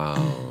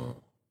 Wow.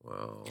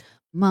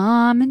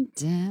 Mom and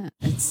Dad.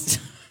 It's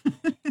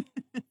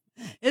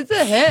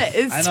a hit.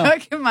 It's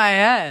stuck in my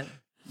head.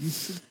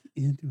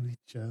 Into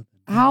each other.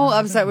 How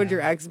upset would your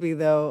ex be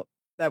though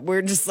that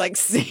we're just like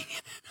singing?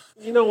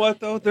 You know what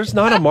though? There's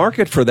not a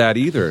market for that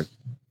either.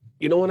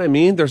 You know what I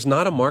mean? There's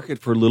not a market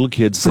for little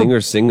kids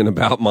singers singing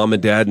about mom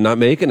and dad not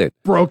making it.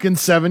 Broken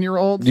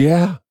 7-year-olds.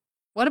 Yeah.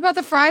 What about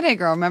the Friday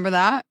Girl? Remember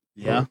that?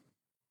 Yeah.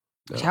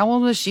 No. How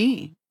old was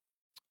she?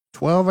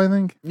 12, I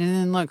think. And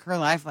then look, her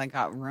life like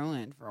got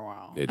ruined for a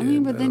while. It I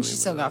mean, did. but I then don't she even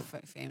still know. got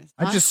famous.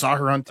 I just saw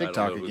her on I don't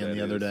TikTok know who again that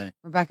the other is. day.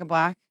 Rebecca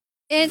Black.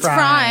 It's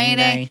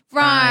Friday.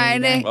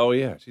 Friday. Oh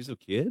yeah, she's a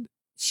kid.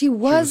 She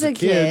was a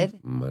kid.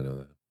 I know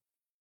that.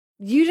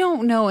 You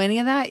don't know any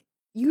of that?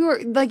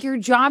 your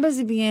job is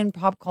to be in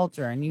pop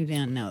culture, and you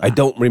didn't know that. I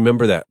don't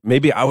remember that.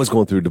 Maybe I was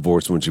going through a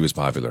divorce when she was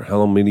popular.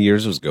 How many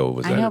years ago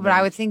was that? I know, but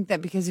I would think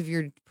that because of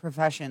your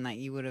profession that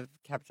you would have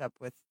kept up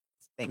with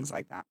things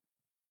like that.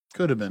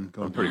 Could have been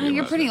going pretty.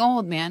 You're pretty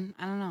old, man.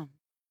 I don't know.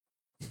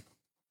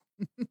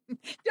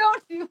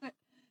 Don't do it.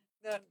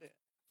 Don't do it.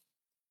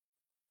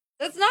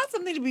 That's not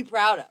something to be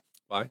proud of.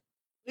 Why?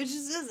 It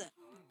just isn't.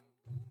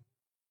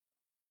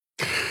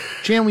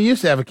 Chan, we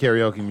used to have a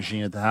karaoke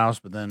machine at the house,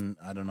 but then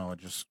I don't know, it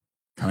just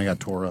kind of got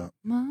tore up.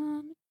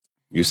 Mom.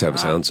 You used to have a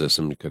sound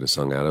system you could have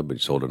sung out of, but you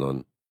sold it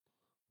on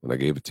when I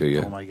gave it to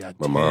you. Oh my God,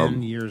 my 10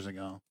 mom years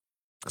ago.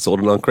 Sold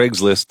it on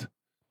Craigslist.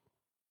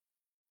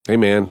 Hey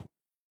man.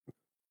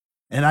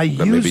 And I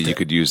used maybe it. you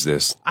could use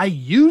this. I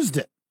used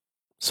it.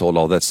 Sold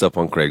all that stuff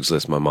on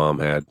Craigslist my mom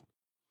had.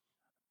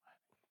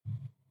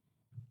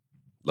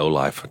 Low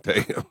life, I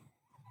tell you.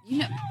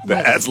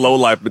 That's low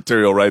life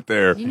material right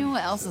there. You know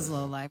what else is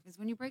low life? Is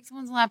when you break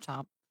someone's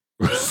laptop.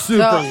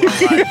 Super low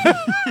life.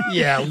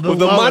 Yeah. With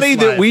the money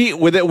that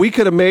we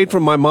could have made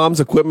from my mom's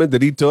equipment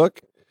that he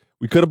took,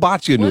 we could have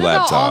bought you a new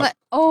laptop.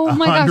 Oh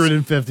my gosh.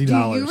 $150. Do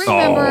you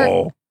remember?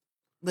 Oh.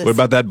 What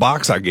about that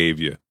box I gave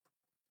you?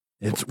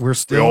 We're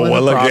still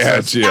in the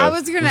process. At you. I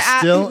was going to ask.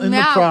 Still in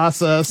the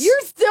process.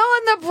 You're still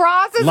in the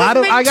process.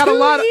 I got 2 a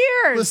lot of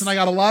years. Listen, I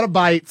got a lot of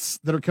bites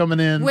that are coming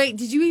in. Wait,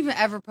 did you even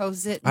ever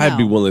post it? I'd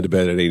be willing to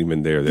bet it ain't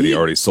even there that he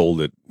already sold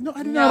it. No,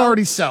 I did not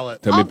already sell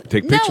it. Tell me,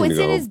 take a picture No, and it's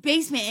go. in his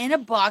basement in a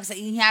box that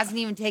he hasn't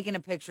even taken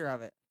a picture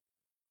of it.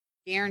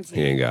 Guaranteed.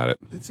 He ain't got it.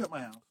 It's at my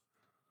house.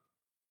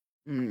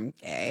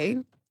 Okay.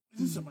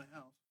 It's at my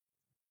house.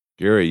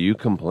 Gary, you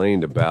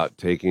complained about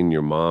taking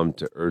your mom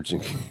to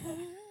urgent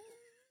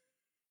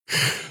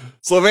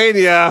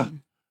Slovenia.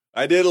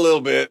 I did a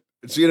little bit.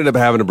 She ended up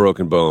having a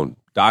broken bone.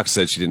 Doc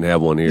said she didn't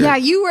have one here. Yeah,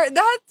 you were.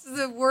 That's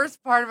the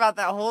worst part about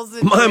that whole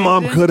situation. My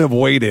mom could have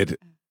waited.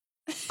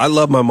 I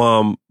love my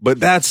mom, but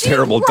that's She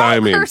terrible broke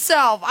timing.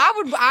 herself.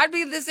 I'd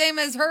be the same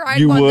as her. I'd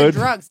You want would? the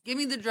drugs. Give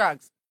me the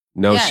drugs.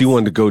 No, Yes. she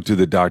wanted to go to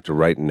the doctor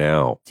right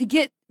now. To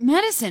get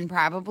medicine,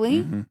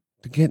 probably.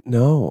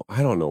 No,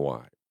 I don't know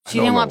why. She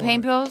didn't want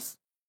pain pills?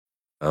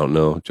 I don't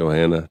know,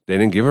 Johanna. They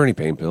didn't give her any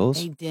pain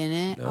pills. They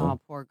didn't? No. Oh,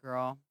 poor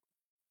girl.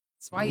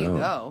 That's why you No.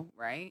 go,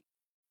 right?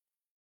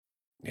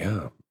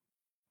 Yeah.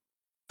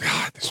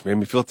 God, this made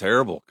me feel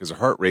terrible because her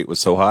heart rate was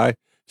so high.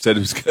 She said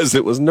it was because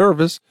it was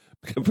nervous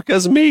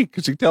because of me.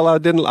 Because she could tell I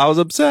was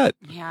upset.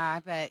 Yeah, I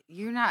bet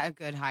you're not a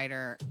good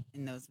hider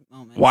in those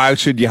moments. Why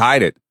should you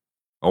hide it?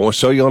 I want to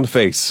show you on the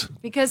face.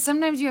 Because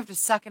sometimes you have to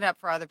suck it up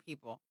for other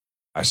people.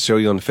 I show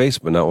you on the face,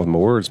 but not with my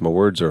words. My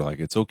words are like,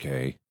 it's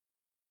okay.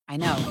 I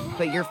know,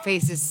 but your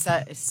face is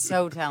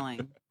so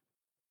telling.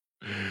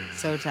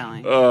 So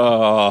telling.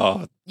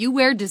 Oh. You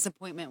wear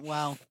disappointment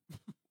well.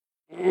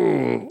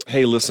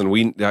 Hey, listen,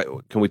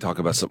 can we talk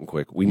about something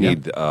quick? We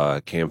need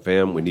Cam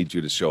Fam. We need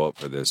you to show up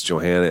for this.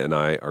 Johanna and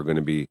I are going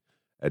to be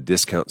at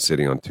Discount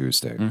City on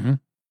Tuesday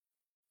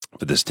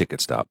for this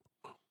ticket stop.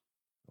 I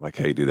like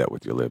how you do that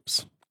with your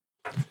lips.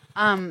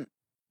 Are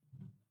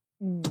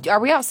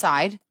we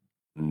outside?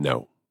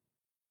 No,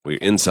 we're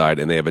inside,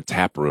 and they have a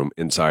tap room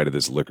inside of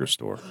this liquor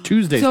store.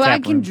 Tuesday's so tap I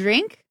can room.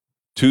 drink?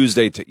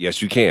 Tuesday,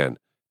 yes, you can.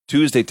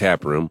 Tuesday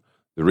tap room.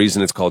 The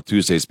reason it's called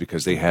Tuesday is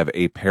because they have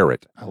a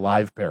parrot. A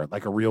live parrot,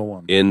 like a real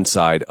one.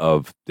 Inside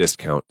of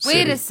Discount City.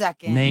 Wait a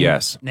second.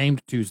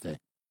 Named Tuesday.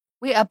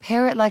 Wait, a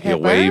parrot like He'll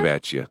a bird? wave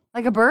at you.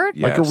 Like a bird?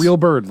 Yes. Like a real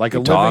bird, like He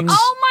a talks. living.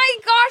 Oh my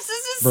gosh,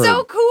 this is so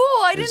Bird.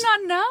 cool. I did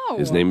not know.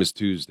 His name is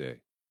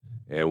Tuesday.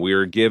 And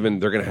they're going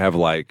to have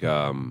like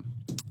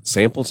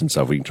samples and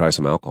stuff. We can try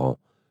some alcohol.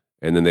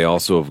 And then they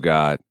also have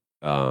got,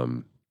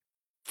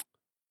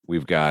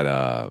 we've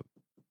got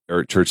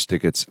Eric Church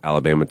tickets,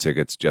 Alabama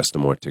tickets, Jess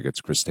Moore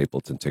tickets, Chris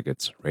Stapleton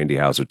tickets, Randy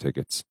Hauser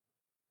tickets.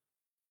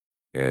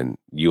 And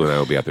you and I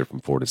will be out there from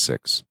 4 to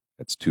 6.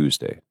 That's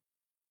Tuesday.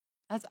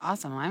 That's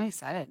awesome. I'm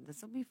excited.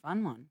 This will be a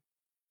fun one.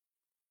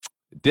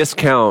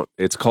 Discount.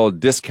 It's called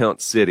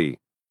Discount City,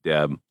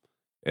 Deb.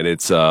 And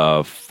it's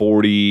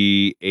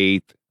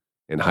 48th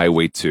and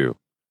Highway 2.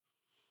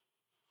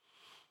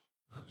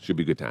 Should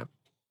be a good time.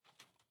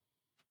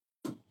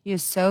 He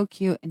is so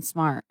cute and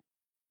smart.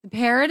 The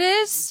parrot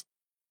is?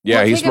 Yeah,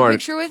 Wanna he's take a smart.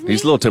 picture with me?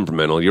 He's a little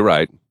temperamental. You're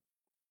right.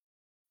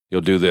 He'll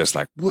do this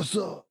like, what's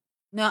up?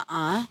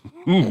 Nuh-uh.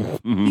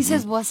 He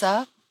says, what's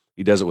up?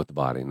 He does it with the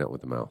body, not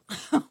with the mouth.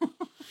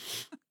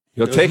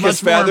 He'll It was take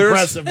his much more feathers.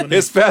 impressive when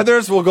His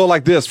feathers will go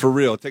like this for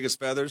real. Take his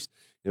feathers.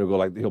 He'll go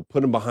like, he'll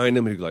put them behind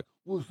him and he'll go like,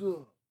 what's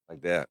up?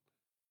 Like that.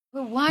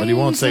 But why But are he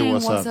won't you say saying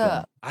what's what's up,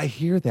 up? I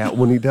hear that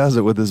when he does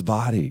it with his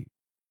body.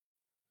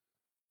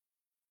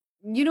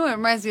 You know what it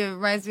reminds me of? It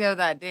reminds me of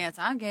that dance.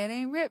 I'm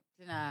getting ripped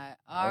tonight.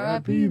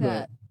 R.I.P.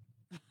 that.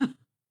 I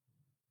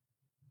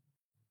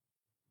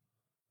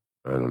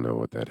don't know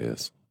what that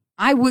is.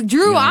 I would,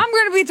 Drew. I'm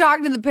going to be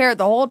talking to the parrot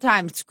the whole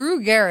time.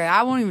 Screw Gary.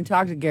 I won't even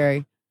talk to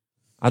Gary.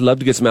 I'd love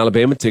to get some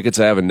Alabama tickets.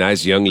 I have a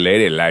nice young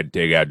lady I'd like to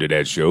take out to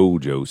that show,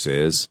 Joe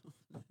says.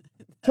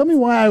 Tell me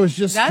why I was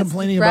just That's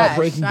complaining fresh. about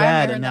Breaking I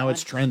Bad heard and that now one.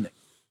 it's trending.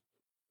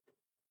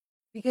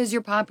 Because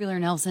you're popular,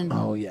 Nelson.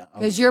 Oh, yeah.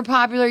 Because you're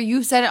popular.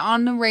 You said it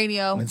on the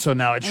radio. And so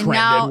now it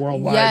trended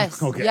worldwide.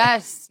 Yes, okay.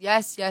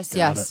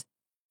 yes.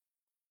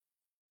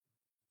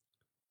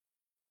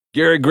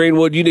 Gary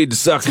Greenwood, you need to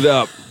suck it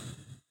up.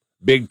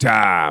 Big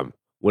time.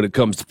 When it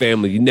comes to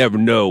family, you never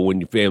know when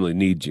your family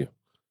needs you.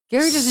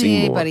 Gary doesn't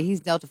need anybody.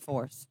 He's Delta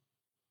Force.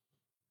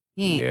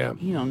 He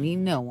don't need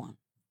no one.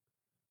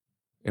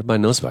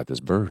 Everybody knows about this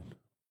bird.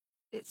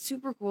 It's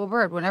super cool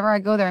bird. Whenever I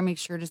go there, I make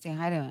sure to say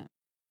hi to him.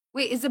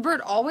 Wait, is the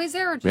bird always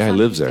there or just Yeah, he on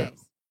lives Tuesdays? there.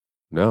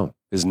 No,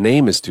 his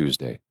name is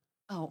Tuesday.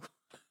 Oh.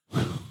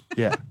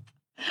 Yeah.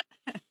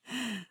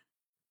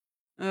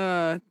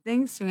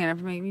 Thanks, Johanna,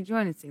 for making me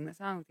join and sing the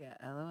song with you.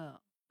 LOL.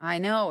 I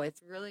know,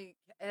 it's really...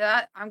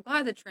 I'm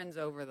glad the trend's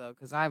over, though,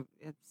 because I'm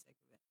sick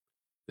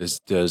of it.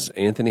 Does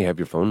Anthony have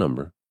your phone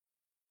number?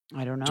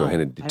 I don't know.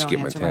 Johanna, did you get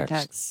my answer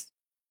text?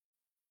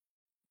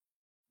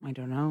 I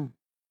don't know.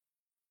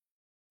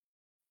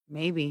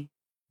 Maybe.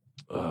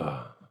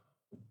 I'm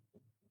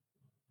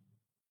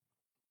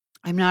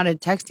not a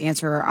text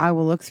answerer. I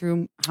will look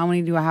through how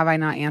many have I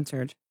not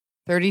answered.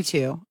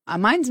 32.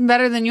 Mine's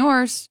better than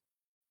yours.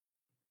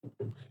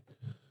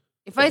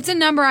 If it's a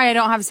number I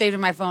don't have saved in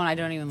my phone, I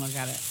don't even look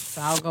at it.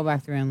 So I'll go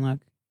back through and look.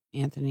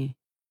 Anthony.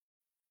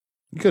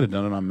 You could have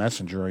done it on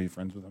Messenger. Are you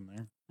friends with him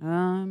there?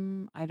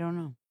 I don't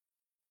know.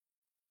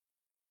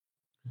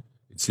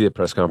 You see the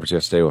press conference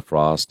yesterday with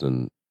Frost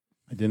and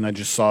I didn't. I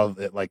just saw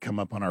it come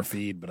up on our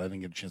feed, but I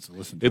didn't get a chance to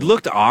listen to it. It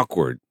looked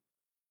awkward.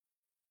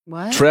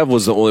 What? Trev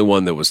was the only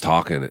one that was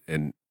talking,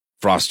 and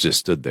Frost just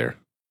stood there.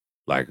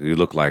 Like, he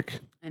looked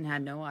like... And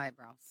had no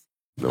eyebrows.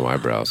 No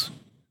eyebrows.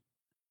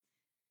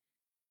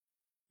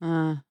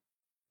 I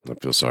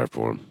feel sorry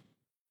for him.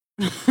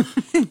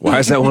 Why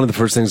is that one of the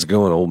first things to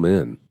go on old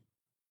men?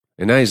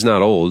 And now he's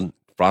not old.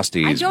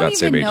 Frosty is about the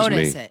same age as me. I don't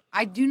even notice it.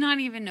 I do not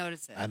even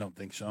notice it. I don't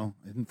think so.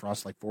 Isn't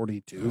Frost like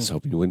 42? I was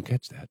hoping you wouldn't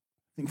catch that.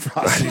 I think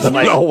Frost is I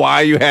don't know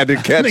why you had to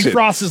catch I think it.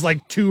 Frost is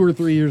like 2 or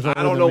 3 years old.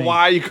 I don't know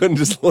why you couldn't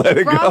just let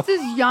it Frost go.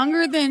 is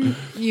younger than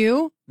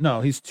you?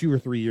 No, he's 2 or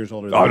 3 years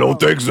older than I don't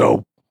think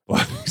so.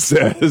 What he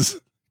says.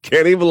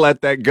 Can't even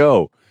let that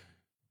go.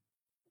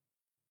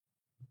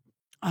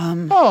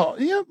 Oh,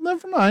 yeah,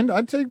 never mind.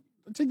 I'd take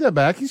that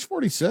back. He's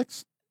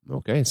 46.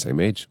 Okay, same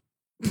age.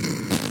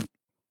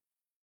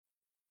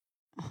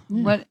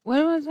 What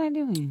was I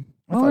doing?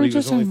 I thought he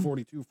was only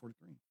 42,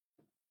 43.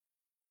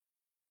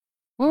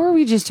 What were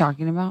we just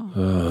talking about?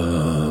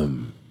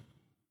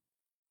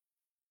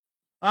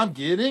 I'm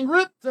getting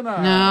ripped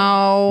tonight.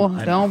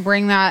 No, don't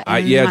bring that.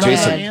 Yeah,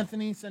 Jason.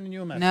 Anthony sending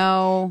you a message.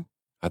 No.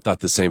 I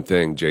thought the same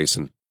thing,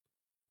 Jason.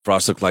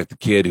 Frost looked like the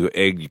kid who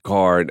egged your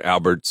car, and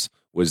Albert's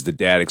was the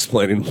dad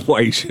explaining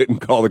why you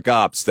shouldn't call the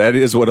cops. That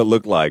is what it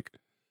looked like.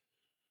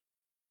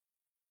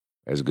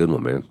 That's a good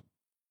one, man.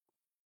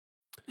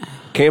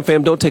 Cam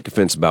fam, don't take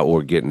offense about what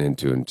we're getting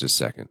into in just a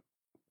second.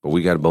 But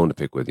we got a bone to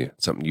pick with you.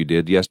 Something you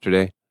did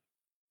yesterday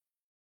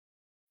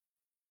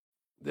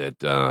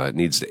that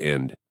needs to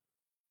end.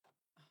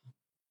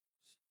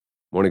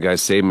 Morning,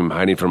 guys. Save me. I'm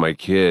hiding from my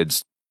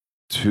kids.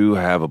 2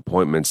 have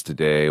appointments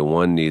today.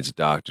 1 needs a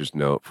doctor's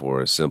note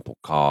for a simple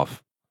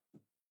cough.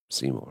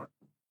 Seymour.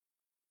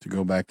 To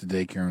go back to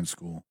daycare and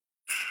school.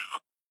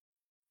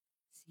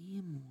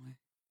 Seymour.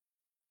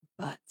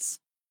 Butts.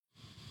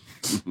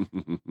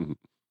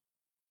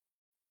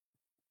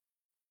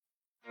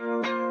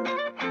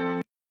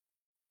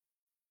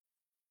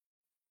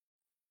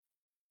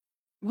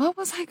 What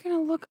was I going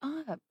to look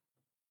up?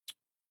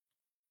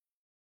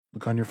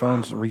 Look on your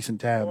phone's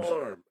recent tabs.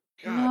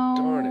 God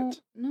darn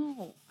it.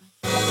 No.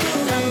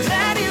 I'm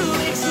glad you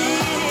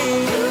exist.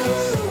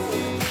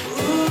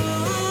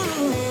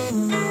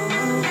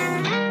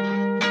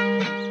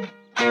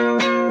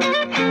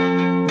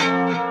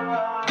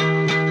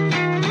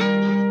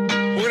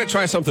 We're going to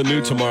try something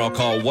new tomorrow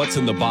called What's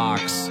in the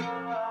Box.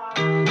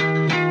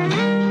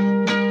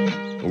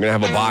 We're going to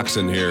have a box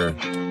in here.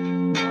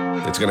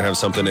 It's going to have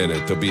something in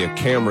it. There'll be a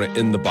camera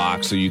in the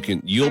box so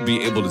you'll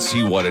be able to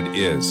see what it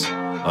is.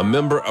 A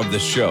member of the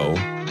show,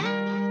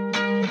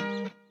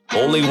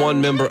 only one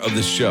member of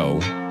the show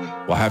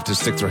will have to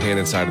stick their hand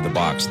inside of the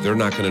box. They're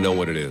not going to know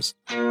what it is.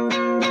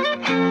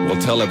 We'll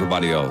tell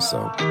everybody else,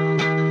 though.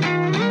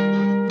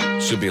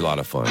 Should be a lot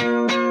of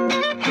fun.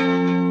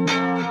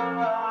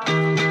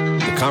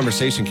 The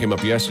conversation came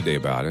up yesterday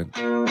about it.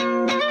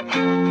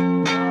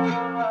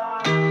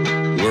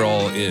 We're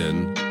all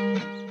in.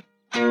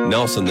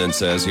 Nelson then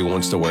says he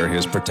wants to wear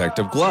his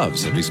protective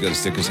gloves if he's going to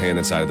stick his hand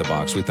inside of the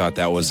box. We thought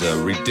that was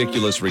a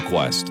ridiculous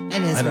request. It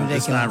is ridiculous.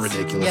 It's not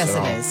ridiculous Yes, at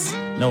all. it is.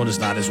 No, it is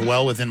not. It's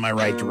well within my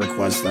right to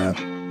request that.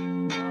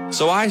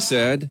 So I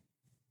said,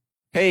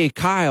 hey,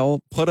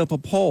 Kyle, put up a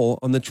poll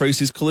on the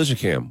Tracy's Collision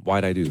Cam.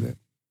 Why'd I do that?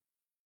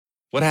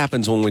 What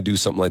happens when we do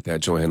something like that,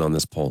 Johanna, on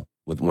this poll?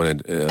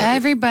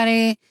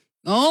 Everybody,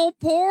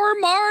 poor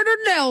Marta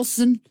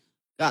Nelson.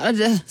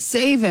 Gotta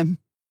save him.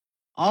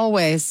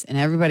 Always. And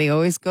everybody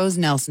always goes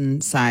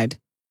Nelson's side.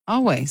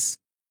 Always.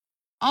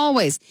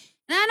 Always.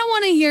 And I don't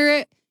want to hear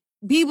it.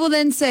 People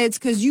then say it's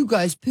because you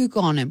guys pick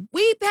on him.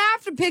 We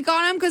have to pick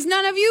on him because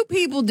none of you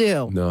people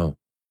do. No.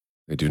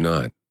 They do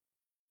not.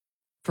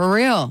 For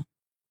real.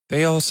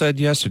 They all said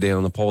yesterday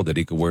on the poll that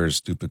he could wear his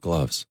stupid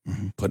gloves,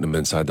 putting them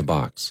inside the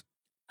box.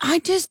 I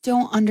just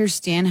don't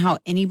understand how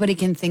anybody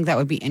can think that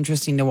would be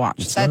interesting to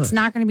watch. That's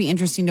not going to be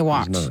interesting to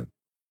watch. It's not.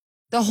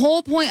 The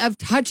whole point of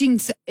touching,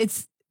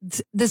 it's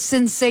the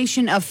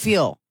sensation of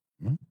feel.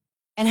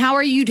 And how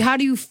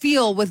do you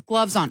feel with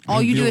gloves on?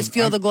 All you do is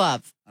feel the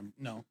glove. I'm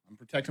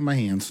protecting my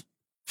hands.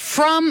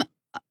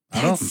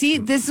 See,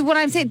 this is what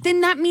I'm saying.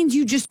 Then that means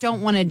you just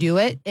don't want to do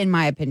it, in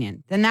my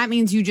opinion. Then that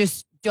means you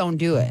just don't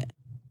do it.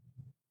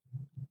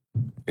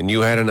 And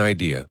you had an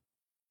idea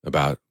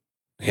about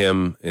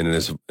him and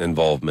his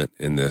involvement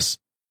in this.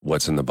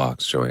 What's in the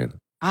box, Johanna?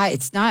 I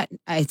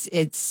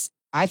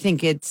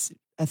think it's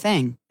a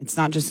thing. It's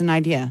not just an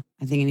idea.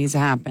 I think it needs to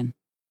happen.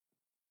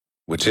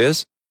 Which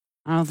is?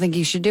 I don't think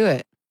he should do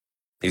it.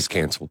 He's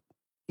canceled.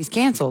 He's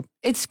canceled.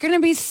 It's going to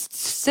be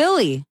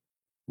silly.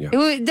 Yeah.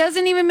 It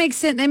doesn't even make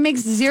sense. It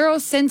makes zero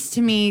sense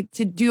to me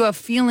to do a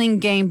feeling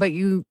game, but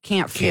you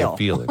can't feel. Can't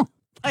feel it.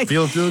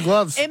 Feel it through the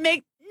gloves.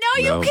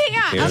 You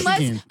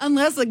can't.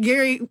 Unless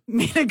Gary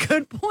made a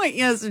good point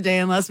yesterday.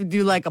 Unless we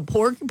do like a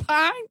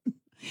porcupine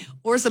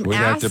or some We'd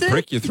acid. have to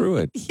prick you through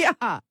it.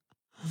 Yeah.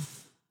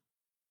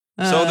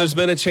 So there's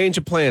been a change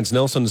of plans.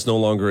 Nelson is no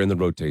longer in the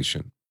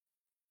rotation.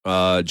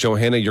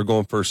 Johanna, you're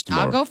going first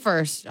tomorrow. I'll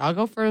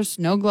go first.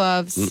 No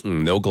gloves.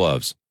 No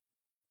gloves.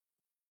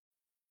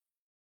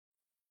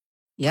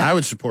 Yeah. I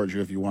would support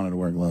you if you wanted to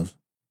wear gloves.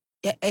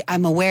 Yeah,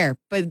 I'm aware,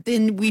 but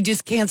then we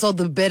just canceled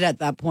the bid at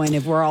that point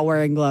if we're all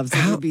wearing gloves.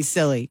 It would be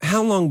silly.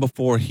 How long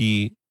before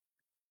he's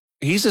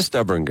a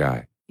stubborn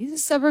guy. He's a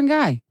stubborn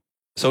guy.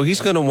 So he's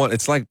going to want,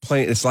 it's like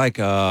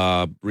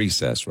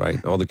recess,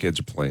 right? All the kids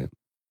are playing.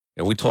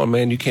 And we told him,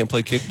 man, you can't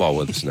play kickball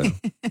with us now.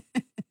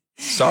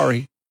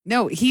 Sorry.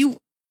 No,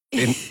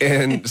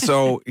 And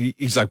so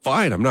he's like,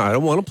 fine, I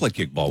don't want to play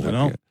kickball with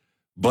you.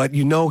 But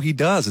he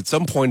does. At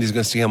some point, he's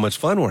going to see how much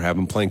fun we're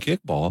having playing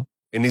kickball.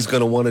 And he's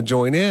going to want to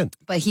join in.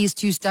 But he's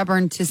too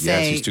stubborn to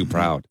say. Yes, he's too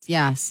proud.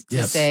 Yes,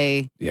 to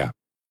say. Yeah.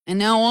 And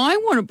now I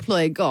want to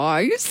play,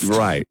 guys.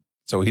 Right.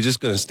 So he's just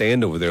going to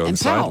stand over there on the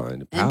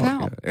sideline.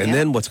 And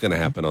then what's going to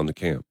happen on the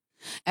camp?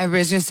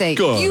 Everybody's going to say,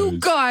 you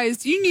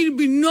guys, you need to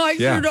be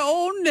nicer to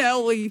old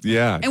Nelly.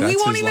 Yeah. And we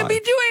won't even be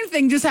doing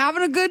anything, just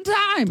having a good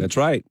time. That's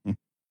right.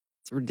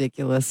 It's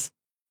ridiculous.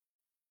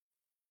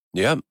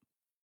 Yep.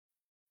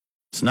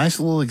 It's a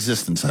nice little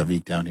existence I've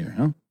eked out here,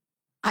 huh?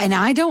 And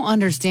I don't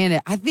understand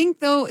it. I think,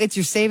 though, it's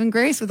your saving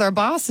grace with our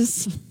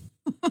bosses.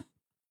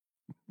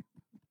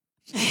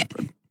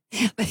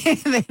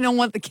 They don't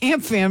want the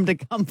camp fam to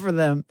come for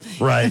them.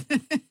 Right.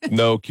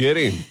 No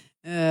kidding.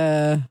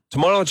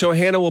 Tomorrow,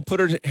 Johanna will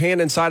put her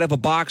hand inside of a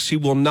box. She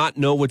will not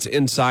know what's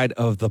inside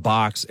of the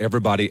box.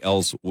 Everybody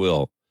else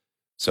will.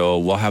 So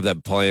we'll have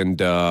that planned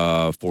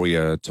for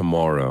you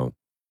tomorrow.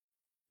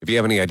 If you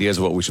have any ideas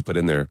of what we should put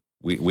in there,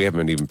 we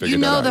haven't even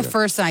figured that out the yet.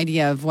 first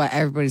idea of what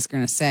everybody's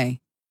going to say.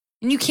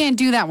 And you can't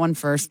do that one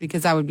first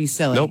because that would be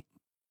silly. Nope.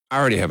 I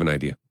already have an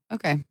idea.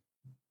 Okay.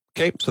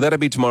 Okay, so that'll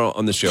be tomorrow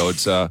on the show.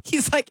 It's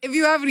He's like, if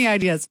you have any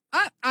ideas,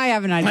 I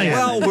have an idea.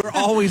 Well, we're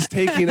always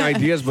taking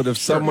ideas, but if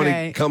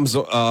somebody comes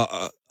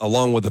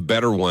along with a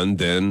better one,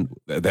 then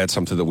that's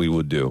something that we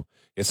would do.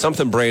 It's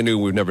something brand new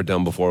we've never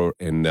done before,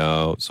 and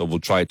so we'll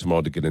try it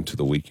tomorrow to get into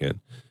the weekend.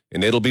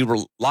 And it'll be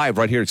live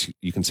right here.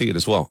 You can see it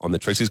as well on the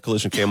Tracy's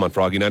Collision Cam on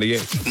Froggy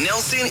 98.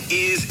 Nelson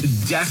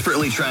is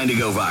desperately trying to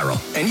go viral,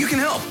 and you can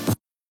help.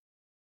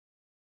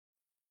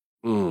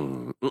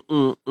 In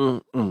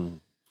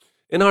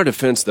our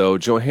defense, though,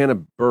 Johanna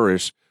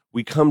Burrish,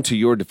 we come to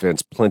your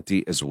defense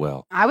plenty as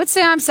well. I would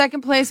say I'm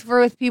second place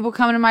with people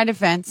coming to my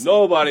defense.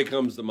 Nobody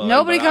comes to mind.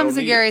 Nobody comes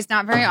to Gary's,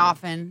 not very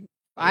often.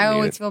 I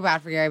always feel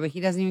bad for Gary, but he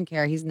doesn't even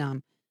care. He's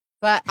numb.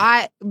 But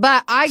I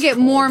get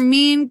more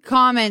mean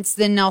comments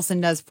than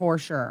Nelson does for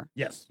sure.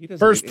 Yes.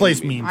 First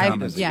place mean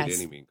comments. He doesn't get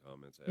any mean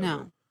comments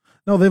ever.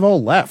 No, they've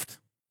all left.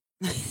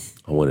 I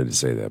wanted to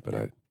say that, but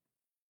I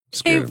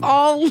scared They've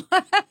all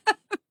left.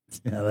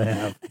 Yeah, they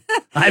have.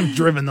 I've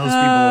driven those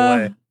people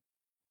away.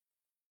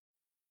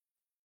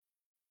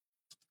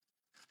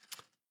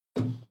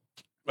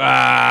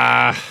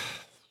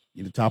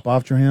 You to top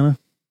off, Johanna?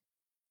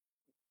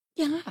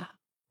 Yeah.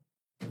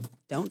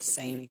 Don't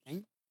say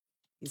anything.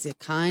 He's a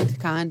kind,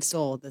 kind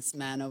soul, this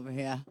man over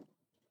here.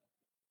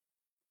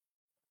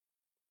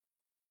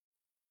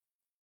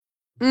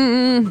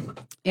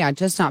 Yeah,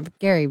 just not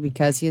Gary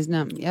because he is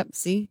numb. Yep,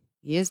 see?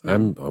 He is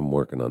numb. I'm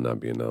working on not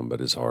being numb, but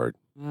it's hard.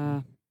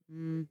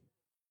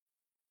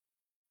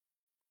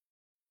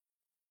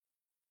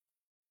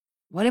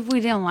 What if we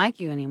didn't like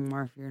you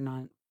anymore if you're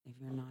not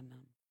numb?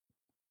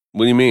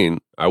 What do you mean?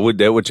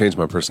 That would change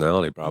my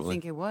personality probably. I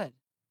think it would.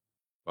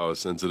 If I was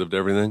sensitive to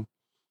everything.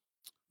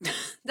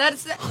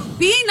 That's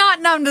being not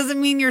numb doesn't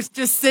mean you're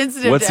just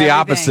sensitive. What's to the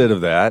everything. opposite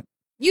of that?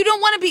 You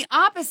don't want to be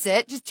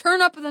opposite. Just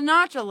turn up the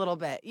notch a little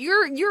bit.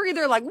 You're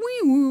either like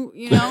wee woo,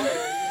 you know.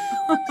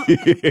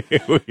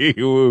 Wee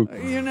woo.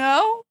 You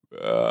know.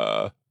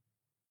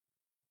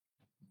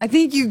 I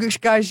think you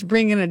guys should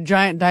bring in a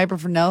giant diaper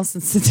for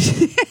Nelson.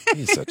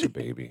 He's such a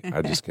baby.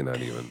 I just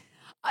cannot even.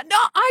 No,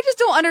 I just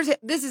don't understand.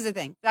 This is the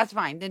thing. That's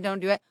fine. Then don't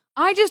do it.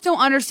 I just don't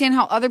understand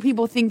how other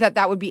people think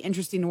that would be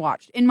interesting to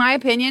watch. In my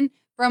opinion,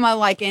 from a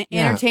an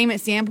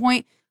entertainment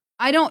standpoint,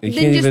 I don't.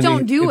 Then just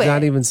don't do it. It's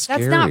not even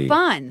scary. That's not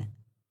fun.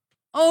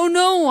 Oh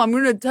no, I'm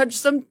gonna touch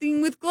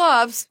something with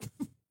gloves.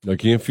 I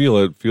can't feel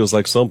it. Feels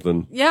like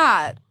something.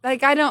 Yeah,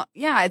 I don't.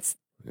 Yeah, it's.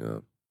 Yeah.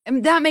 I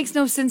mean, that makes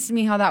no sense to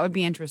me. How that would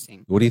be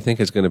interesting. What do you think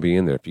is going to be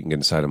in there if you can get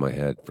inside of my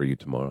head for you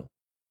tomorrow?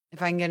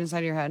 If I can get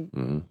inside your head,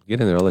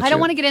 get in there. I don't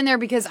want to get in there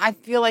because I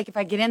feel like if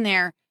I get in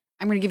there,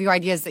 I'm going to give you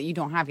ideas that you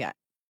don't have yet.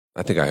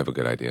 I think I have a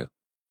good idea.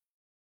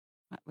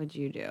 What would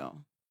you do?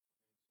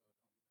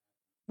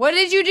 What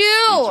did you do?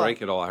 You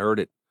drank it all. I heard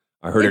it.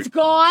 It's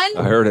gone.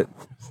 I heard it.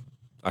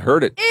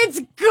 It's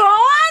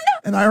gone.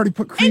 And I already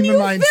put cream in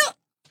mine. Look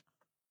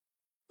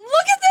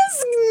at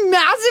this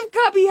massive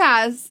cup he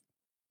has.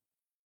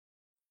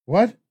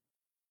 What?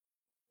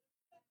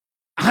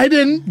 I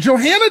didn't.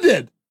 Johanna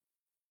did.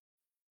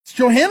 It's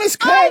Johanna's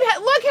cup.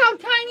 Look how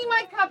tiny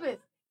my cup is.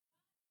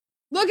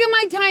 Look at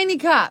my tiny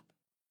cup.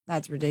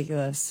 That's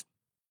ridiculous.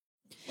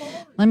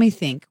 Let me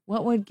think.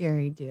 What would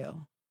Gary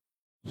do?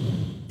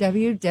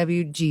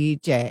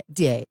 WWGD.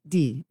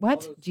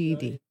 What?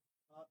 GD.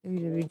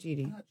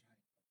 WWGD.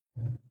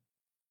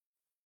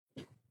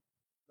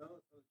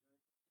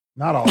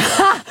 Not all.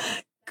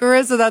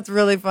 Carissa, that's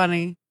really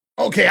funny.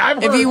 Okay,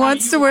 if he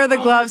wants to wear the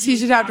gloves, he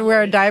should have to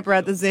wear a diaper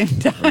at the same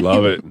time. I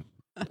love it.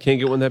 Can't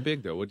get one that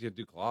big, though. What'd you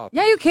do, cloth?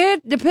 Yeah, you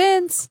can.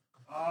 Depends.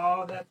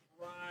 Oh, that's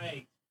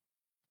right.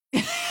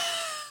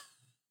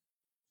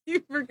 You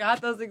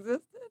forgot those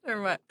existed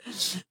or what?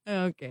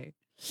 Okay.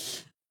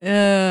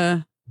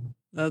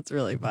 That's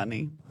really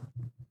funny.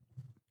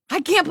 I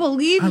can't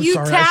believe you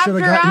tapped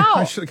her out.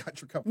 I should have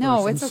got your cup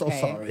No, first. it's I'm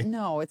okay. so sorry.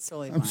 No, it's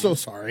totally fine. I'm so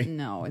sorry.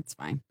 No, it's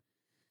fine.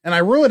 And I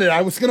ruined it.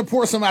 I was going to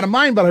pour some out of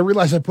mine, but I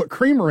realized I put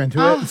creamer into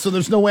it, so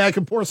there's no way I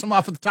could pour some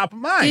off at the top of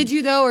mine. Did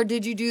you, though, or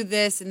did you do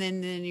this, and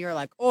then you're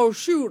like, oh,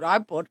 shoot, I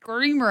put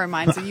creamer in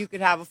mine so you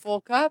could have a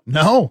full cup?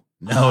 No.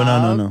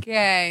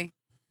 Okay.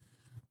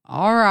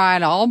 All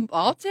right,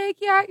 I'll take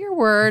you at your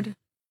word.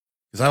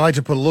 Because I like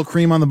to put a little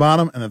cream on the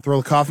bottom and then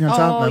throw the coffee on top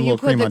and then a little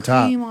cream on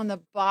top. Cream on the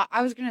bottom.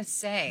 I was going to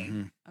say.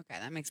 Okay,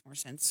 that makes more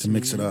sense to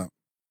mix it up.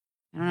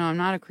 I don't know. I'm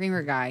not a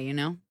creamer guy,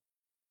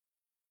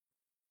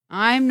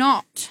 I'm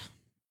not.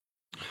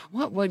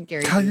 What would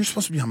Gary Kyle, do? you're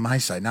supposed to be on my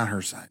side, not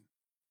her side.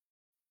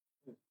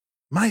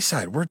 My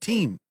side. We're a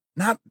team.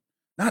 Not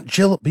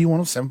Jill at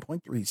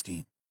B107.3's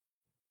team.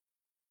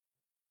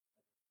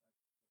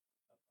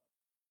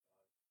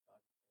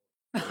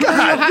 God,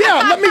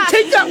 yeah, let me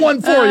take that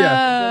one for you.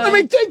 Let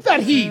me take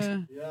that heat.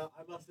 Yeah,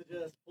 I must have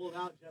just pulled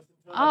out just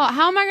in time. Oh,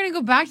 how am I going to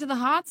go back to the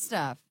hot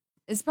stuff?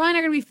 It's probably not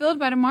going to be filled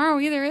by tomorrow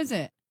either, is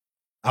it?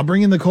 I'll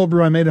bring in the cold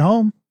brew I made at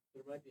home.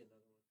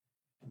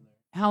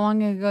 How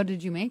long ago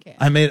did you make it?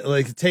 I made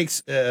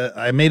it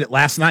I made it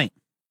last night.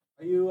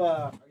 Are you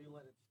letting it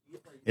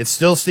steep? It's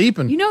still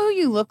steeping. You know who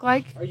you look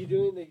like? Are you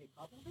doing the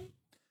concentrate?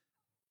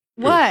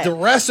 What? The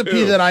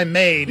recipe that I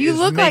made You is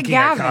look like making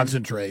Gavin. a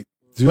concentrate.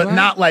 But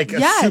not like a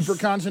super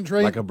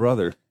concentrate. Like a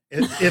brother.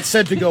 It's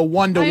said to go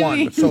 1 to 1.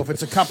 mean- So if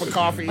it's a cup of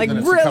coffee, Like then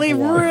it's really, a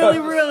cup of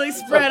water. really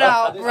spread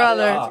out,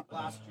 brother.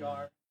 Glass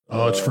jar.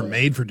 Oh, it's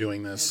made for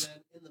doing this. And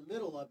then in the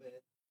middle of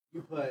it,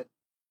 you put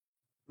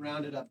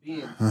grounded up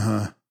beans.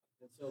 Uh-huh.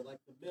 And so like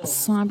the middle A has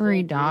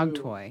slobbery full dog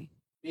blue toy.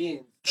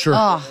 Beans. Sure.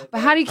 Oh,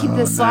 but how do you keep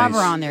the slobber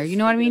nice. on there? You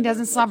know what I mean?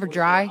 Doesn't slobber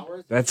dry?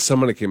 That's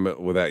somebody came up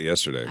with that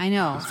yesterday. I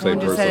know. Same Someone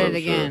just person, said I'm it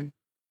again.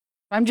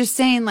 But I'm just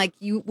saying, like,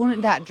 you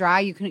wouldn't that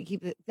dry? You couldn't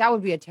keep it. That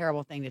would be a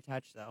terrible thing to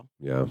touch, though.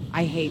 Yeah.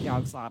 I hate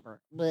dog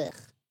slobber. Blech.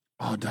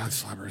 Oh, dog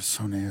slobber is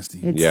so nasty.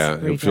 It's Yeah,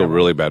 pretty he'll feel terrible.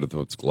 really bad with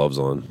its gloves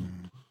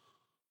on.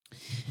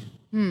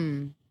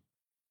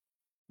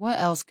 What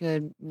else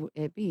could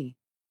it be?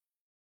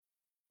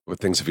 What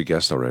things have you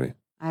guessed already?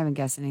 I haven't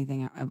guessed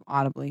anything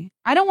audibly.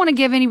 I don't want to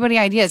give anybody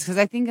ideas because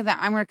I think that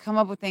I'm going to come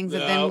up with things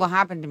that then will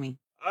happen to me.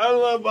 I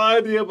love my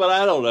idea, but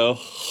I don't know.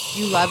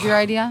 You love your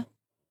idea?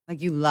 Like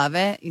you love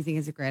it? You think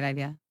it's a great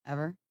idea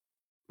ever?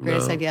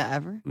 Greatest No. idea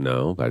ever?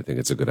 No, but I think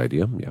it's a good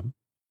idea. Yeah.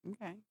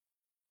 Okay.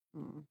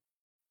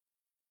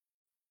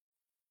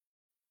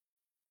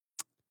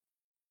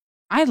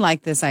 I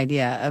like this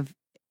idea of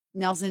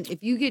Nelson.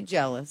 If you get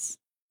jealous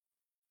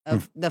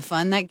of the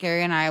fun that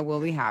Gary and I will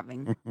be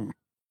having,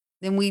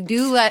 then we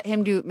do let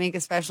him make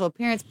a special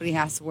appearance, but he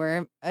has to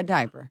wear a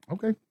diaper.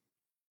 Okay.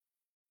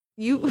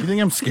 You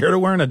think I'm scared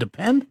of wearing a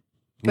Depend?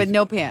 But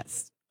no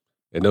pants.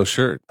 And no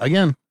shirt.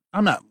 Again,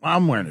 I'm not.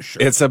 I'm wearing a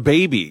shirt. It's a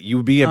baby. You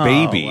would be a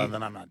baby. Well,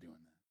 then I'm not doing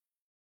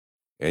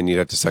that. And you'd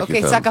have to suck your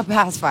Okay, thumb. suck a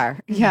pacifier.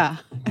 Yeah.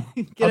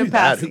 Get I'll a do that.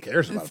 pacifier. Who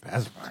cares about a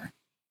pacifier?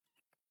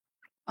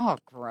 Oh,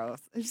 gross.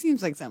 It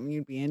seems like something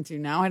you'd be into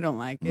now. I don't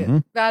like it.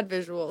 Mhm. Bad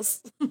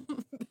visuals.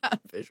 Bad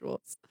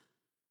visuals.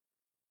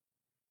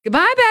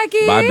 Goodbye,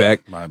 Becky. Bye,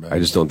 Beck. Bye, Beck. I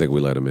just don't think we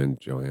let him in,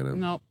 Johanna.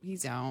 Nope,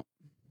 he's out.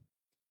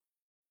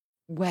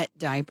 Wet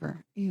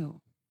diaper.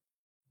 Ew.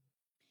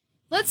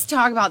 Let's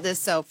talk about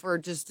this, though, for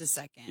just a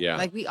second. Yeah.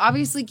 Like, we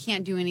obviously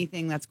can't do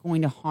anything that's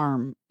going to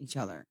harm each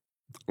other.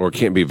 Or it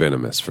can't be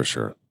venomous for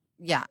sure.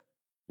 Yeah.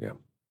 Yeah.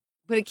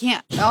 But it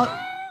can't.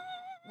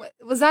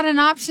 Was that an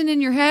option in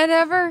your head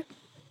ever?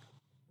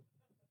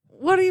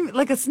 What do you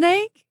like a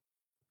snake?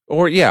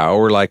 Or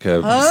like a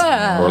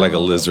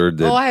lizard.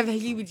 That, I have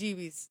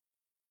heebie-jeebies.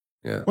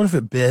 Yeah. What if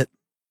it bit?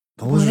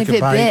 What if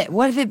it bit?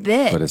 What if it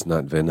bit? But it's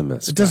not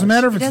venomous. It doesn't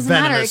matter if it's doesn't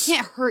venomous. matter. It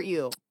can't hurt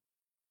you.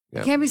 Yeah.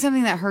 It can't be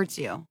something that hurts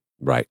you.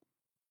 Right.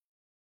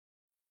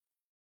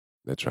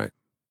 That's right.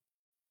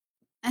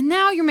 And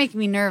now you're making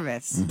me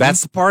nervous.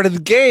 That's the part of the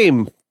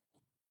game.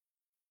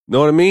 Know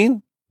what I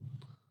mean?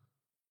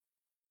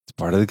 It's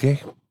part of the game.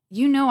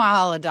 You know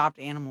I'll adopt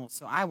animals,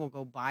 so I will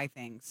go buy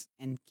things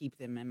and keep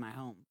them in my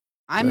home.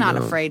 I'm not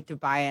afraid to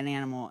buy an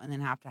animal and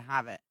then have to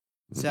have it.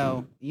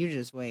 So you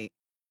just wait.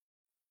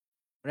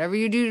 Whatever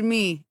you do to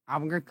me,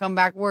 I'm going to come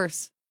back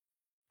worse.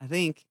 I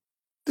think.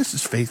 This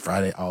is Faith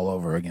Friday all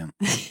over again.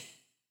 It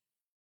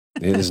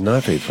is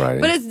not Faith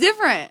Friday. But it's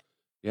different.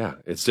 Yeah,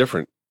 it's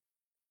different.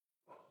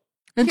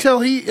 Until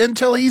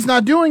he's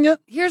not doing it.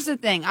 Here's the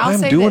thing. I'm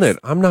doing it.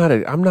 I'm not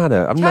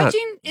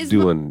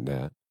doing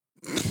that.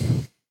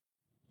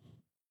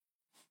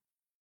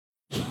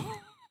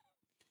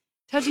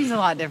 Touching's a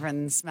lot different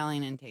than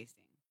smelling and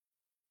tasting.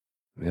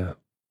 Yeah.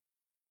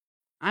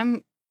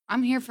 I'm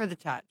here for the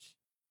touch.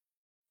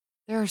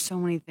 There are so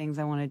many things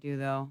I want to do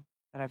though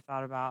that I've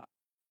thought about.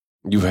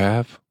 You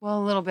have?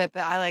 Well, a little bit,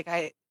 but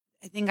I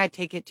think I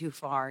take it too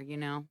far, you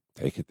know.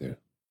 Take it there.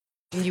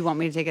 You want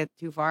me to take it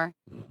too far?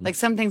 Like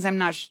some things I'm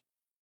not.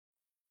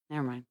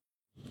 Never mind.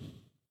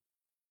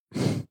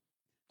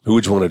 Who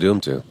would you want to do them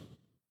to?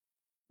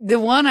 The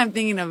one I'm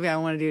thinking of, I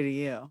want to do to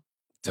you.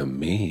 To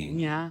me?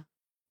 Yeah.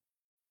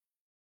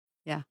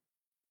 Yeah.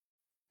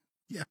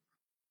 Yeah.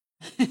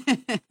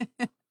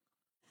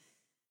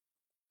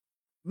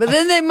 But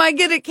then they might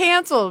get it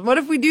canceled. What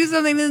if we do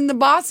something and then the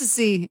bosses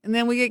see and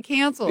then we get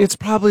canceled? It's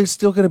probably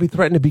still going to be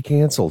threatened to be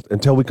canceled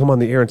until we come on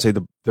the air and say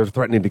they're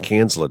threatening to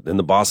cancel it. And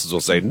the bosses will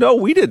say, no,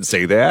 we didn't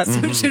say that.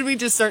 So should we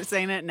just start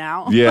saying it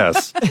now?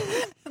 Yes.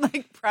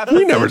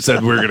 We never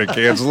said we were going to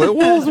cancel it.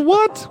 Well,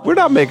 what? We're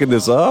not making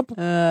this up.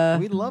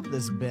 We love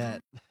this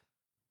bit.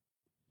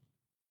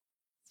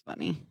 It's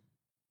funny.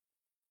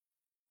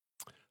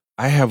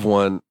 I have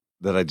one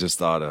that I just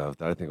thought of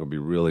that I think would be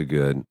really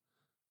good,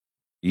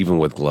 even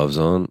with gloves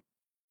on.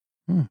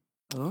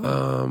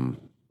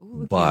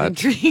 But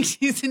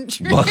she's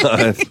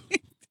intrigued.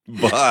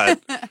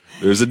 But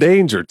there's a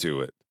danger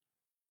to it.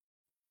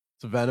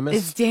 It's venomous.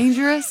 It's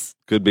dangerous.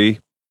 Could be.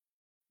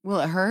 Will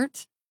it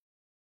hurt?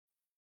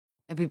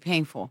 It'd be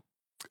painful.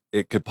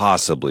 It could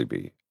possibly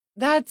be.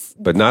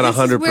 But not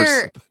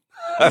 100%.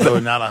 No,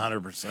 not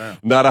 100%.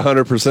 Not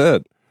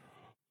 100%.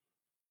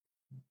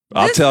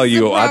 I'll tell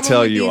you off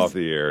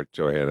the air,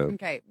 Johanna.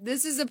 Okay.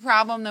 This is a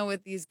problem though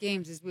with these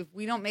games is if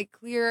we don't make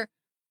clear,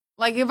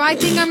 like if I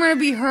think I'm going to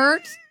be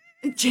hurt,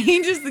 it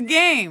changes the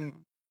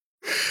game.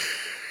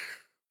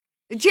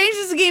 It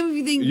changes the game if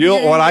you think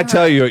I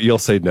tell you, you'll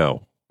say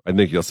no. I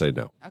think you'll say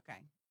no. Okay.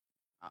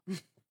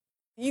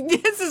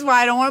 This is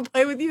why I don't want to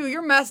play with you.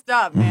 You're messed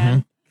up,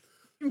 man.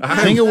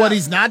 Think of what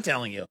he's not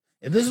telling you.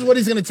 If this is what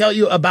he's going to tell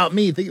you about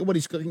me, think of what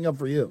he's cooking up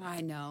for you.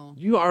 I know.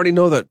 You already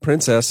know that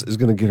Princess is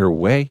going to get her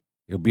way.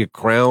 It'll be a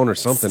crown or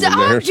something. Stop in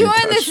there doing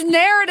this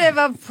narrative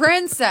of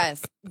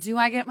princess. Do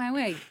I get my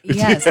way?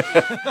 Yes.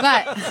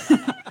 But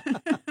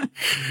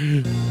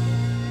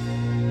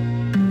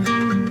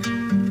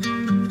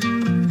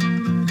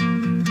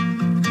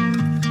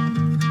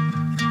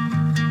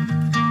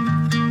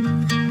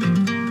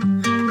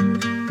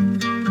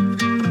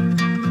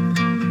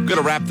going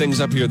to wrap things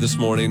up here this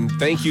morning.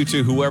 Thank you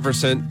to whoever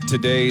sent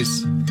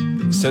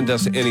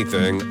us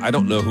anything. I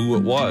don't know who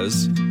it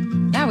was.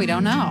 yeah, we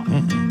don't know.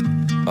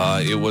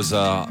 It was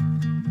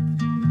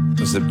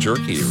it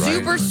jerky,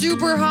 right?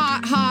 Super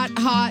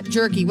hot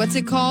jerky. What's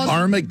it called?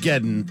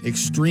 Armageddon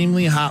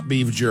extremely hot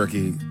beef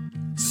jerky.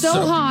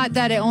 So hot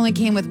that it only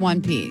came with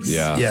one piece.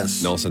 Yeah.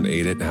 Yes. Nelson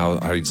ate it.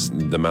 How's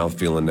the mouth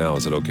feeling now?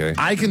 Is it okay?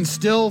 I can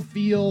still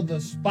feel the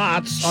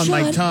spots on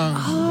my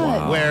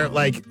tongue where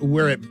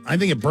I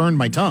think it burned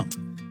my tongue.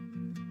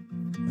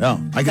 No,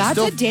 I can That's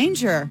still a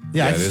danger.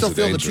 Yeah, I it can is still a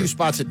feel danger. the two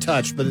spots it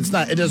touched, but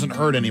it doesn't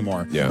hurt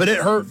anymore. Yeah. But it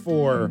hurt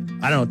for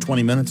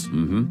 20 minutes.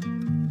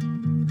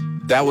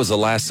 Mm-hmm. That was the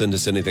last send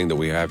us anything that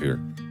we have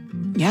here.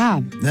 Yeah.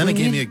 Then it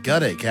gave me a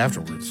gut ache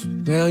afterwards.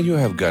 Well, you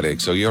have gut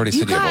ache, so you already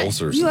said you have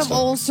ulcers. You and have stuff.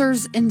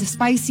 ulcers, and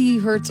spicy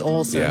hurts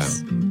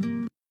ulcers.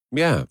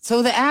 Yeah.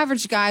 So the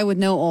average guy with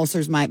no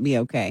ulcers might be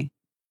okay.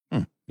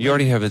 You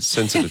already have a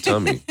sensitive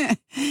tummy.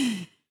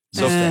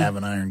 So to have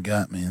an iron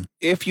gut, man.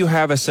 If you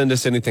have a send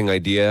us anything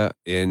idea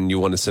and you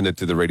want to send it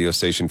to the radio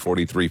station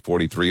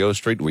 4343 O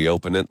Street, we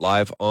open it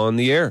live on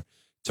the air.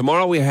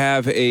 Tomorrow we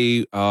have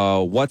a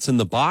What's in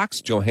the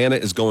Box. Johanna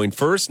is going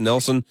first.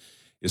 Nelson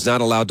is not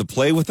allowed to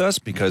play with us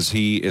because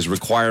he is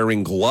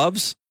requiring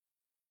gloves,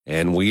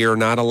 and we are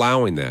not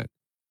allowing that.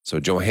 So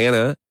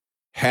Johanna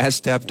has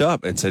stepped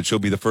up and said she'll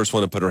be the first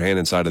one to put her hand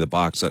inside of the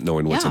box, not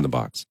knowing what's in the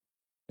box.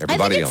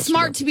 Everybody I think else. it's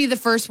smart to be the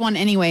first one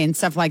anyway and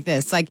stuff like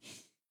this.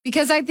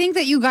 Because I think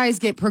that you guys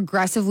get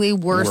progressively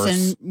worse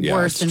and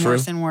worse and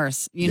worse and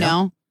worse, you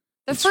know?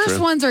 The first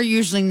ones are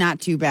usually not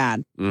too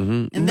bad.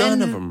 Mm-hmm. And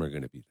None of them are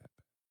going to be that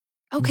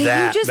bad. Okay,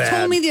 you just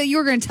told me that you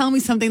were going to tell me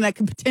something that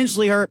could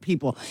potentially hurt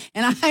people.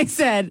 And I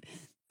said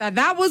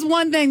that was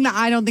one thing that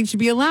I don't think should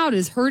be allowed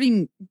is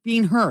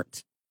being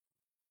hurt.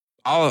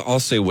 I'll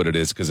say what it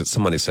is because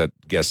somebody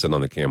guessed it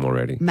on the cam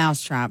already.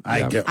 Mousetrap.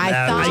 I thought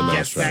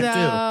that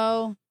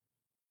so.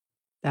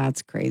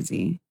 That's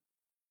crazy.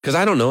 Because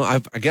I don't know. I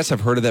guess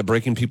I've heard of that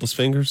breaking people's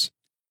fingers.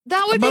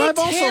 That would be But I've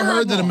terrible. also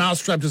heard that a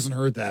mousetrap doesn't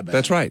hurt that bad.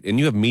 That's right. And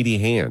you have meaty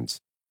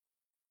hands.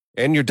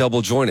 And you're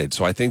double jointed.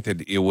 So I think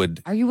that it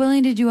would. Are you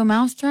willing to do a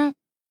mousetrap?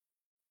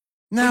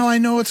 Now I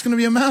know it's going to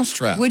be a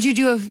mousetrap. Would you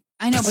do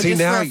I know, but See,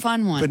 just now, for a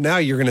fun one. But now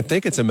you're going to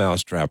think it's a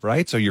mousetrap,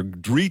 right? So you're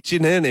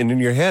reaching in, and in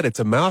your head, it's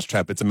a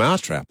mousetrap. It's a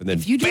mousetrap. And then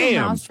if you do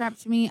bam! a mousetrap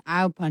to me,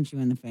 I'll punch you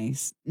in the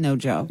face. No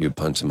joke. You'd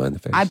punch somebody in the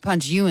face. I'd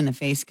punch you in the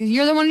face because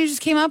you're the one who just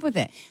came up with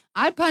it.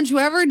 I'd punch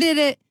whoever did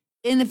it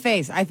in the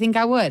face. I think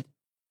I would.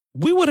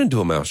 We wouldn't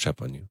do a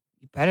mousetrap on you.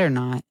 You better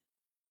not.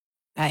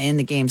 I end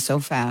the game so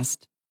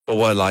fast.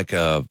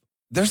 But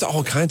there's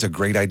all kinds of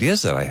great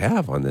ideas that I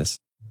have on this.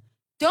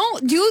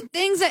 Don't do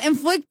things that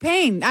inflict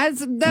pain.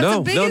 That's the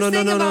biggest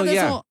thing about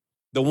this whole.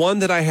 The one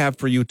that I have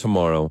for you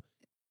tomorrow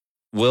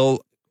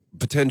will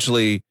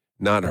potentially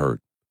not hurt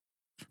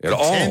at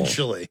all.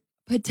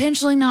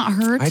 Potentially not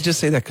hurt. I just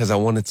say that because I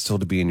want it still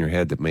to be in your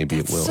head that maybe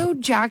it will. So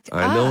jacked up.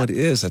 I know it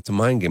is. That's a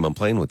mind game I'm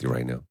playing with you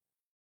right now.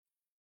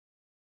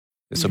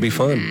 This will be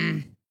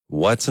fun.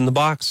 What's in the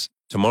box?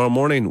 Tomorrow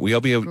morning, we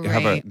hope you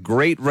have a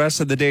great rest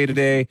of the day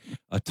today.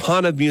 A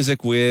ton of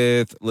music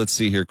with, let's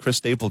see here, Chris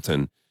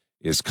Stapleton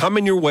is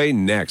coming your way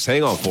next.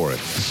 Hang on for it.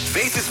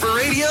 Faces for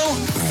radio,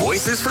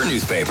 voices for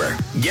newspaper.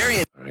 Gary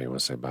and... All right, you want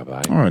to say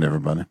bye-bye? All right,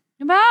 everybody.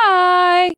 Bye.